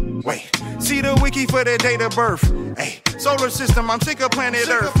 1988. Wait, see the wiki for the date of birth. Hey, solar system, I'm sick of planet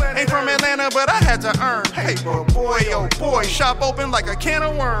Earth. Ain't from Atlanta, but I had to earn. Hey, but boy, oh boy, shop open like a can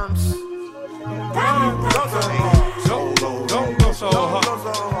of worms. Don't go so hard.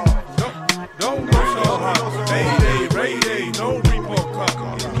 Don't go so hard. Ray Day, no report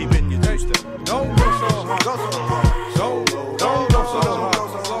card. Keep it in your two-step. Don't go so hard. Don't go so hard.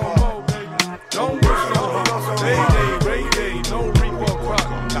 Don't go so hard. Ray Day, no report card.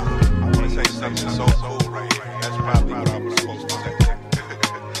 I want to say something so cool, Ray. That's probably what I was supposed to say.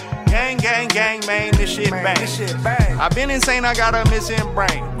 Gang, man, this shit bang. I've been insane, I got a missing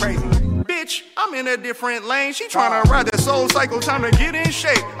brain. Crazy. Bitch, I'm in a different lane. She tryna ride the soul cycle, time to get in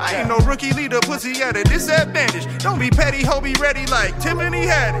shape. I ain't no rookie leader, pussy at a disadvantage. Don't be petty, ho, be ready like Tiffany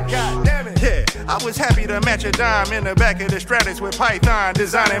Haddish. God damn it. Yeah, I was happy to match a dime in the back of the Stratus with Python,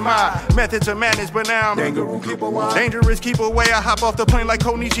 designing my methods of madness, but now I'm dangerous, keep away. I hop off the plane like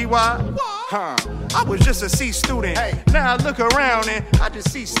Konichiwa. Huh, I was just a C student. Now I look around and I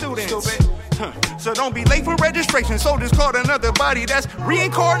just see students. So don't be late for registration. Soldiers called another body, that's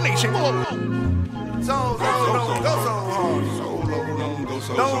reincarnation. Don't go so hard.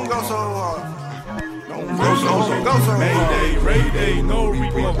 Don't go so hard. Don't go so hard. Ray Day, no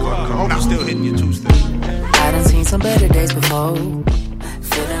report card. I hope I'm still hitting your two-step. I done seen some better days before.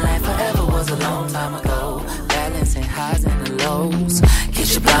 Feeling like forever was a long time ago. Balancing highs and the lows. Get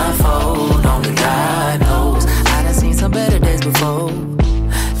your blindfold, only God knows. I done seen some better days before.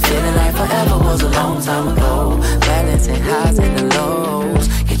 Feeling like forever was a long time ago. Balancing highs and the lows.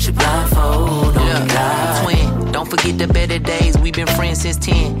 Get your blindfold, only God. Twin, don't forget the better days. We've been friends since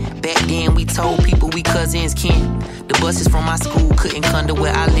 10. Back then we told people we cousins kin. The buses from my school couldn't come to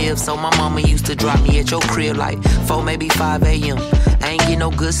where I live, so my mama used to drop me at your crib like 4, maybe 5 a.m. I ain't get no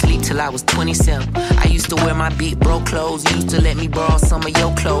good sleep till I was 27. I used to wear my big bro clothes. You used to let me borrow some of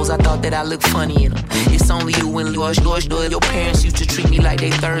your clothes. I thought that I looked funny in them. It's only you and George. Your parents used to treat me like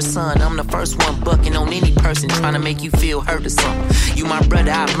they third son. I'm the first one bucking on any person trying to make you feel hurt or something. You my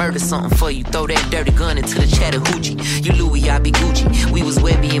brother, I'd murder something for you. Throw that dirty gun into the Chattahoochee. You Louis, I be Gucci. We was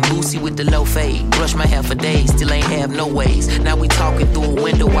Webby and Boosie with the low fade. Brush my hair for days, still ain't have no ways. Now we talking through a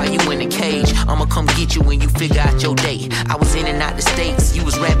window while you in a cage. I'ma come get you when you figure out your day. I was in and out the States, you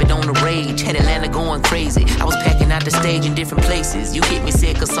was rapping on the rage. Had Atlanta going crazy, I was packing out the stage in different places. You hit me,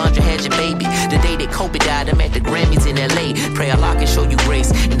 said Cassandra had your baby. The day that Kobe died, I'm at the Grammys in LA. Pray Allah can show you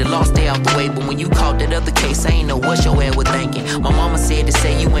grace, and the law stay out the way. But when you caught that other case, I ain't know what your ass was thinking. My mama said to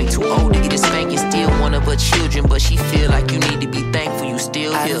say you ain't too old to get a spanking. Still one of her children, but she feel like you need to be thankful you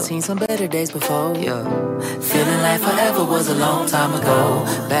still here. I done seen some better days before. Yeah. Feeling like forever was a long time ago.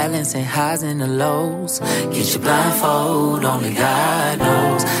 Balancing highs and the lows. Get your blindfold, only God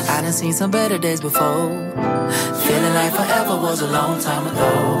knows. I done seen some better days before. Feeling like forever was a long time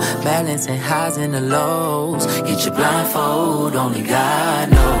ago. Balancing highs and the lows. Get your blindfold, only God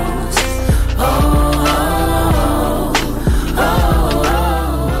knows.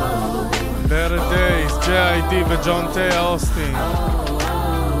 Better Days, J.I.D. וג'ון טי אוסטין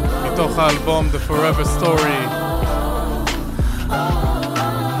מתוך האלבום The Forever Story.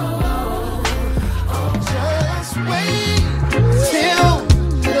 Just wait till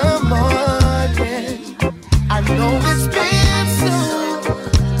the morning. I know it's been so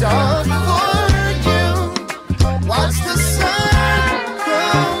dark for you. Watch the sun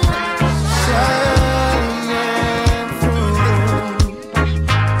come shining through.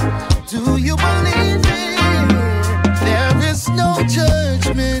 Do you believe it? There is no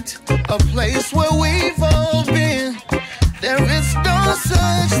judgment, a place where we've all been. There is no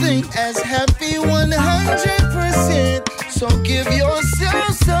such thing as happy 100%. So give yourself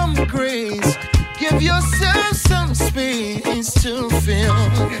some grace, give yourself some space to feel.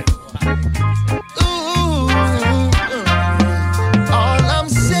 Ooh, all I'm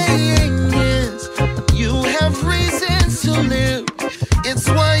saying is you have reasons to live. It's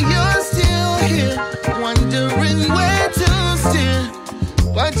why you're still here, wondering where to steer.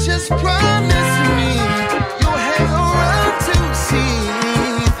 But just promise me you'll hang around to see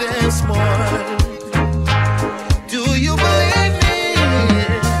there's more. Do you believe me?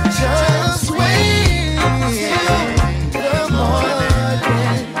 Just wait till the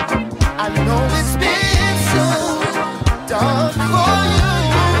morning. I know it's been so dark for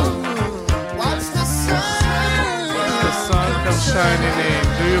you. Watch the sun. The sun comes shining in.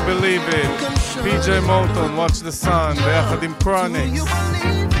 Do you believe it? PJ Morton, Watch the Sun, ביחד עם Chronics.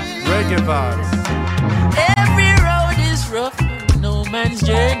 Reggae vibes. Every road is rough, no man's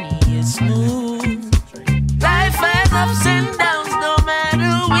journey is smooth. Life has ups and downs, no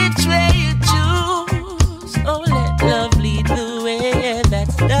matter which way you choose. Oh, let love lead the way,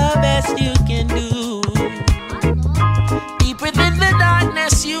 that's the best you can do. Deep within the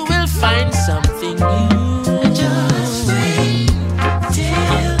darkness, you will find something new. Just wait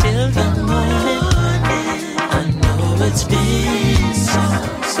till the morning. I know it's been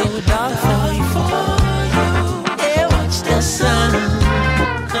so dark for you. Yeah, watch the sun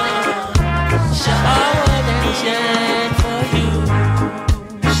shower and shine for you.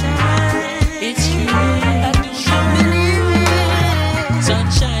 It's true, I do believe it.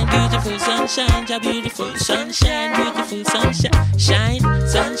 Sunshine, beautiful sunshine, ja beautiful sunshine, beautiful sunshine, shine,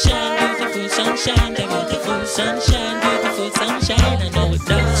 sunshine, beautiful sunshine, ja beautiful sunshine, beautiful sunshine. I know it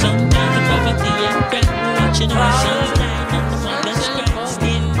does sometimes the poverty and crime, watching our sunshine and the mother's crying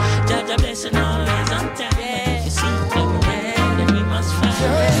still. Ja blessing always on time. You see, come around and we must find.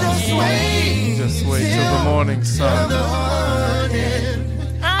 Just wait till the morning sun.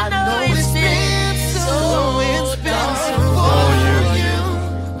 I know it's been so For you.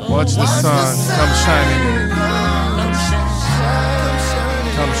 Watch the sun come shining in.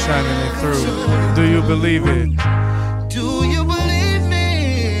 Come shining it through. Do you believe it? Do you believe me?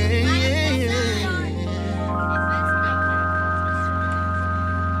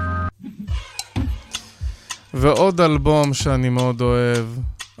 ועוד אלבום שאני מאוד אוהב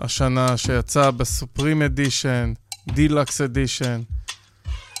השנה שיצא בסופרים אדישן, דילקס אדישן,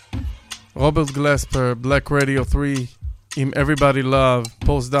 רוברט גלספר, בלק רדיו 3 עם Everybody Love,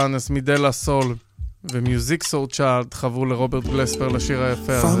 פוסט דאנס מדלה סול ומיוזיק סול צ'ארד חברו לרוברט גלספר לשיר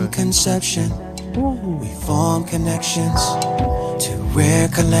היפה הזה. From conception we form connections to rare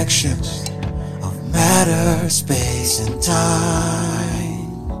collections of matter, space and time,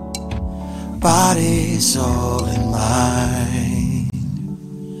 body, soul and mind,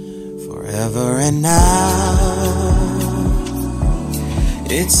 forever and now.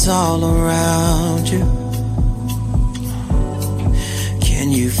 It's all around you. Can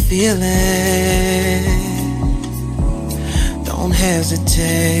you feel it? Don't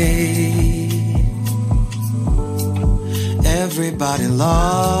hesitate. Everybody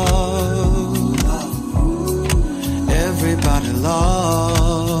love. Everybody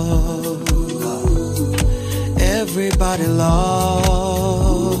love. Everybody love.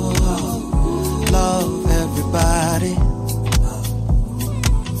 Love everybody.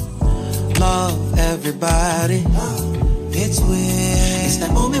 Love everybody. It's weird. It's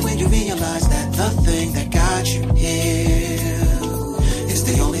that moment when you realize that the thing that got you here is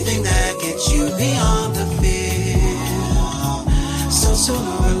the only thing that gets you beyond the fear. So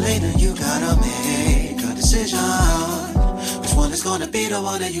sooner or later you gotta make a decision. Which one is gonna be the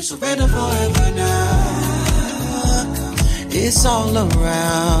one that you surrender forever now? It's all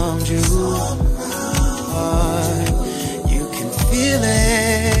around you. You can feel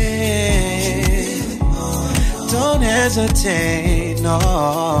it. Don't hesitate, no.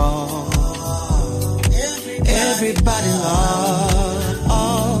 Everybody love,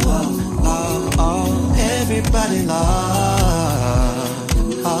 oh, oh, oh. Everybody love,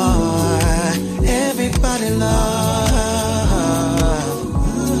 oh. Everybody love,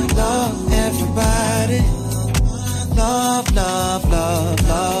 love everybody. Love, love, love,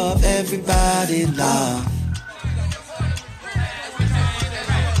 love everybody, love.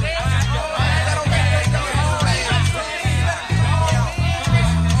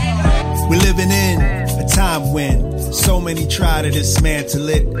 We're living in a time when so many try to dismantle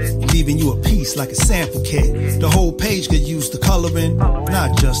it, leaving you a piece like a sample kit. The whole page could use the coloring, not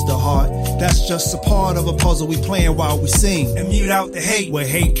just the heart. That's just a part of a puzzle we playing while we sing. And mute out the hate, where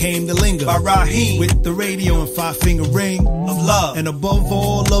hate came to linger. By Raheem, with the radio and 5-finger ring of love. And above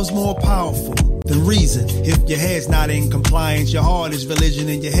all, love's more powerful than reason. If your head's not in compliance, your heart is religion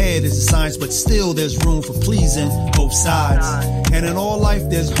and your head is a science. But still there's room for pleasing both sides. And in all life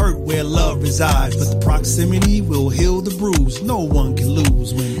there's hurt where love resides. But the proximity will heal the bruise. No one can lose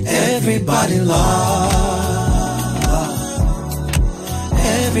when everybody love.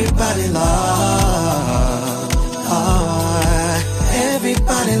 Everybody love.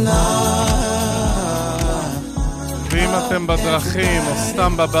 Everybody love. ואם אתם בדרכים או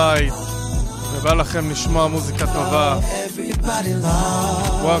סתם בבית ובא לכם לשמוע מוזיקה טובה,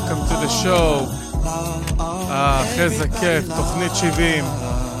 Welcome to the show. אחרי זה כיף, תוכנית 70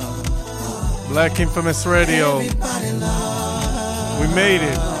 Black Infamous Radio. We made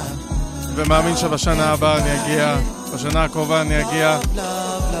it. ומאמין שבשנה הבאה אני אגיע, בשנה הקרובה אני אגיע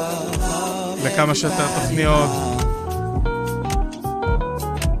לכמה שיותר תוכניות.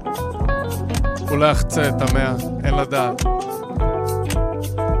 אולי אחצה את 100, אין לדעת.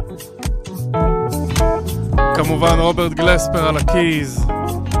 כמובן רוברט גלספר על הקיז,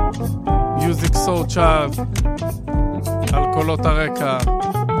 מיוזיק סול צ'ארד על כל קולות הרקע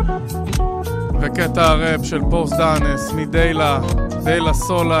וקטע הראפ של פוסט דאנס מדיילה, דיילה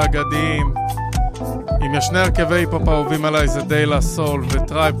סול האגדיים. אם יש שני הרכבי היפ-הופ אהובים עליי זה דיילה סול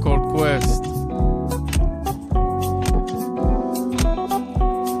וטרייב קולד קווסט.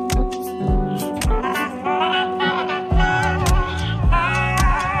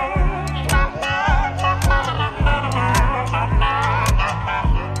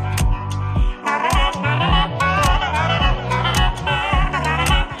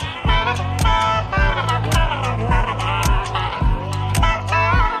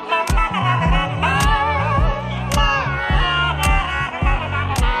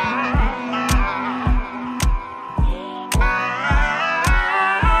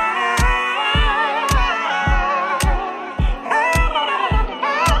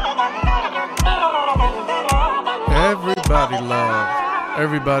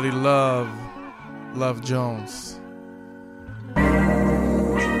 Everybody love Jones.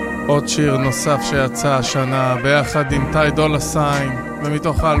 עוד שיר נוסף שיצא השנה ביחד עם טי דולה סיין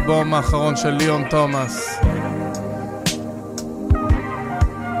ומתוך האלבום האחרון של ליאון תומאס.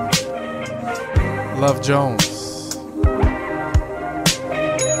 Love Jones.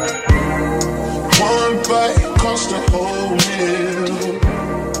 One bite cost a whole meal.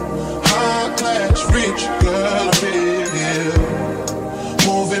 High class, rich girl, big hill.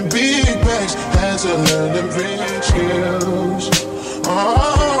 Moving big bags, had to learn them rich skills.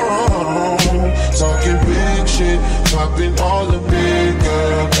 Oh, talking big shit, popping all the big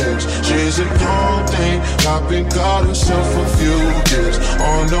girl pics. She's a young thing, popping, got herself a few years.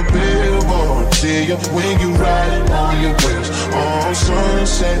 On the billboard, see you when you riding on your whips. On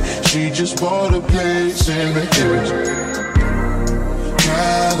Sunset, she just bought a place in the hills.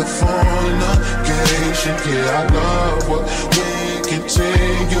 California, Cation, yeah, I love what we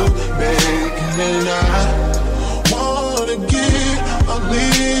continue making, and I wanna get a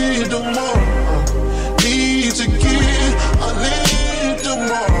little more. Need to get a little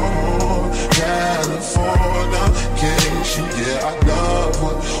more. California, Cation, yeah, I love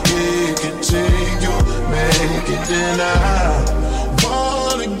what we continue making, and I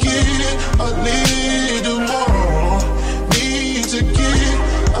wanna get a little more. Need to get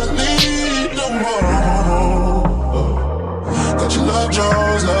a little more. Got your love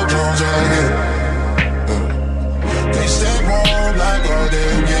Jones, yeah, yeah. Can't stay warm like all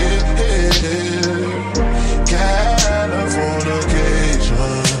day, yeah.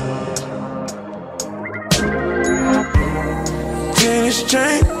 Californication. Tennis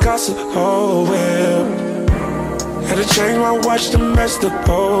chain cost a whole whip. Had to change my watch to match the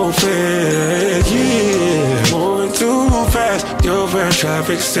whole fit, yeah. Moving too fast, your van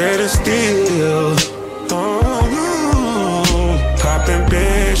traffic standing still. Poppin'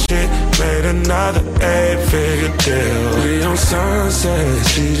 big shit, made another 8-figure deal. We on Sunset,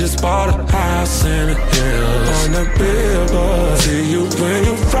 she just bought a house in the hills. On the billboard, see you when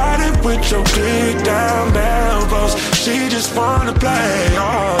you riding with your click down elbows. She just wanna play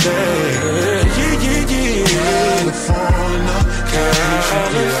all day. Yeah, yeah, yeah. California,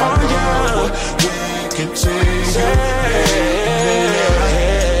 California, we continue.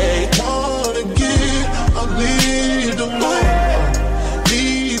 Wanna get a little more.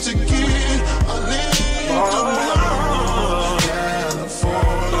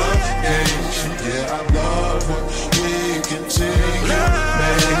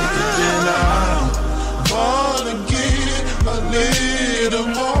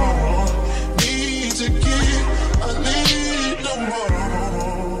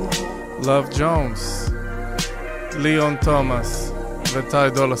 Love Jones, Leon Thomas וטי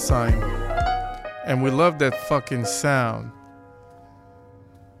דולה סיין. And we love that fucking sound.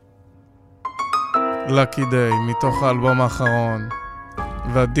 Lucky Day מתוך האלבום האחרון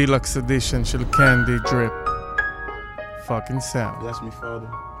והדילקס אדישן של Candy Drip. Fucking sound. Bless me, Father,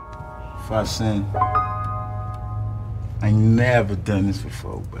 if I sin. I ain't never done this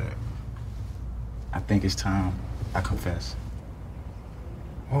before, but I think it's time I confess.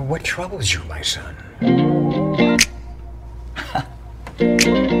 Well, what troubles you, my son?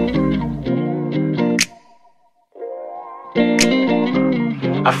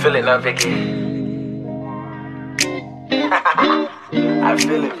 I feel it now, Vicky. I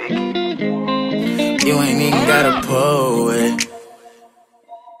feel it, Vicky. You ain't even gotta pull it.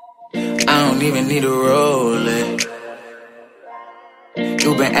 I don't even need to roll it. You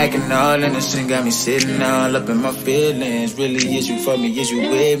been acting all innocent, got me sitting all up in my feelings. Really, is you for me, is you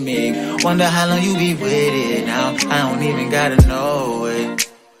with me? Wonder how long you be with it now. I don't even gotta know it.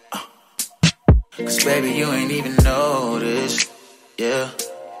 Cause baby, you ain't even noticed. Yeah.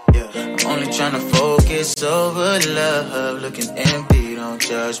 I'm only tryna focus over love. Looking empty, don't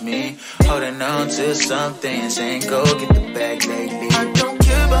judge me. Holding on to something, saying go get the bag lately. I don't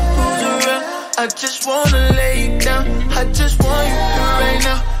care about who's around, I just wanna lay down. I just want you right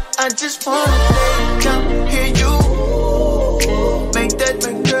now. I just wanna lay down. Hear you make that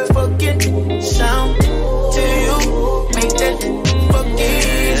fucking sound. To you make that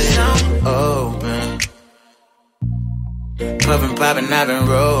fucking sound. Open, puffin', poppin', I've been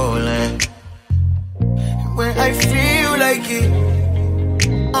rolling. When I feel like it,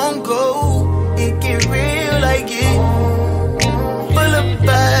 on go, it get real like it. Full of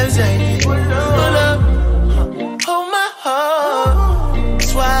vibes, full of. Hold my heart,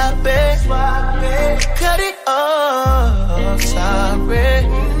 swap it, cut it off, sorry.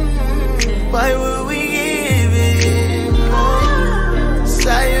 Why would we give it more?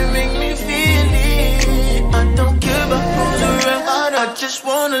 Desire make me feel it. I don't care about who's around, I just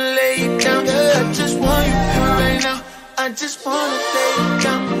wanna lay down. I just want you here right now. I just wanna lay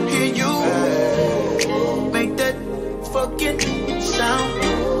down. Hear you make that fucking sound.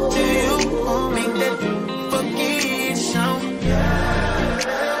 Do you make that fucking sound?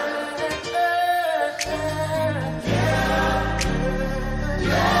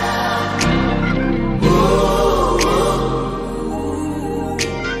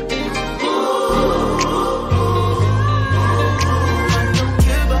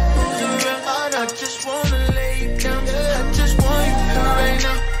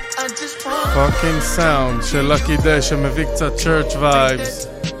 Fucking sound של לקי דיי שמביא קצת church vibes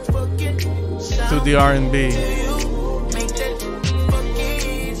to the R&B.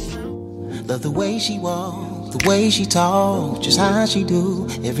 Love the way she walk, the way she talk, just how she do,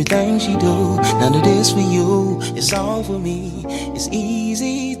 everything she do. None of this for you, it's all for me. It's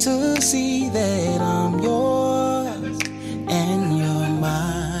easy to see that I'm yours and you're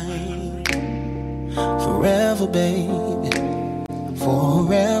mine. Forever, baby.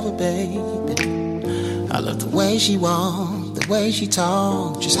 Forever, baby. I love the way she walk, the way she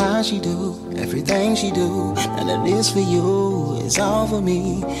talk, just how she do, everything she do. And it is for you, it's all for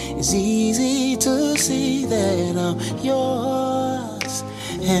me. It's easy to see that I'm yours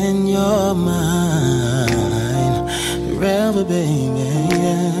and you're mine. Forever, baby.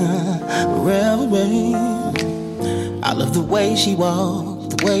 Forever, baby. I love the way she walk,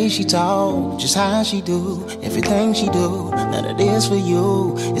 the way she talk, just how she do, everything she do. None of this for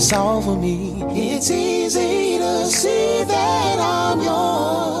you, it's all for me. It's easy to see that I'm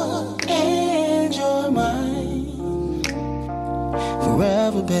yours and you're mine.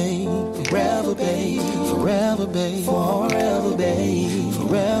 Forever, babe, forever, babe, forever, babe, forever, babe,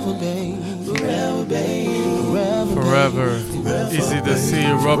 forever, babe, forever, babe, Forever, easy to see.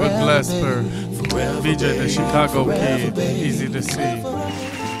 Robert Glasper, VJ the Chicago Kid, easy to see.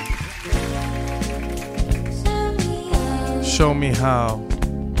 Show Me How,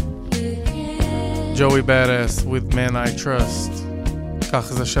 Joey Badass with Man I Trust,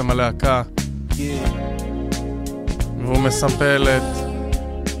 כך זה שם הלהקה, והוא מסמפל את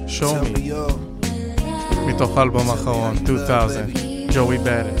Show Me מתוך אלבום האחרון 2000, Joey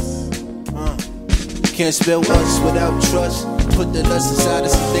Badass. Can't spell us without trust. Put the lust inside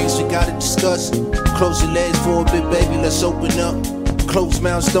of some things we gotta discuss. Close your legs for a bit, baby, let's open up. Closed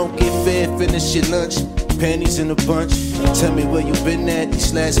mouths don't get fed, finish your lunch. Panties in a bunch. Tell me where you been at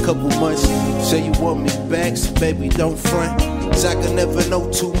these last couple months. Say you want me back, so baby don't front. 'Cause I can never know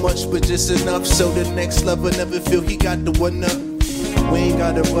too much, but just enough so the next lover never feel he got the one up. We ain't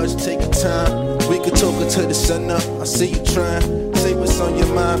gotta rush, take your time. We could talk until the sun up. I see you trying, say what's on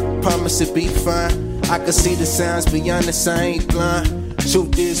your mind. Promise it be fine. I can see the signs beyond the sign blind.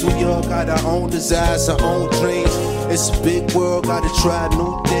 Truth is, we all got our own desires, our own dreams. It's a big world, gotta try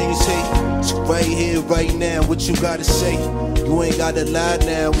new things. Hey, so right here, right now, what you gotta say? You ain't gotta lie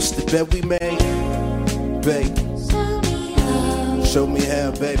now, what's the bet we made? Babe, show me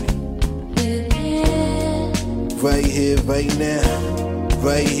how, baby. Right here, right now.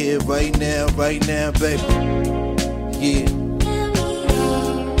 Right here, right now, baby. Yeah.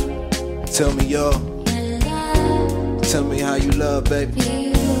 Tell me, y'all. Tell me how you love, baby.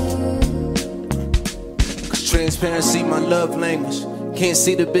 Cause transparency, my love language. Can't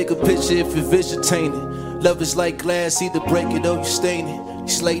see the bigger picture if you're vegetating. Love is like glass, either break it or you stain it.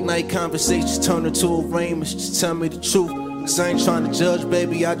 These late night conversations turn into arraignments. Just tell me the truth. Cause I ain't trying to judge,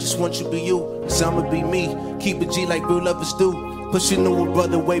 baby, I just want you to be you. Cause I'ma be me, keep it G like real lovers do. Pushing knew a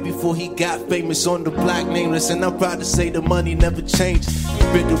brother way before he got famous on the block nameless. And I'm proud to say the money never changed.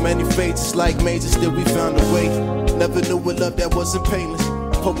 Been through many phases like majors, still we found a way. Never knew a love that wasn't painless.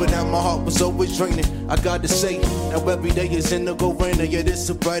 Hoping that my heart was always draining. I got to say, now every day is indigo raining. Yeah, this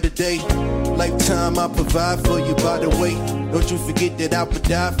a brighter day. Lifetime I provide for you, by the way. Don't you forget that I would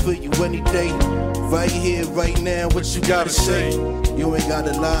die for you any day. Right here, right now, what you gotta say? You ain't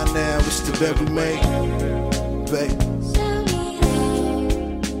gotta lie now, it's the very made. Babe,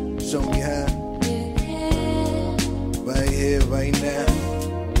 show me how. Right here, right now.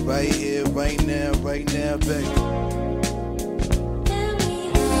 Right here, right now, babe.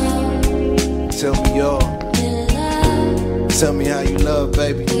 Tell me y'all. Tell me how you love,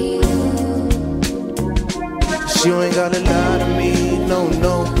 baby. You ain't gotta lie to me, no.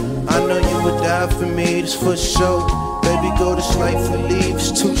 I know you would die for me, this for sure. Baby, go this life we lead,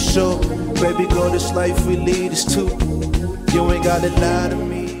 it's too short. Baby, go this life we lead, it's too. You ain't gotta lie to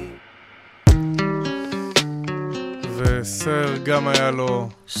me. וסר גם היה לו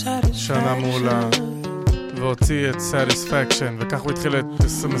שנה מעולה והוציא את Satisfaction, וכך הוא התחיל את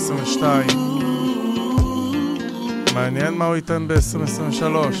 2022. מעניין מה הוא ייתן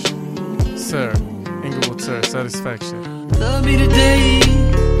ב-2023. סר, Inglewood Sir, Satisfaction. Love me today,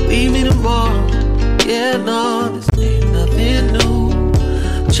 leave me tomorrow. Yeah, no, this ain't nothing new.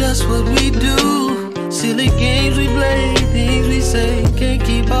 Just what we do. Silly games we play, things we say. Can't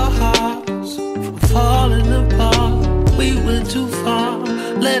keep our hearts from falling apart. We went too far,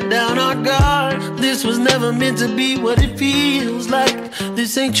 let down our guard. This was never meant to be what it feels like.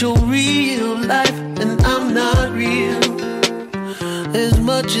 This ain't your real life, and I'm not real. As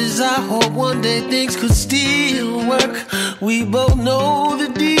much as I hope one day things could still work, we both know the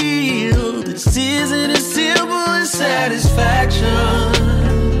deal. This isn't as simple as satisfaction.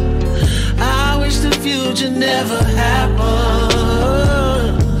 I wish the future never happened.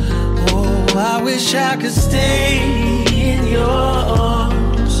 Oh, I wish I could stay in your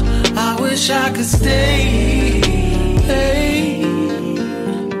arms. I wish I could stay. Hey.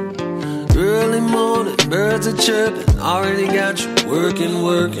 Early morning, birds are chirping. Already got you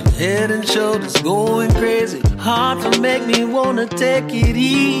working, head and shoulders going crazy. Hard to make me wanna take it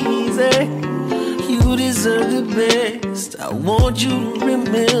easy. You deserve the best. I want you to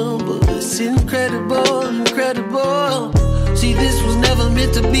remember it's incredible. See, this was never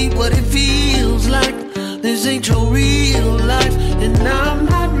meant to be what it feels like. This ain't your real life, and I'm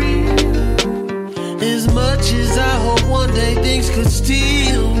not real. As much as I hope one day things could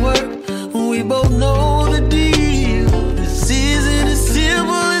still work, we both know the deal. This isn't as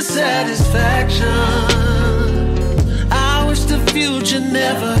simple as satisfaction. I wish the future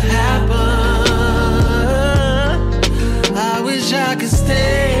never happened. I wish I could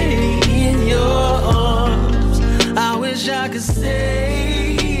stay in your arms. I wish I could stay.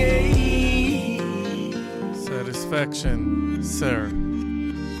 Satisfaction, Sir.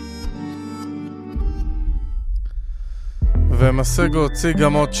 ומסגו הוציא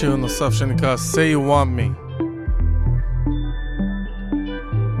גם עוד שיר נוסף שנקרא Say You Want Me.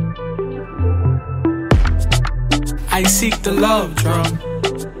 I seek the love drum.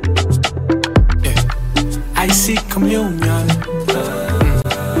 Yeah. I seek communion.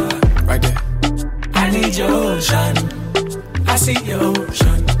 Right there. I need your ocean. I see your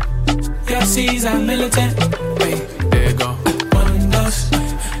ocean. Your seas are militant. Wait, there you go. One dose,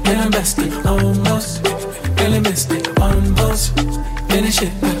 and I'm besting almost. Really missed it. One dose, finish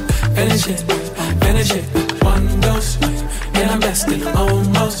it. One dose, and I'm besting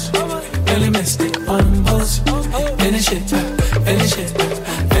almost. Really missed it. One dose, finish it.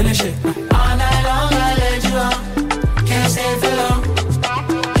 All night long I let you on. Can't stay for long.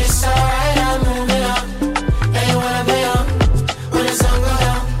 It's alright, I'm moving on. And you wanna be on when the sun goes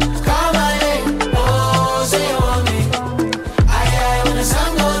down. Call my name, oh, say you want me. Aye, when the sun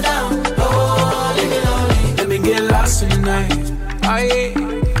goes down. Oh, leave me lonely. Let me get lost in the night. Aye,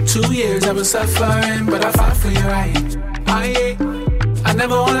 2 years I was suffering, but I fought for your right. Aye, I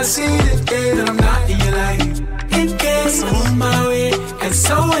never wanna see the day that I'm not in your life. In case I'm on my way, and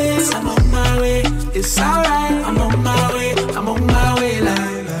so is I'm on my way. It's alright, I'm on my way,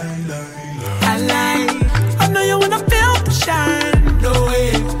 like. I like, I know you wanna feel the shine. No way,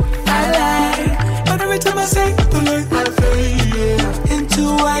 I like, but every time I say the light, I fade, yeah. Into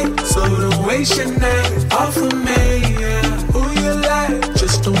white, so don't waste your night off of me, yeah. Who you like,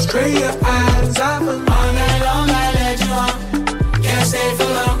 just don't stray your eyes off of me. All night long I let you on. Can't stay for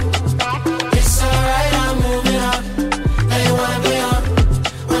long. It's alright, I'm moving on. Now you wanna be on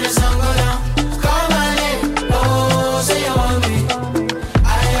when the sun goes down. Call my name, oh, say you want me.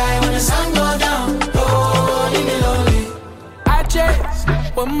 Aye, when the sun goes down. Oh, leave me lonely. I chase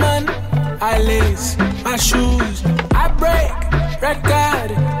woman, I lace my shoes, I break record.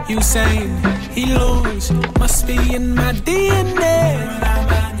 Usain, he lose, must be in my DNA.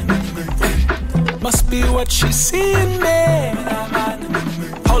 Must be what she's seeing me.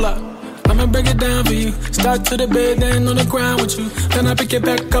 Hold up, I'ma break it down for you. Start to the bed, then on the ground with you. Then I pick it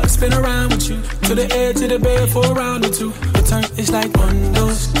back up, spin around with you. To the edge of the bed for a round or two. The turn is like one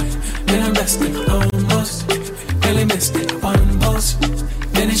dose. Then I'm resting almost. Really missed it, one boss.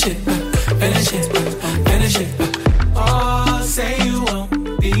 Then it's shit back, then it's shit back, then it's shit back. Oh, say you won't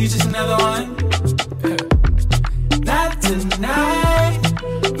be just another one. Not tonight,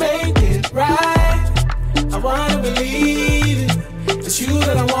 make it right. I wanna believe it. It's you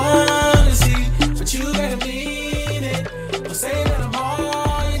that I wanna see, but you gotta mean it. Don't say that I'm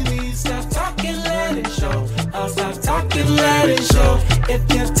all you need. Stop talking, let it show. I'll stop talking, let it show. If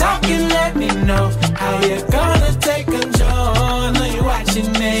you're talking, let me know how you're gonna take control. I know you're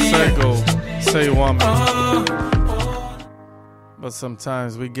watching me. Say go, say you want me. But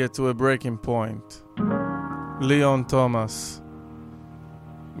sometimes we get to a breaking point. ליאון תומאס,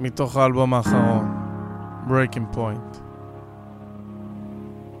 מתוך האלבום האחרון, Breaking Point.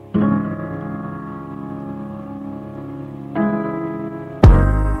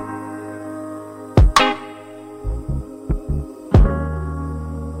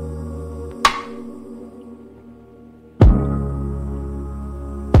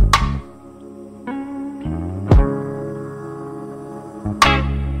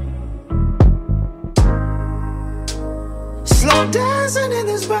 Dancing in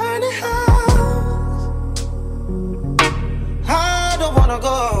this burning house, I don't wanna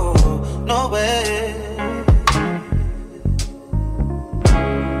go nowhere.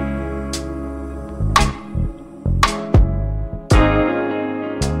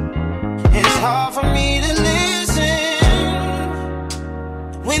 It's hard for me to listen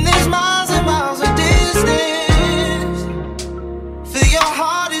when there's miles and miles of distance. Feel your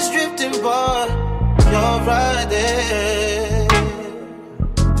heart is drifting, but you're right there.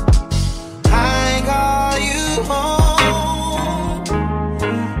 Home,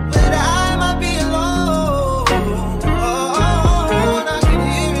 but I might be alone. I can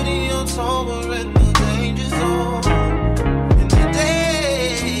hear it in your tone. We're in the danger zone, in the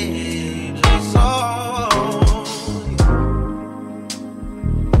danger zone.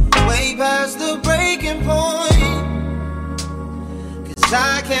 Way past the breaking point, 'cause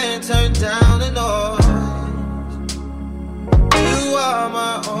I can't turn down the noise. You are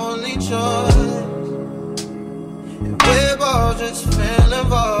my only choice. We're both just feeling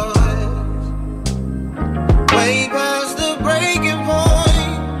voice. Way past the breaking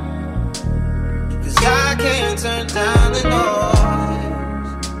point, 'cause I can't turn down the noise.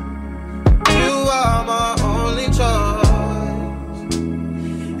 You are my only choice.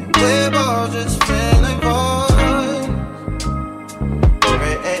 And we're both just feeling voice.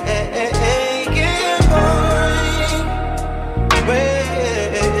 Breaking point.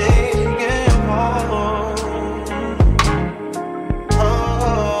 Breaking point.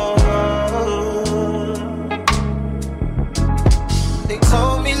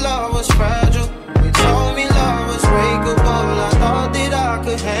 Fragile. They told me love was breakable. I thought that I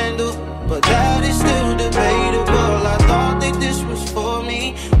could handle, but that is still debatable. I thought that this was for me,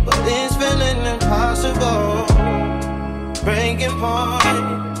 but it's feeling impossible. Breaking point,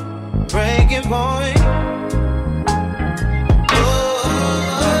 breaking point.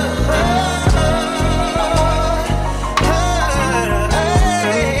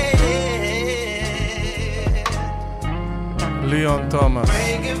 ליאון תומאס,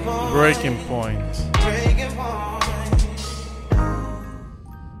 Breaking Point.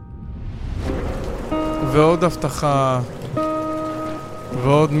 ועוד הבטחה,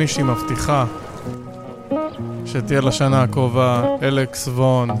 ועוד מישהי מבטיחה שתהיה לשנה הקרובה, אלכס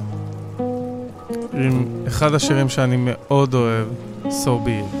וון, עם אחד השירים שאני מאוד אוהב, So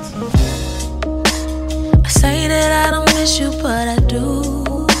Be It. I say that I don't miss you, but I do.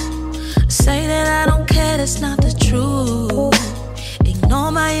 Say that I don't care, that's not the truth.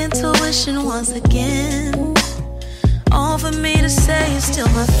 Ignore my intuition once again. All for me to say you're still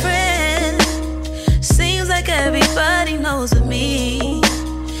my friend. Seems like everybody knows of me.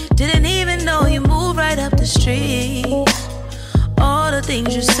 Didn't even know you moved right up the street. All the things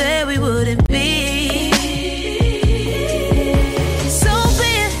you said we wouldn't be. So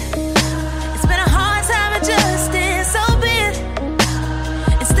be it. It's been a hard time adjusting. So be it.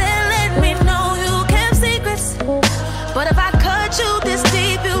 Instead let me know you kept secrets. But if I cut you this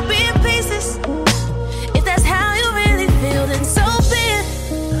deep, you'll be in pieces. If that's how you really feel, then so be it.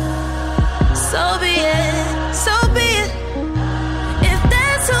 So be it. So be it. If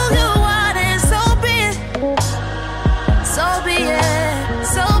that's who you are, then so be it. So be it.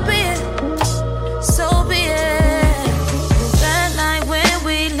 So be it. So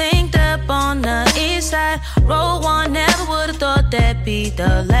ain't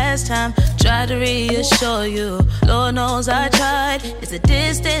the last time. Tried to reassure you, Lord knows I tried. It's the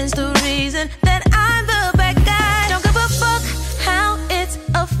distance, the reason that I'm the bad guy. Don't give a fuck how it's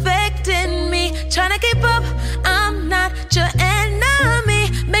affecting me. Trying to keep up, I'm not your enemy.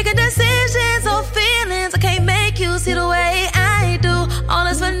 Making decisions or feelings, I can't make you see the way I do. All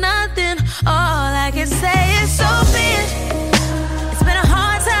is for nothing, all I can say is so be it. It's been a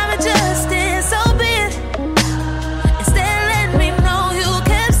hard time adjusting, so be it. Instead let me know you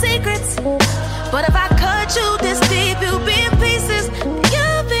kept secrets. But if I cut you this deep, you'll be in pieces.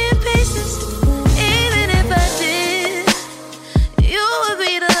 You'll be in pieces. Even if I did, you would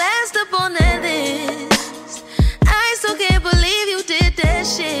be the last up on that list. I still can't believe you did that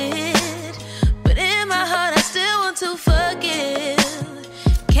shit. But in my heart I still want to forgive.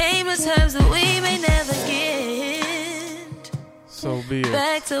 Came to terms that we may never get. So be it.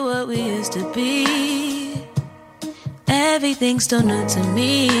 Back to what we used to be. Everything's still new to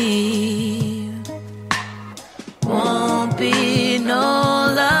me. Won't be no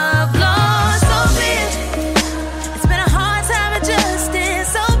love lost, so be it. It's been a hard time adjusting,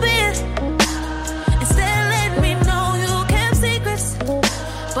 so be it. Instead let me know you kept secrets.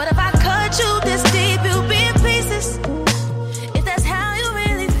 But if I cut you this deep, you'll be in pieces. If that's how you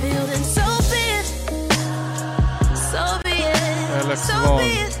really feel, then so be it. So be it. Alex So Vaughn,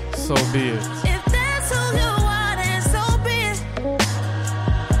 be it. so be it. If that's who you want, then so be it.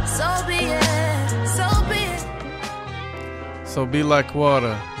 So be it. So be it. So be like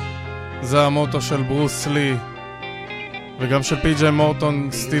water. זה המוטו של ברוס לי וגם של פי.ג'יי מורטון,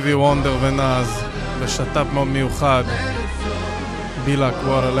 סטיבי וונדר ונאז, ושת"פ מאוד מיוחד. Be like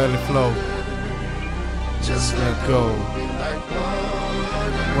water, let it flow. Just let go.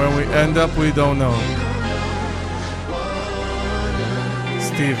 Where we end up, we don't know.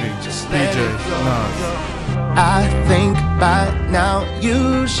 Stevie, P.J., Nas. I think by now you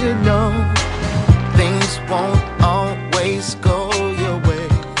should know things won't always go your way.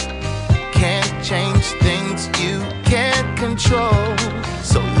 Can't change things you can't control.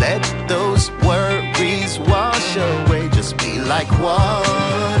 So let those worries wash away. Just be like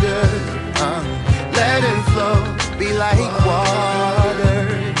water, let it flow. Be like water,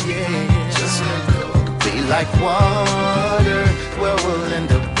 yeah. Just let go. Be like water, where we'll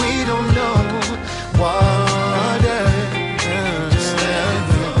end up we don't know. Water, just let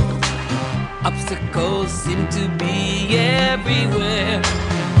go. Obstacles seem to be everywhere.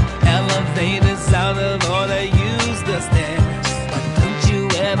 Elevators out of order, use the stairs. But don't you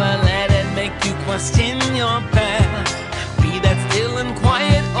ever let it make you question your path. Be that still and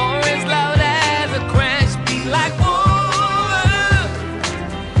quiet or as loud as a crash. Be like water,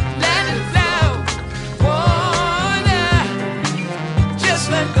 let it flow. Water, just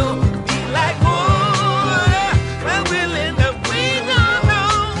let go. Be like water, where we'll end up we don't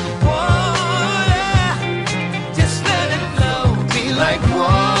know. Water, just let it flow. Be like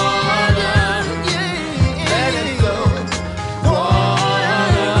water, yeah. Let it flow.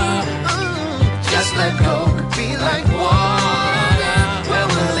 Water, just let go. Be like water, where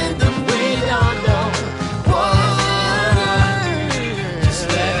we'll end up we don't know. Water, Just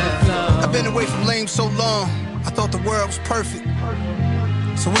let it flow. I've been away from lame so long, I thought the world was perfect.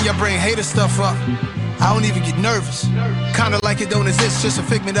 So when y'all bring hater stuff up, I don't even get nervous. Kinda like it don't exist, just a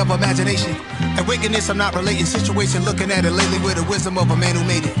figment of imagination. And wickedness, I'm not relating situation, looking at it lately with the wisdom of a man who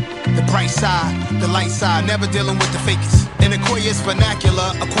made it. The bright side, the light side, never dealing with the fakest. In Aquarius vernacular,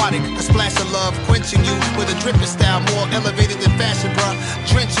 aquatic, a splash of love, quenching you with a dripping style, more elevated than fashion, bruh.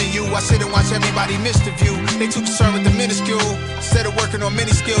 Drenching you, I sit and watch everybody miss the view. They too concerned with the minuscule, instead of working on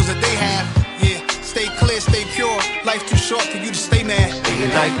many skills that they have. Yeah, stay clear, stay pure, life too short for you to stay mad. Be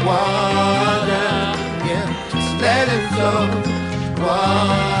like water, yeah. Just let it flow.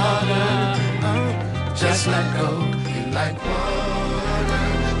 Water, just let go. Be like water,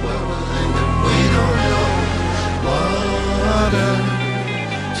 where we'll end up we don't know. Water,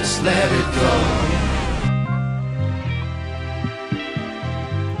 just let it go.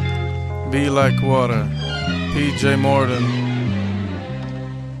 Be like water, P.J. Morton,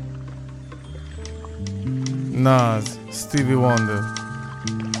 נאז, סטיבי וונדר,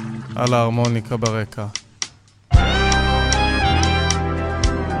 על ההרמוניקה ברקע.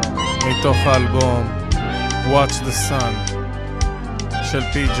 מתוך האלבום Watch the Sun של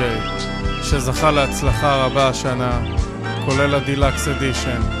פי.ג'יי, שזכה להצלחה רבה השנה, כולל הדילקס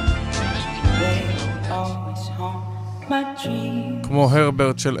אדישן. כמו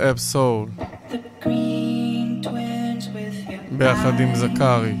הרברט של אב סול, ביחד עם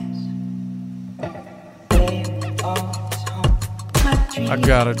זכרי. I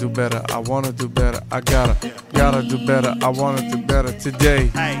gotta do better, I wanna do better, I gotta do better, I wanna do better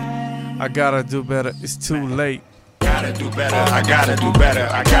today. I gotta do better, it's too late. Gotta do better, I gotta do better,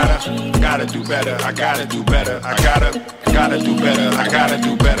 I gotta do better, I gotta do better, I gotta do better, I gotta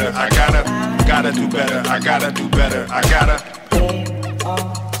do better, I gotta do better, I gotta do better,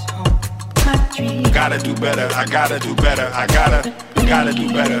 I gotta do better, I gotta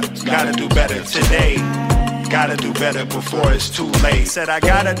do better, I gotta do better today. Gotta do better before it's too late. Said I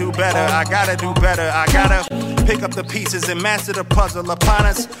gotta do better, I gotta do better, I gotta pick up the pieces and master the puzzle upon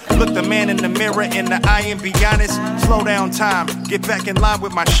us. Look the man in the mirror in the eye and be honest. Slow down time, get back in line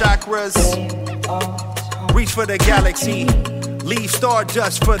with my chakras. Reach for the galaxy, leave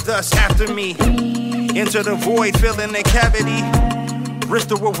stardust for thus after me. Enter the void, fill in the cavity. Risk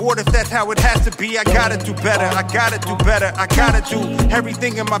the reward if that's how it has to be. I gotta do better, I gotta do better, I gotta do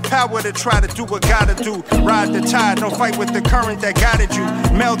everything in my power to try to do what gotta do. Ride the tide, no fight with the current that guided you.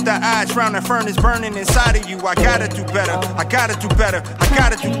 Melt the ice, round the furnace burning inside of you. I gotta do better, I gotta do better, I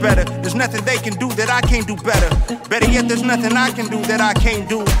gotta do better. There's nothing they can do that I can't do better. Better yet, there's nothing I can do that I can't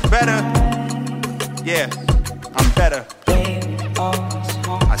do better. Yeah, I'm better.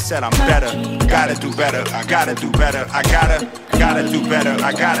 I said I'm better, gotta do better, I gotta do better, I gotta do better,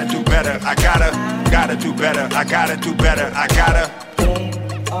 I gotta do better, I gotta do better, I gotta do better, I gotta.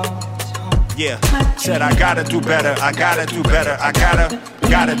 Yeah, said I gotta do better, I gotta do better, I gotta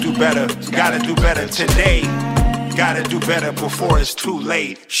do better today. Gotta do better before it's too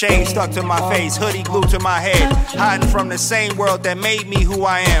late. Shade stuck to my face, hoodie glued to my head, hiding from the same world that made me who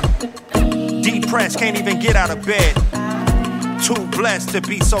I am. Depressed, can't even get out of bed. Too blessed to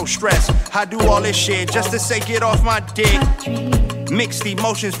be so stressed. I do all this shit just to say get off my dick. Mixed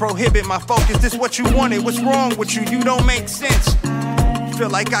emotions prohibit my focus. This what you wanted, what's wrong with you? You don't make sense. Feel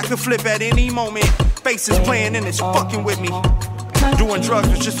like I could flip at any moment. Faces playing and it's fucking with me. Doing drugs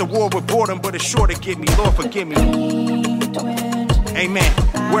was just a war with boredom, but it's sure to get me. Lord forgive me. Amen.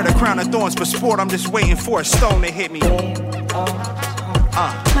 Wear the crown of thorns for sport, I'm just waiting for a stone to hit me.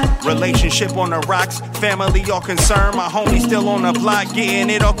 Relationship on the rocks, family all concerned. My homie still on the block, getting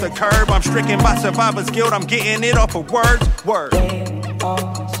it off the curb. I'm stricken by survivor's guilt, I'm getting it off of words. Word.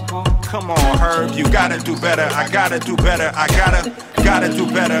 Come on, Herb, you gotta do better. I gotta do better. I gotta do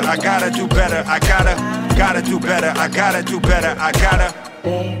better. I gotta do better. I gotta do better. I gotta do better. I gotta.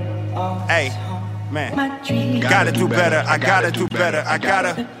 Hey, man, gotta do better. I gotta do better. I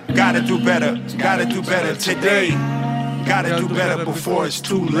gotta do better. Gotta do better today. Gotta do better before it's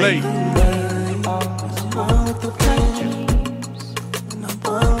too late.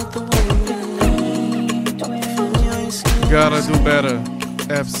 Gotta do better.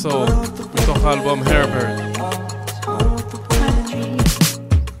 F-Soul, מתוך האלבום הרברט.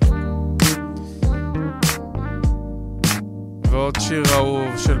 ועוד שיר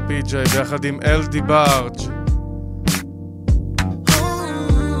אהוב של פי-ג'יי ביחד עם אלדי בארג',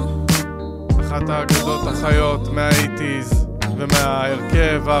 אחת האגדות החיות מה-80s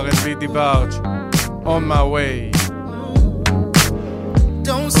ומההרכב R&B דיבארג' On My Way.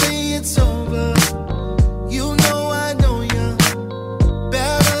 Don't say it's over. You know I know you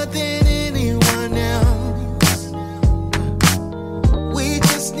better than anyone else. We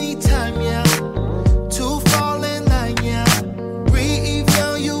just need time, yeah, to fall in line, yeah,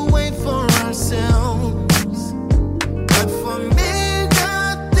 re-evaluate for ourselves. But for me,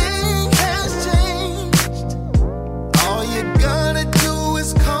 nothing has changed. All you gotta do is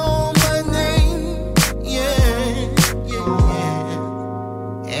call my name, yeah, yeah,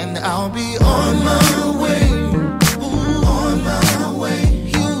 yeah. And I'll be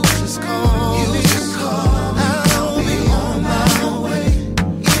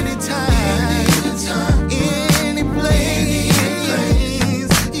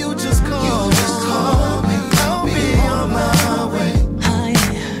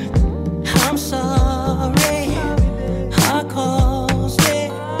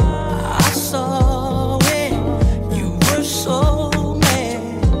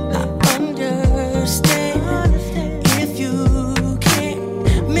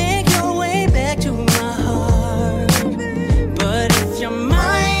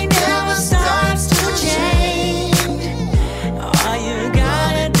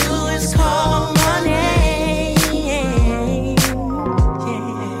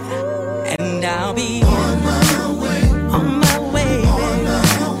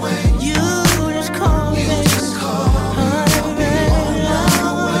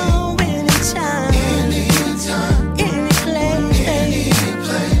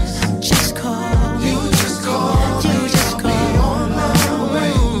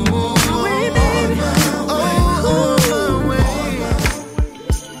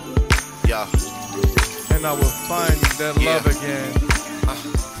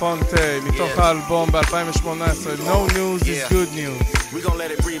פונטה, מתוך האלבום ב-2018, No News is Good News. We gon'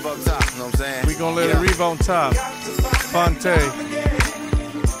 let it breathe on top, you know what I'm saying? We gon' let it breathe on top. פונטה,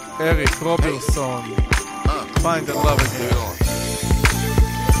 אריק רוברסון, Find the Love Again.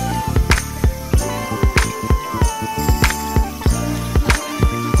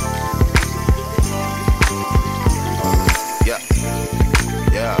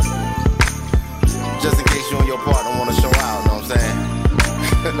 Just in case you and your partner want to show out, know what I'm saying?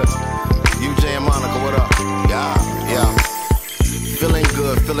 You, Jay, and Monica, what up? Yeah. Feeling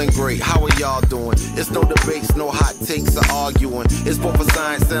good, feeling great. How are y'all doing? It's no debates, no hot takes or arguing. It's both a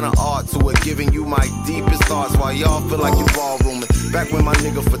science and an art to it. Giving you my deepest thoughts while y'all feel like you ballrooming. Back when my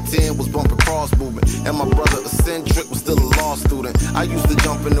nigga for 10 was bumping cross movement, and my brother eccentric was still a law student. I used to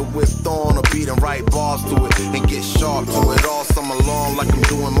jump in the whip, throwing a beat and write bars to it, and get sharp to it all summer long like I'm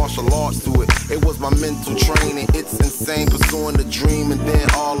doing martial arts to it. It was my mental training. It's insane pursuing the dream, and then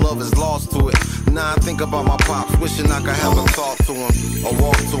all love is lost to it. Now I think about my pops, wishing I could have a talk to him or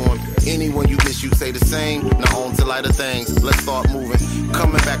walk to him. Anyone you miss, you say the same. Now on to lighter things, let's start moving.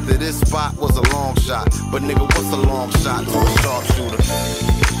 Coming back to this spot was a long shot, but nigga, what's a long shot to a sharpshooter?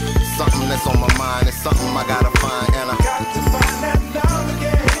 Something that's on my mind, it's something I gotta find, and I got to find that love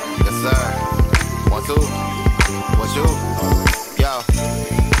again. Yes sir. 1, 2. What you? Yo.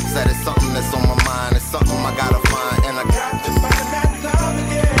 Said it's something that's on my mind, it's something I gotta find, and I got to find that love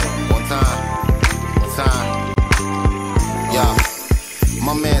again. One time. Yeah.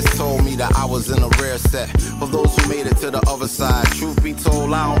 My man told me that I was in a rare set. For those who made it to the other side, truth be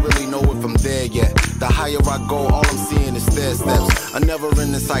told, I don't really know if I'm there yet. The higher I go, all I'm seeing is stair steps. A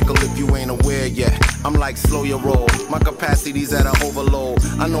never-ending cycle if you ain't aware yet. I'm like, slow your roll. My capacity's at an overload.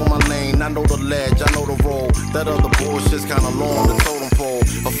 I know my lane, I know the ledge, I know the road. That other bullshit's kinda long, the totem pole.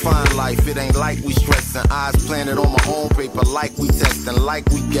 A fine life, it ain't like we stressing. Eyes planted on my own paper, like we testing, like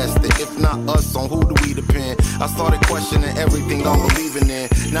we guessed it. If not us, on who do we depend? I started questioning everything I'm believing in.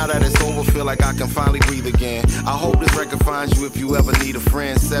 Now that it's over, feel like I can finally breathe again. I hope this record finds you if you ever need a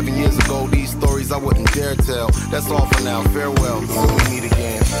friend. 7 years ago, these stories I wouldn't dare tell. That's all for now, farewell, till we meet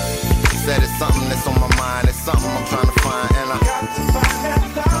again. Said it's something that's on my mind, it's something I'm trying to find, and I got to find that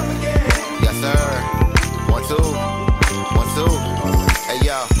love again. Yes sir. 1, 2. 1, 2. Hey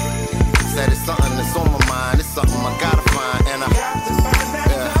yo. Said it's something that's on my mind, it's something I gotta find, and I got to find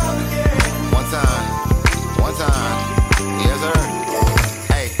that love again. One time. Yes sir.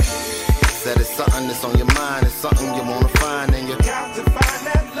 Said it's something that's on your mind, it's something you wanna find, and you got to find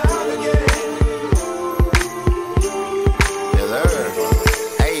that love again. Yes, sir.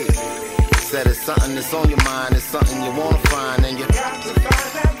 Hey, said it's something that's on your mind, it's something you wanna find, and you got to find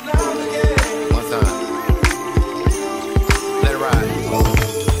that love again. One time. Let it ride.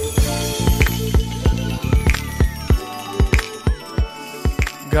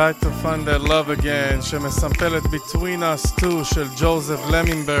 Got to Find That Love Again, שמסמפלת Between Us Two של ג'וזף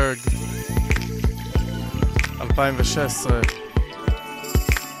למינברג 2016.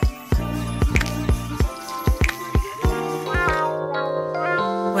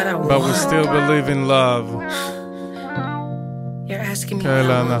 But we still believe in love.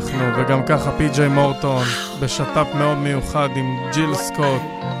 כאלה אנחנו, וגם ככה פי.ג'יי מורטון בשת"פ מאוד מיוחד עם ג'יל סקוט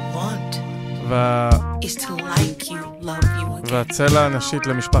והצלע הנשית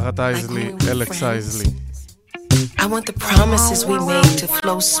למשפחת אייזלי, אלכס אייזלי. I want the promises we made to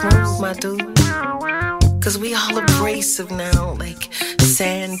flow smooth, my dude. Cause we all abrasive now, like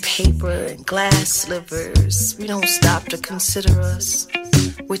sandpaper and glass slivers. We don't stop to consider us.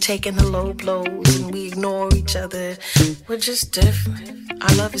 We're taking the low blows and we ignore each other. We're just different.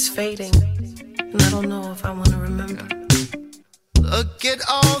 Our love is fading, and I don't know if I want to remember. Look at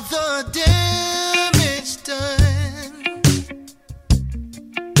all the damage done.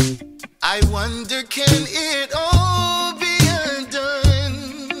 I wonder, can it all be undone?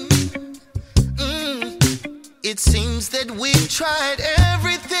 It seems that we've tried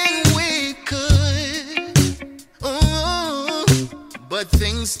everything we could. But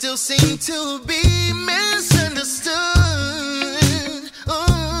things still seem to be misunderstood.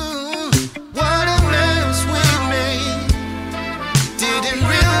 What a mess we made. Didn't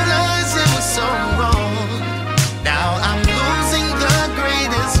realize it was so wrong. Now I'm losing the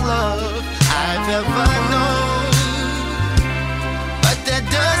greatest love I've ever known. But that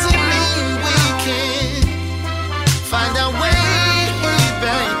doesn't mean we can't find our way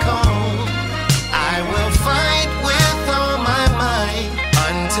back home. I will fight with all my might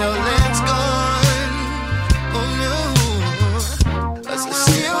until it's gone. Oh no.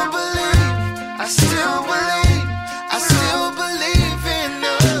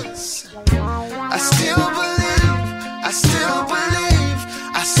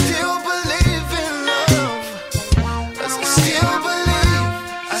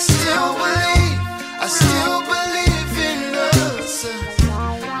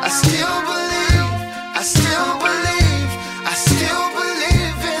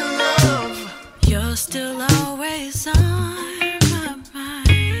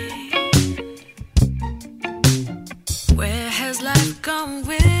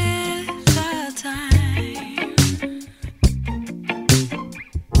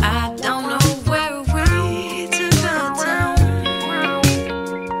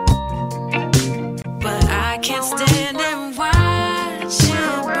 can't stand and watch it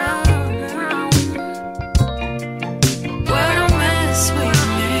burn. What a mess we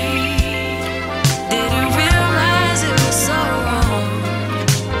made. Didn't realize it was so wrong.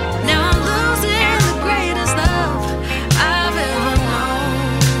 Now I'm losing the greatest love I've ever known.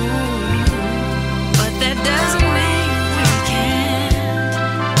 But that doesn't mean we can't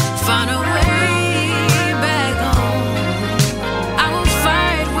find a way back home. I will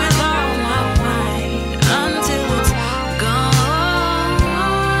fight with all my might until it's gone.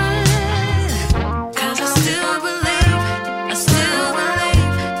 'Cause I still believe, I still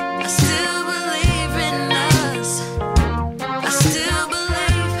believe, I still believe in us. I still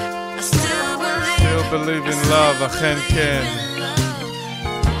believe, I still believe. Still believe in love, אכן כן.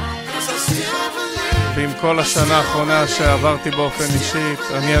 ועם כל השנה האחרונה שעברתי באופן אישית,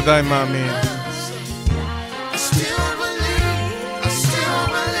 אני עדיין מאמין.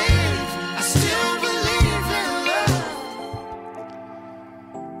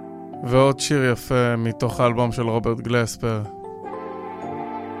 ועוד שיר יפה מתוך האלבום של רוברט גלספר,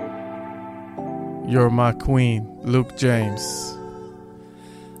 You're My Queen, לוק ג'יימס.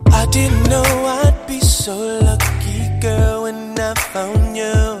 I didn't know I'd be so lucky, girl, when I found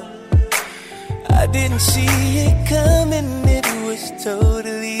you. I didn't see it coming, it was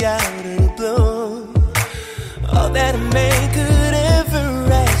totally out of the blue. All that a man could ever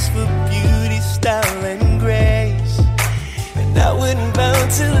ask for, beauty, style, and grace. And I wouldn't vow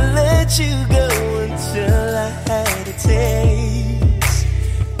to let you go until I had a taste.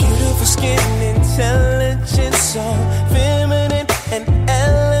 Beautiful skin, intelligence, so feminine and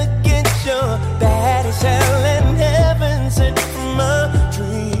elegant. You're bad as hell and heaven sent from my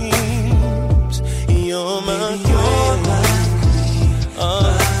dreams. You're my queen. My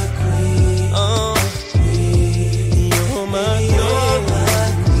queen. Oh. You're my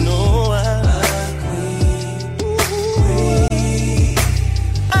queen. No,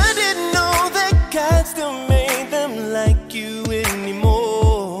 I didn't know that God still made them like you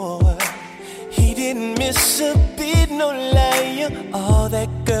anymore. He didn't miss a beat, no liar, all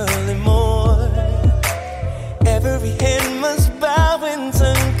that girl and more. Every hand must bow and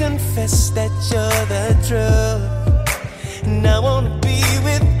tongue confess that you're the truth. And I wanna be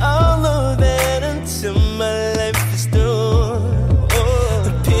with all of that until my life is through. Oh,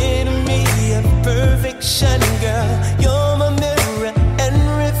 epitome of perfection, girl. You're my mirror and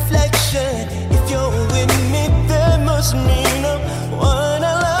reflection. If you're with me, that must mean I'm one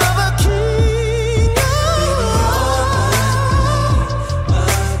I love a king.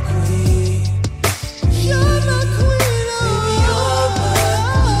 My queen. You're my queen. Baby, you're my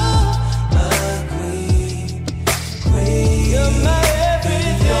queen. You're my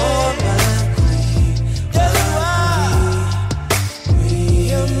everything. You're my queen. Yes, you are.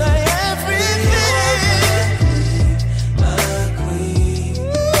 You're my everything. My queen.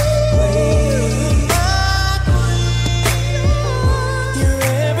 You're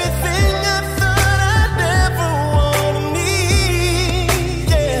everything I thought I'd ever wanna need.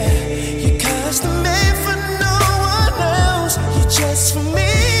 Yeah, you're custom made for no one else. You're just for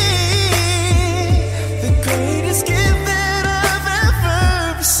me. The greatest gift that I've ever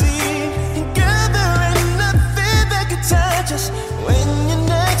received. And girl, there ain't nothing that could touch us when you're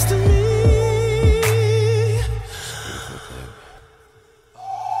next to me.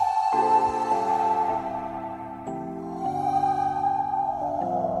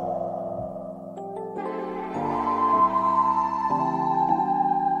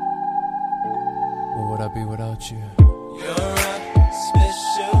 What would I be without you? You're a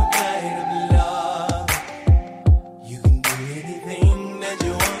special kind of love. You can do anything that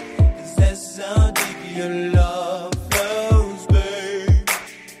you want, 'cause that's how deep your love flows, babe.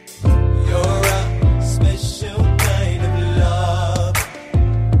 You're a special kind of love.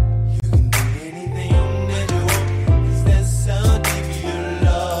 You can do anything that you want, 'cause that's how deep your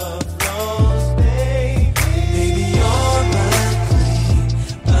love flows, babe. Baby, you're my queen.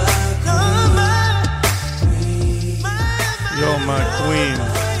 You're My Queen,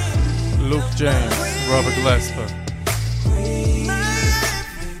 לוק ג'יימס, רוברט גלספר.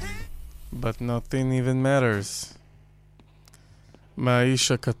 But nothing even matters. מהאיש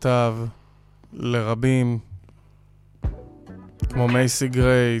שכתב לרבים כמו מייסי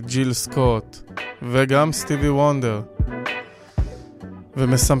גריי, ג'יל סקוט וגם סטיבי וונדר,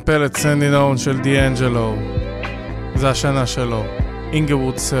 ומסמפל את סנדי נאון של דיאנג'לו. זה השנה שלו,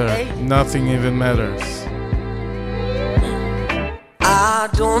 אינגווד סר, Nothing Even Matters. I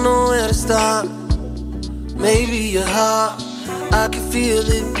don't know where to start. Maybe your heart, I can feel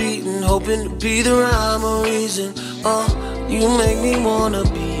it beating, hoping to be the rhyme or reason. You make me wanna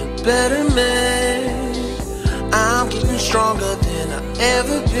be a better man. getting stronger than I've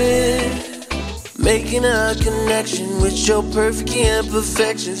ever been. Making a connection with your perfect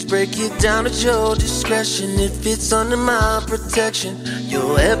imperfections. Break it down at your discretion. It fits under my protection.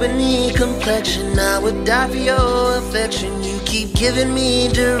 Your ebony complexion, I would die for your affection. You keep giving me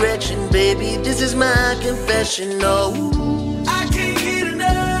direction, baby, this is my confession. Oh, I can't get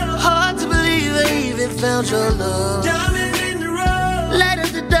enough. Hard to believe I even found your love. Diamond in the rough. Light up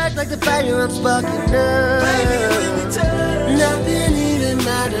the dark like the fire I'm sparking up. Baby, when we touch, nothing even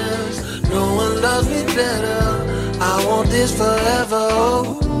matters. No one loves me better. I want this forever.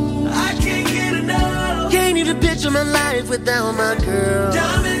 I can't get enough. Can't even picture my life without my girl.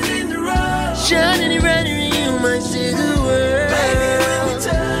 Diamond in the rough. Shining brighter than you might see the world. Baby, when we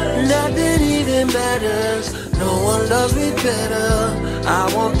touch, nothing even matters. No one loves me better. I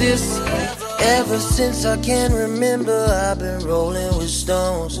want this ever since I can remember. I've been rolling with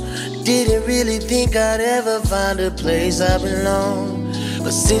stones. Didn't really think I'd ever find a place I belong.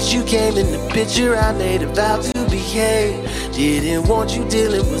 But since you came in the picture, I made a vow to behave. Didn't want you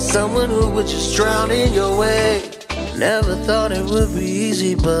dealing with someone who would just drown in your way. Never thought it would be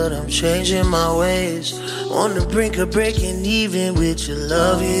easy, but I'm changing my ways. On the brink of breaking even with your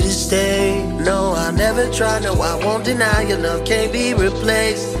love here to stay. No, I never tried, no, I won't deny your love can't be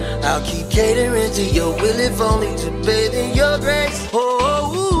replaced. I'll keep catering to your will if only to bathe in your grace.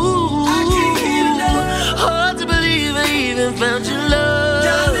 Oh, I can't get enough. Hard to believe I even found your love.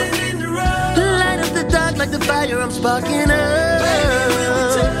 Light up the dark like the fire I'm sparking up.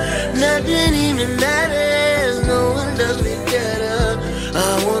 Nothing even matters. No one does me better. I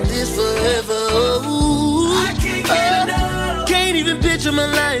want this forever. Ooh, I can't get enough. Can't even picture my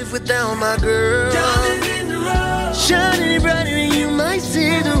life without my girl. Diamond in the rough. Shining brighter than you might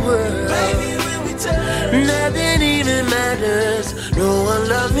see the world. Baby, when we touch, nothing even matters. No one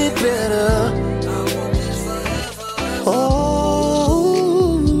loves me better. I want this forever. Oh.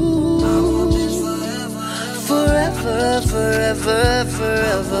 Forever, forever,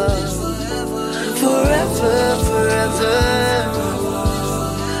 forever, forever.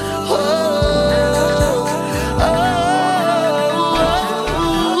 Oh, oh, oh.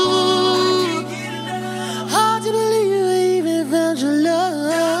 Hard to believe I even found your love.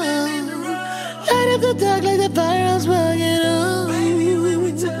 Light up the dark like the fire I'm sparking up.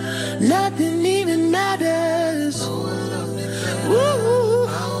 Nothing even matters. Ooh. I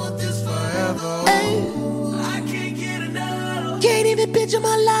want this forever. Hey. Can't even picture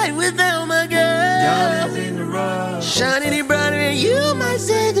my life without my girl. Diamonds in the rough. Shining brighter than you might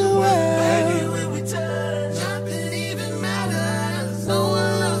say the world. Baby, when we touch, nothing even matters. No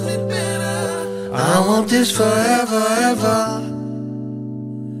one loves me better. I want this forever, ever.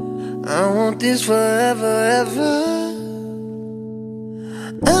 I want this forever, ever.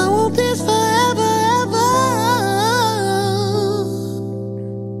 I want this forever, ever.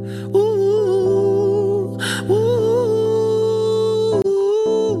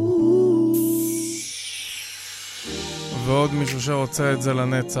 ועוד מישהו שרוצה את זה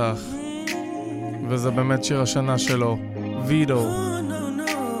לנצח, וזה באמת שיר השנה שלו, וידו,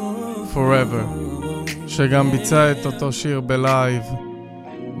 Forever, שגם ביצע את אותו שיר בלייב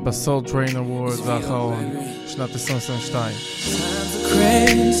בסול טריין אוורדס האחרון, שנת 2022.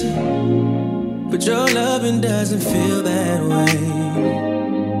 Crazy, but your loving doesn't feel that way.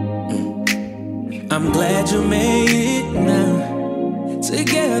 I'm glad you made it now.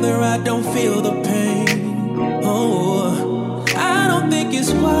 Together I don't feel the pain. Oh, I don't think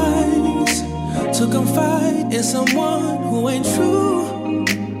it's wise to confide in someone who ain't true.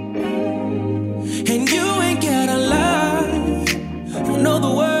 And you ain't gotta lie. I know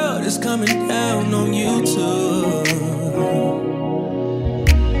the world is coming down on you too.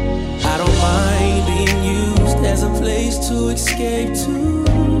 I don't mind being used as a place to escape to.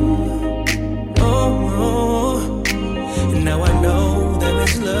 Oh, and now I know there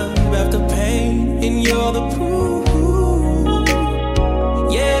is love after pain, and you're the proof.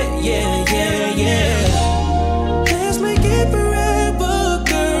 Yeah, yeah, yeah, yeah. Let's make it forever,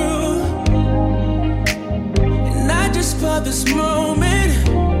 girl. And not just for this moment.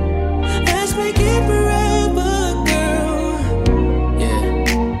 Let's make it forever, girl. Yeah.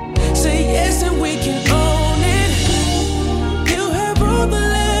 Say yes and we can own it. You have all the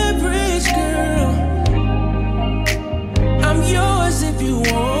leverage, girl. I'm yours if you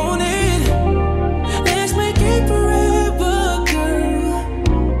want it. Let's make it forever, girl.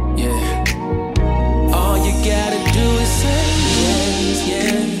 Yeah. All you gotta do is say yes,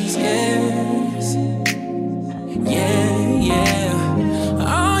 yes, yes. Yeah, yeah.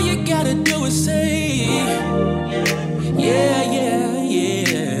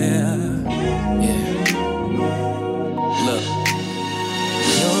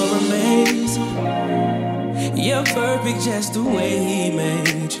 just the way he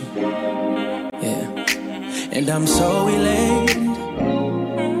made you. Yeah. And I'm so elated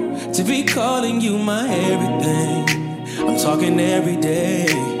to be calling you my everything. I'm talking every day.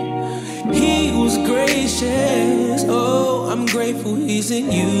 He was gracious. Oh, I'm grateful he's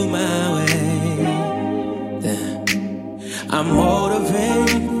in you my way. Yeah. I'm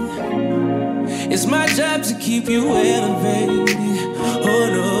motivated. It's my job to keep you elevated. Oh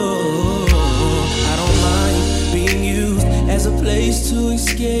no, I don't mind being used as a place to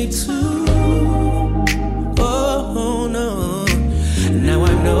escape to. Oh no, now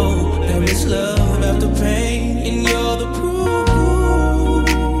I know there is love after pain, and you're the proof.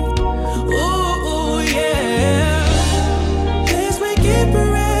 Oh yeah, let's make it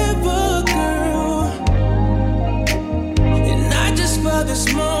forever, girl, and not just for this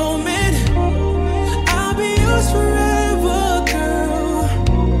moment. I'll be yours forever, girl.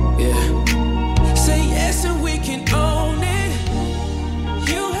 Yeah. Say yes and we can own it.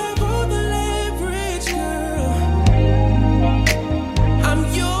 You have all the leverage, girl. I'm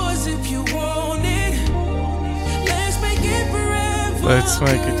yours if you want it. Let's make it forever. Let's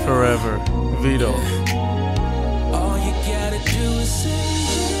make it forever. Vito. All you gotta do is say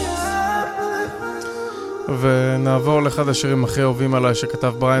ונעבור לאחד השירים הכי אהובים עליי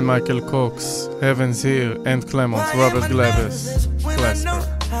שכתב בריין מייקל קוקס, Heaven's Here, and Clemons, רוברט גלבס, קלאספר.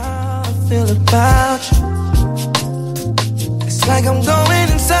 Feel about you. It's like I'm going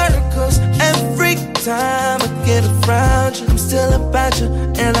in circles every time I get around you. I'm still about you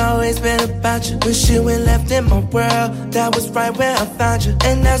and always been about you. Wish you had left in my world, that was right where I found you.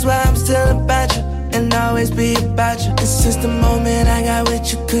 And that's why I'm still about you and always be about you. And since the moment I got with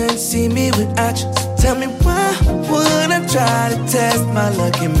you, couldn't see me without you. So tell me why would I try to test my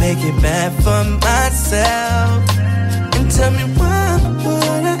luck and make it bad for myself? And tell me why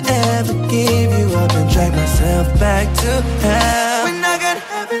would I ever give you up and drag myself back to hell when I got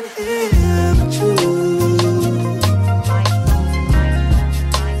heaven here with you?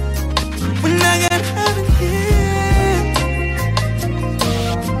 When I got heaven here,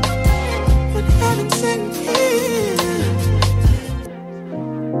 when heaven's in here.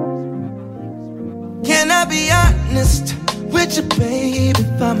 Can I be honest with you, babe,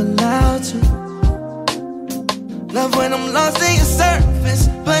 if I'm allowed to? Love when I'm lost in your surface,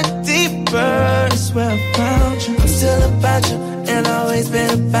 but deeper is where I found you. I'm still about you and always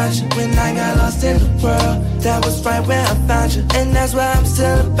been about you. When I got lost in the world, that was right where I found you. And that's why I'm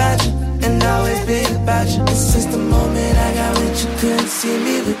still about you and always been about you. And since the moment I got with you, couldn't see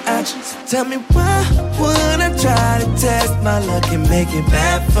me without you. So tell me why would I try to test my luck and make it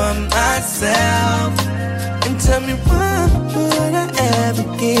bad for myself? And tell me why would I ever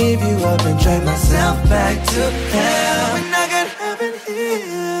give you up and drag myself back to hell when I got heaven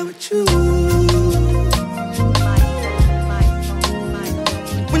here with you?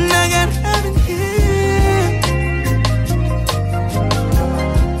 When I got heaven here,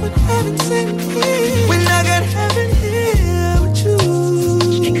 when heaven's in here, when I got heaven here with you.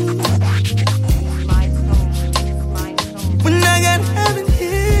 When I got heaven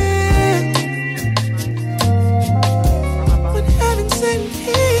here, when heaven's in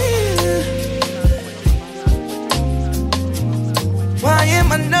here. Why am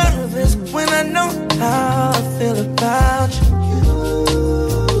I nervous when I know how I feel about you?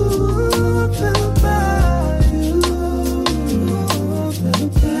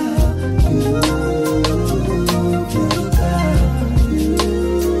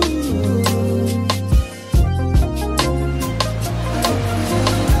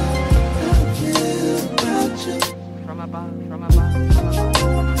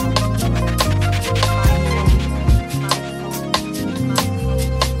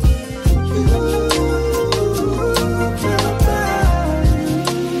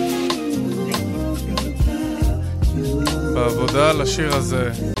 בעבודה על השיר הזה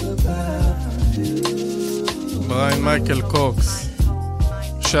בריין מייקל קוקס,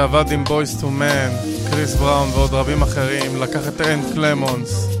 שעבד עם בויז טו מן, קריס בראון ועוד רבים אחרים, לקח את אנד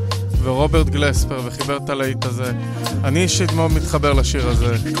קלמונס ורוברט גלספר וחיבר את הלהיט הזה. אני אישית מאוד מתחבר לשיר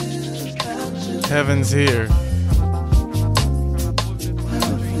הזה, Heaven's Here.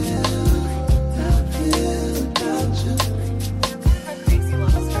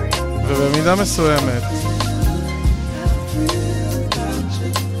 ובמידה מסוימת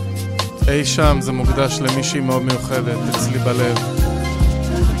אי שם זה מוקדש למישהי מאוד מיוחדת אצלי בלב,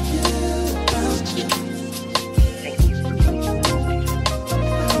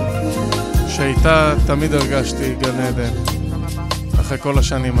 שאיתה תמיד הרגשתי גן עדן אחרי כל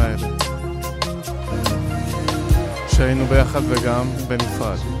השנים האלה שהיינו ביחד וגם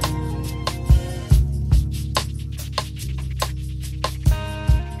בנפרד.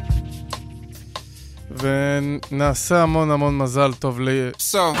 ונעשה המון המון מזל טוב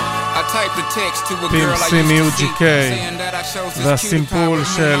פימסי מ-UGK והסימפול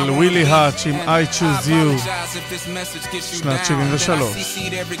של ווילי האץ' עם I Choose You שנת 73.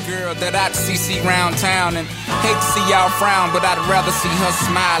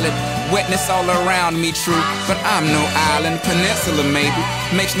 Wetness all around me, true, but I'm no island, peninsula maybe.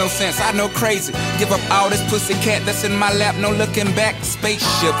 Makes no sense, I know crazy. Give up all this pussycat that's in my lap, no looking back.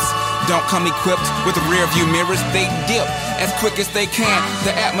 Spaceships don't come equipped with rear view mirrors, they dip as quick as they can.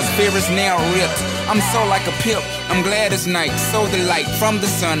 The atmosphere is now ripped. I'm so like a pimp, I'm glad it's night. So the light from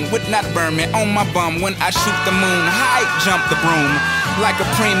the sun would not burn me on my bum when I shoot the moon. High jump the broom like a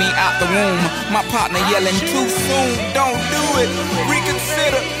preemie out the womb. My partner yelling too soon, don't do it,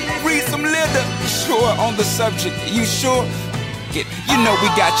 reconsider. Read some litter. Sure on the subject, you sure? You know we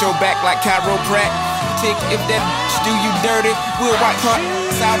got your back like chiropractic. If that do you dirty, we'll wipe her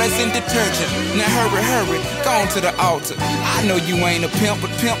out as in detergent. Now hurry, go on to the altar. I know you ain't a pimp, but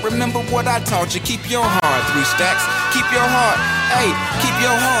pimp, remember what I taught you. Keep your heart, 3 stacks. Keep your heart, hey, keep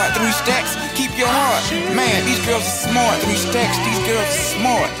your heart, 3 stacks. Keep your heart, man, these girls are smart. 3 stacks, these girls are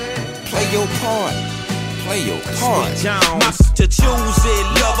smart. Play your part. Play your part. To choose it,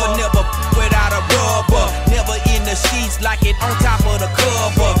 lover, never without a rubber. Never in the sheets like it on top of the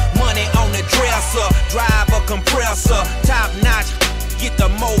cover. Money on the dresser, drive a compressor. Top notch, get the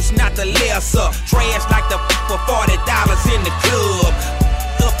most, not the lesser. Trash like the for $40 in the club.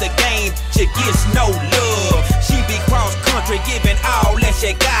 Up the game, she gets no love. She be cross country, giving all that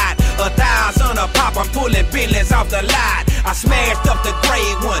she got. 1,000 a pop, I'm pulling billions off the lot. I smashed up the gray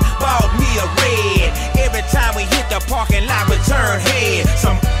one, bought me a red. Every time we hit the parking lot, we turn head.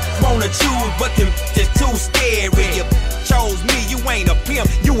 Some wanna choose, but them just too scary. You chose me, you ain't a pimp,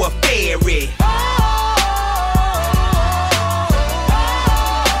 you a fairy.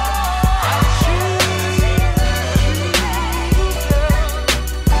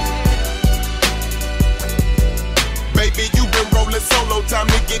 Solo time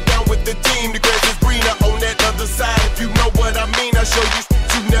to get down with the team. The grass is greener on that other side. If you know what I mean, I show you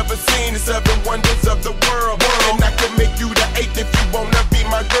you've never seen the 7 wonders of the world. And I can make you the 8th if you wanna be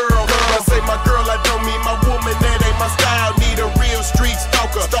my girl. When I say my girl, I don't mean my woman. That ain't my style. Need a real street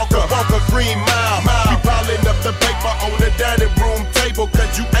stalker. Walk a green mile. We piling up the paper on the dining room table.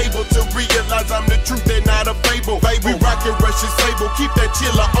 Cause you able to realize I'm the truth and not a fable. We rockin' Russian sable. Keep that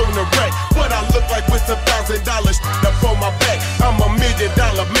chiller on the rack. What I look like with some $1,000 up on my back. I'm $1 million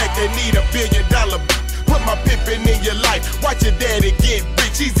Mac, they need $1 billion. Put my pimpin' in your life, watch your daddy get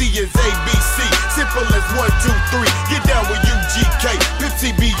rich. Easy as ABC, simple as 1, 2, 3. Get down with UGK, Pimp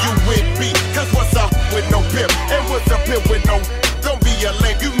CBU with B. Cause what's up with no pimp, and what's a pimp with no? Don't be a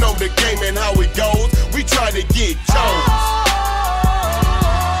lame, you know the game and how it goes. We try to get Jones.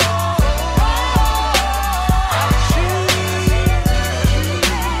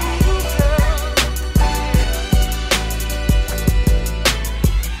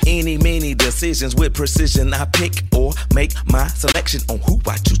 Many decisions with precision. I pick or make my selection on who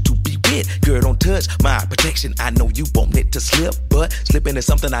I choose to be with. Girl, don't touch my protection. I know you want it to slip, but slipping is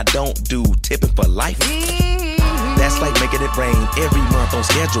something I don't do. Tipping for life. That's like making it rain every month on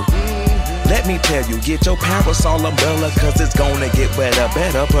schedule. Let me tell you, get your parasol umbrella, cause it's gonna get wetter.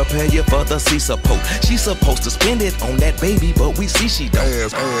 Better prepare you for the sea support. She's supposed to spend it on that baby, but we see she don't.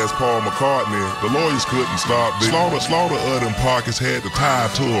 As Paul McCartney, the lawyers couldn't stop this. Slaughter of them pockets had to tie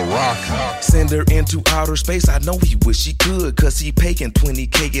to a rocket. Send her into outer space, I know he wish he could, cause he paying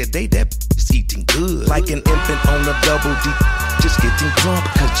 $20K a day, that is eating good. Like an infant on a double D, just getting drunk,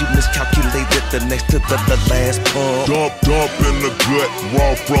 cause you miscalculated the next to the last pump. Dump in the gut,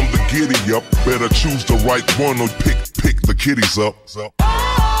 raw from the giddy up. Better choose the right one or pick the kitties up.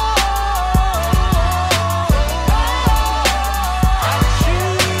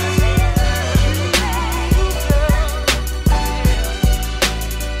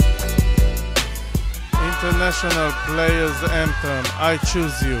 International Players Anthem, I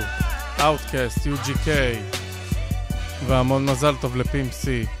Choose You, Outcast, UGK, והמון מזל טוב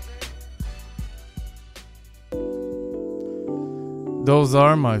לפימסי. Those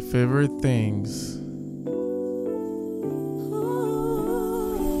are my favorite things.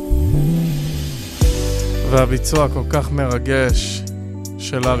 והביצוע כל כך מרגש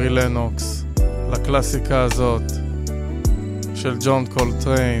של ארי לנוקס לקלאסיקה הזאת של ג'ון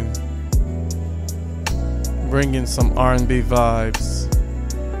קולטריין, bringing some R&B vibes.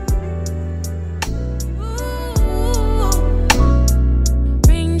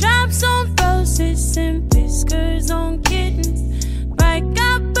 Raindrops on roses and whiskers on kittens, bright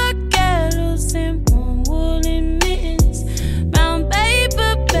copper kettles and warm woolen mittens, brown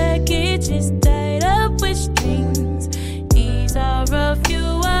paper packages tied up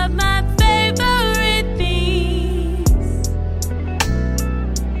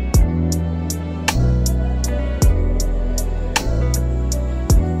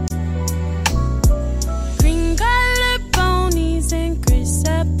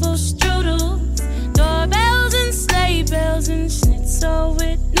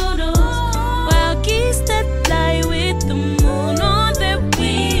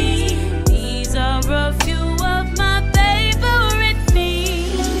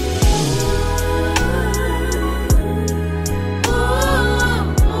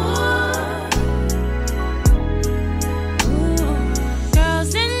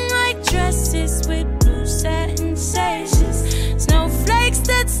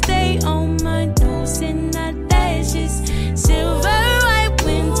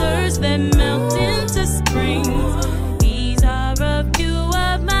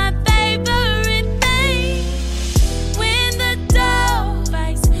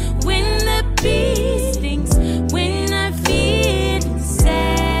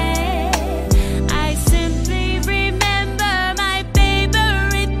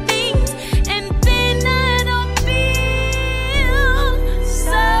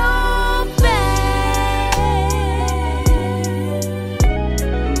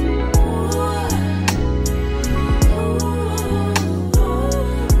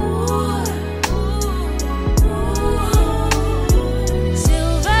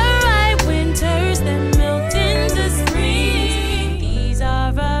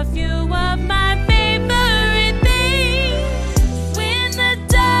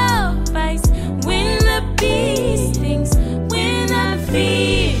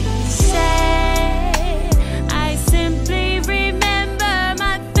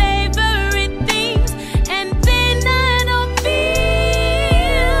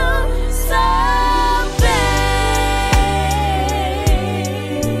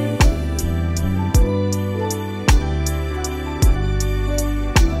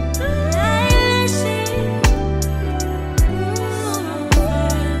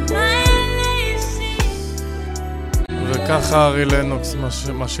סליחה, ארי לנוקס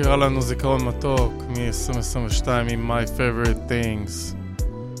משאירה לנו זיכרון מתוק מ-2022 עם My Favorite Things.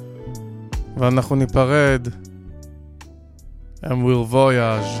 ואנחנו ניפרד And We'll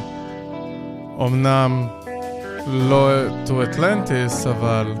Voyage. אמנם לא to Atlantis,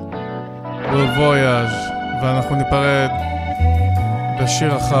 אבל We'll Voyage. ואנחנו ניפרד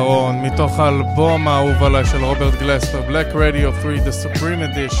בשיר אחרון מתוך האלבום האהוב עליי של רוברט גלסטר, Black Radio 3 The Supreme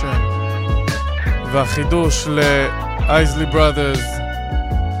Edition, והחידוש לאייזלי Brothers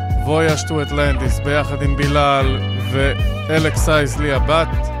Voyage to Atlantis ביחד עם בילal ואלכס אייזלי, הבת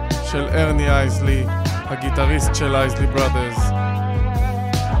של ארני אייזלי, הגיטריסט של אייזלי Brothers,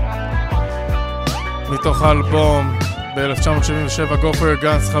 מתוך האלבום ב-1977 Go for your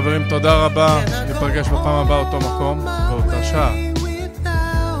guns. חברים, תודה רבה, ניפגש בפעם הבאה אותו מקום באותה שעה.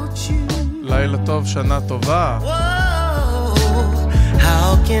 לילה טוב, שנה טובה.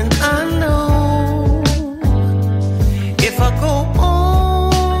 How can I know if I go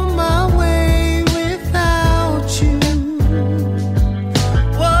on my way without you?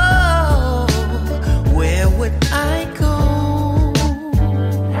 Whoa, where would I go?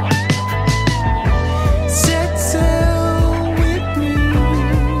 Set sail with me,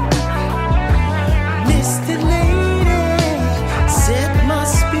 Misty Lady, set my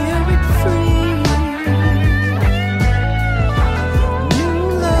spirit free. New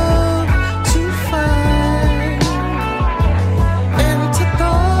love to find, and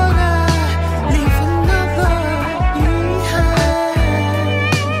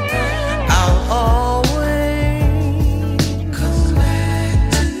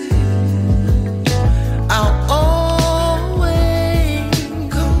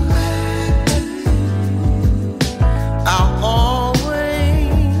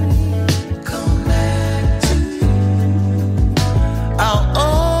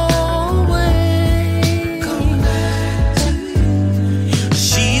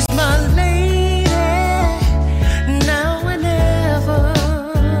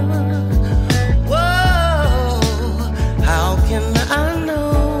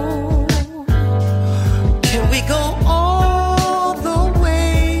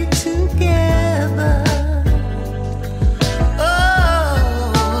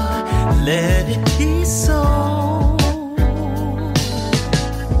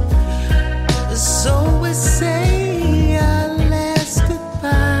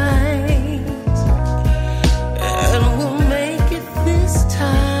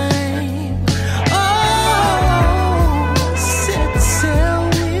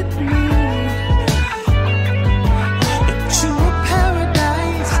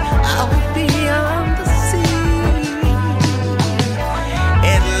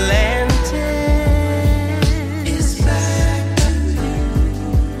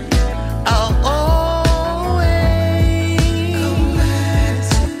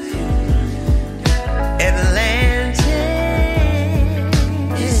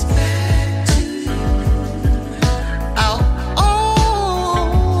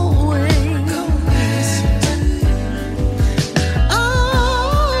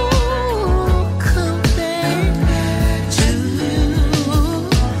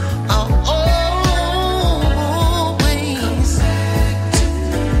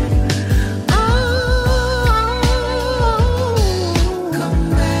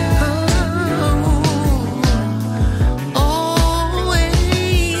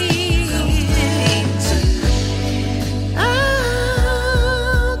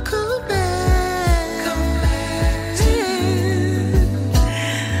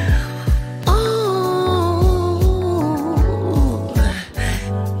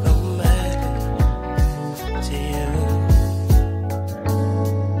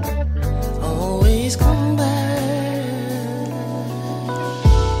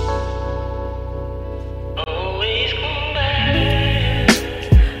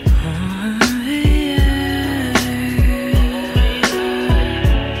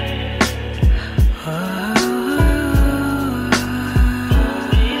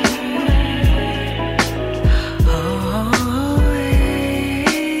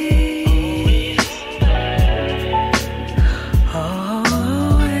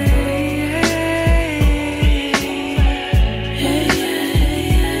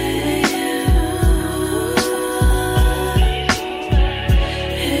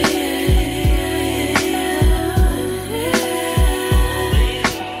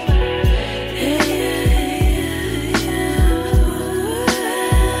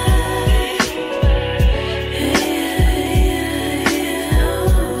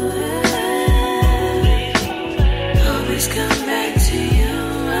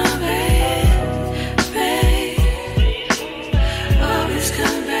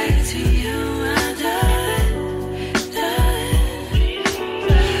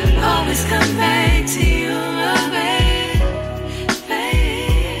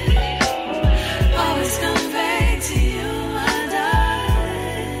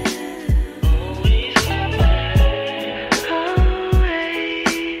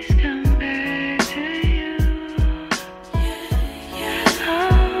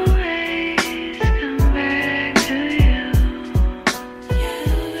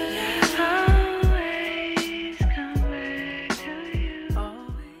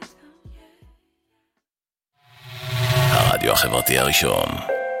החברתי הראשון.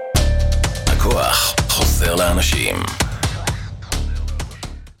 הכוח חוזר לאנשים.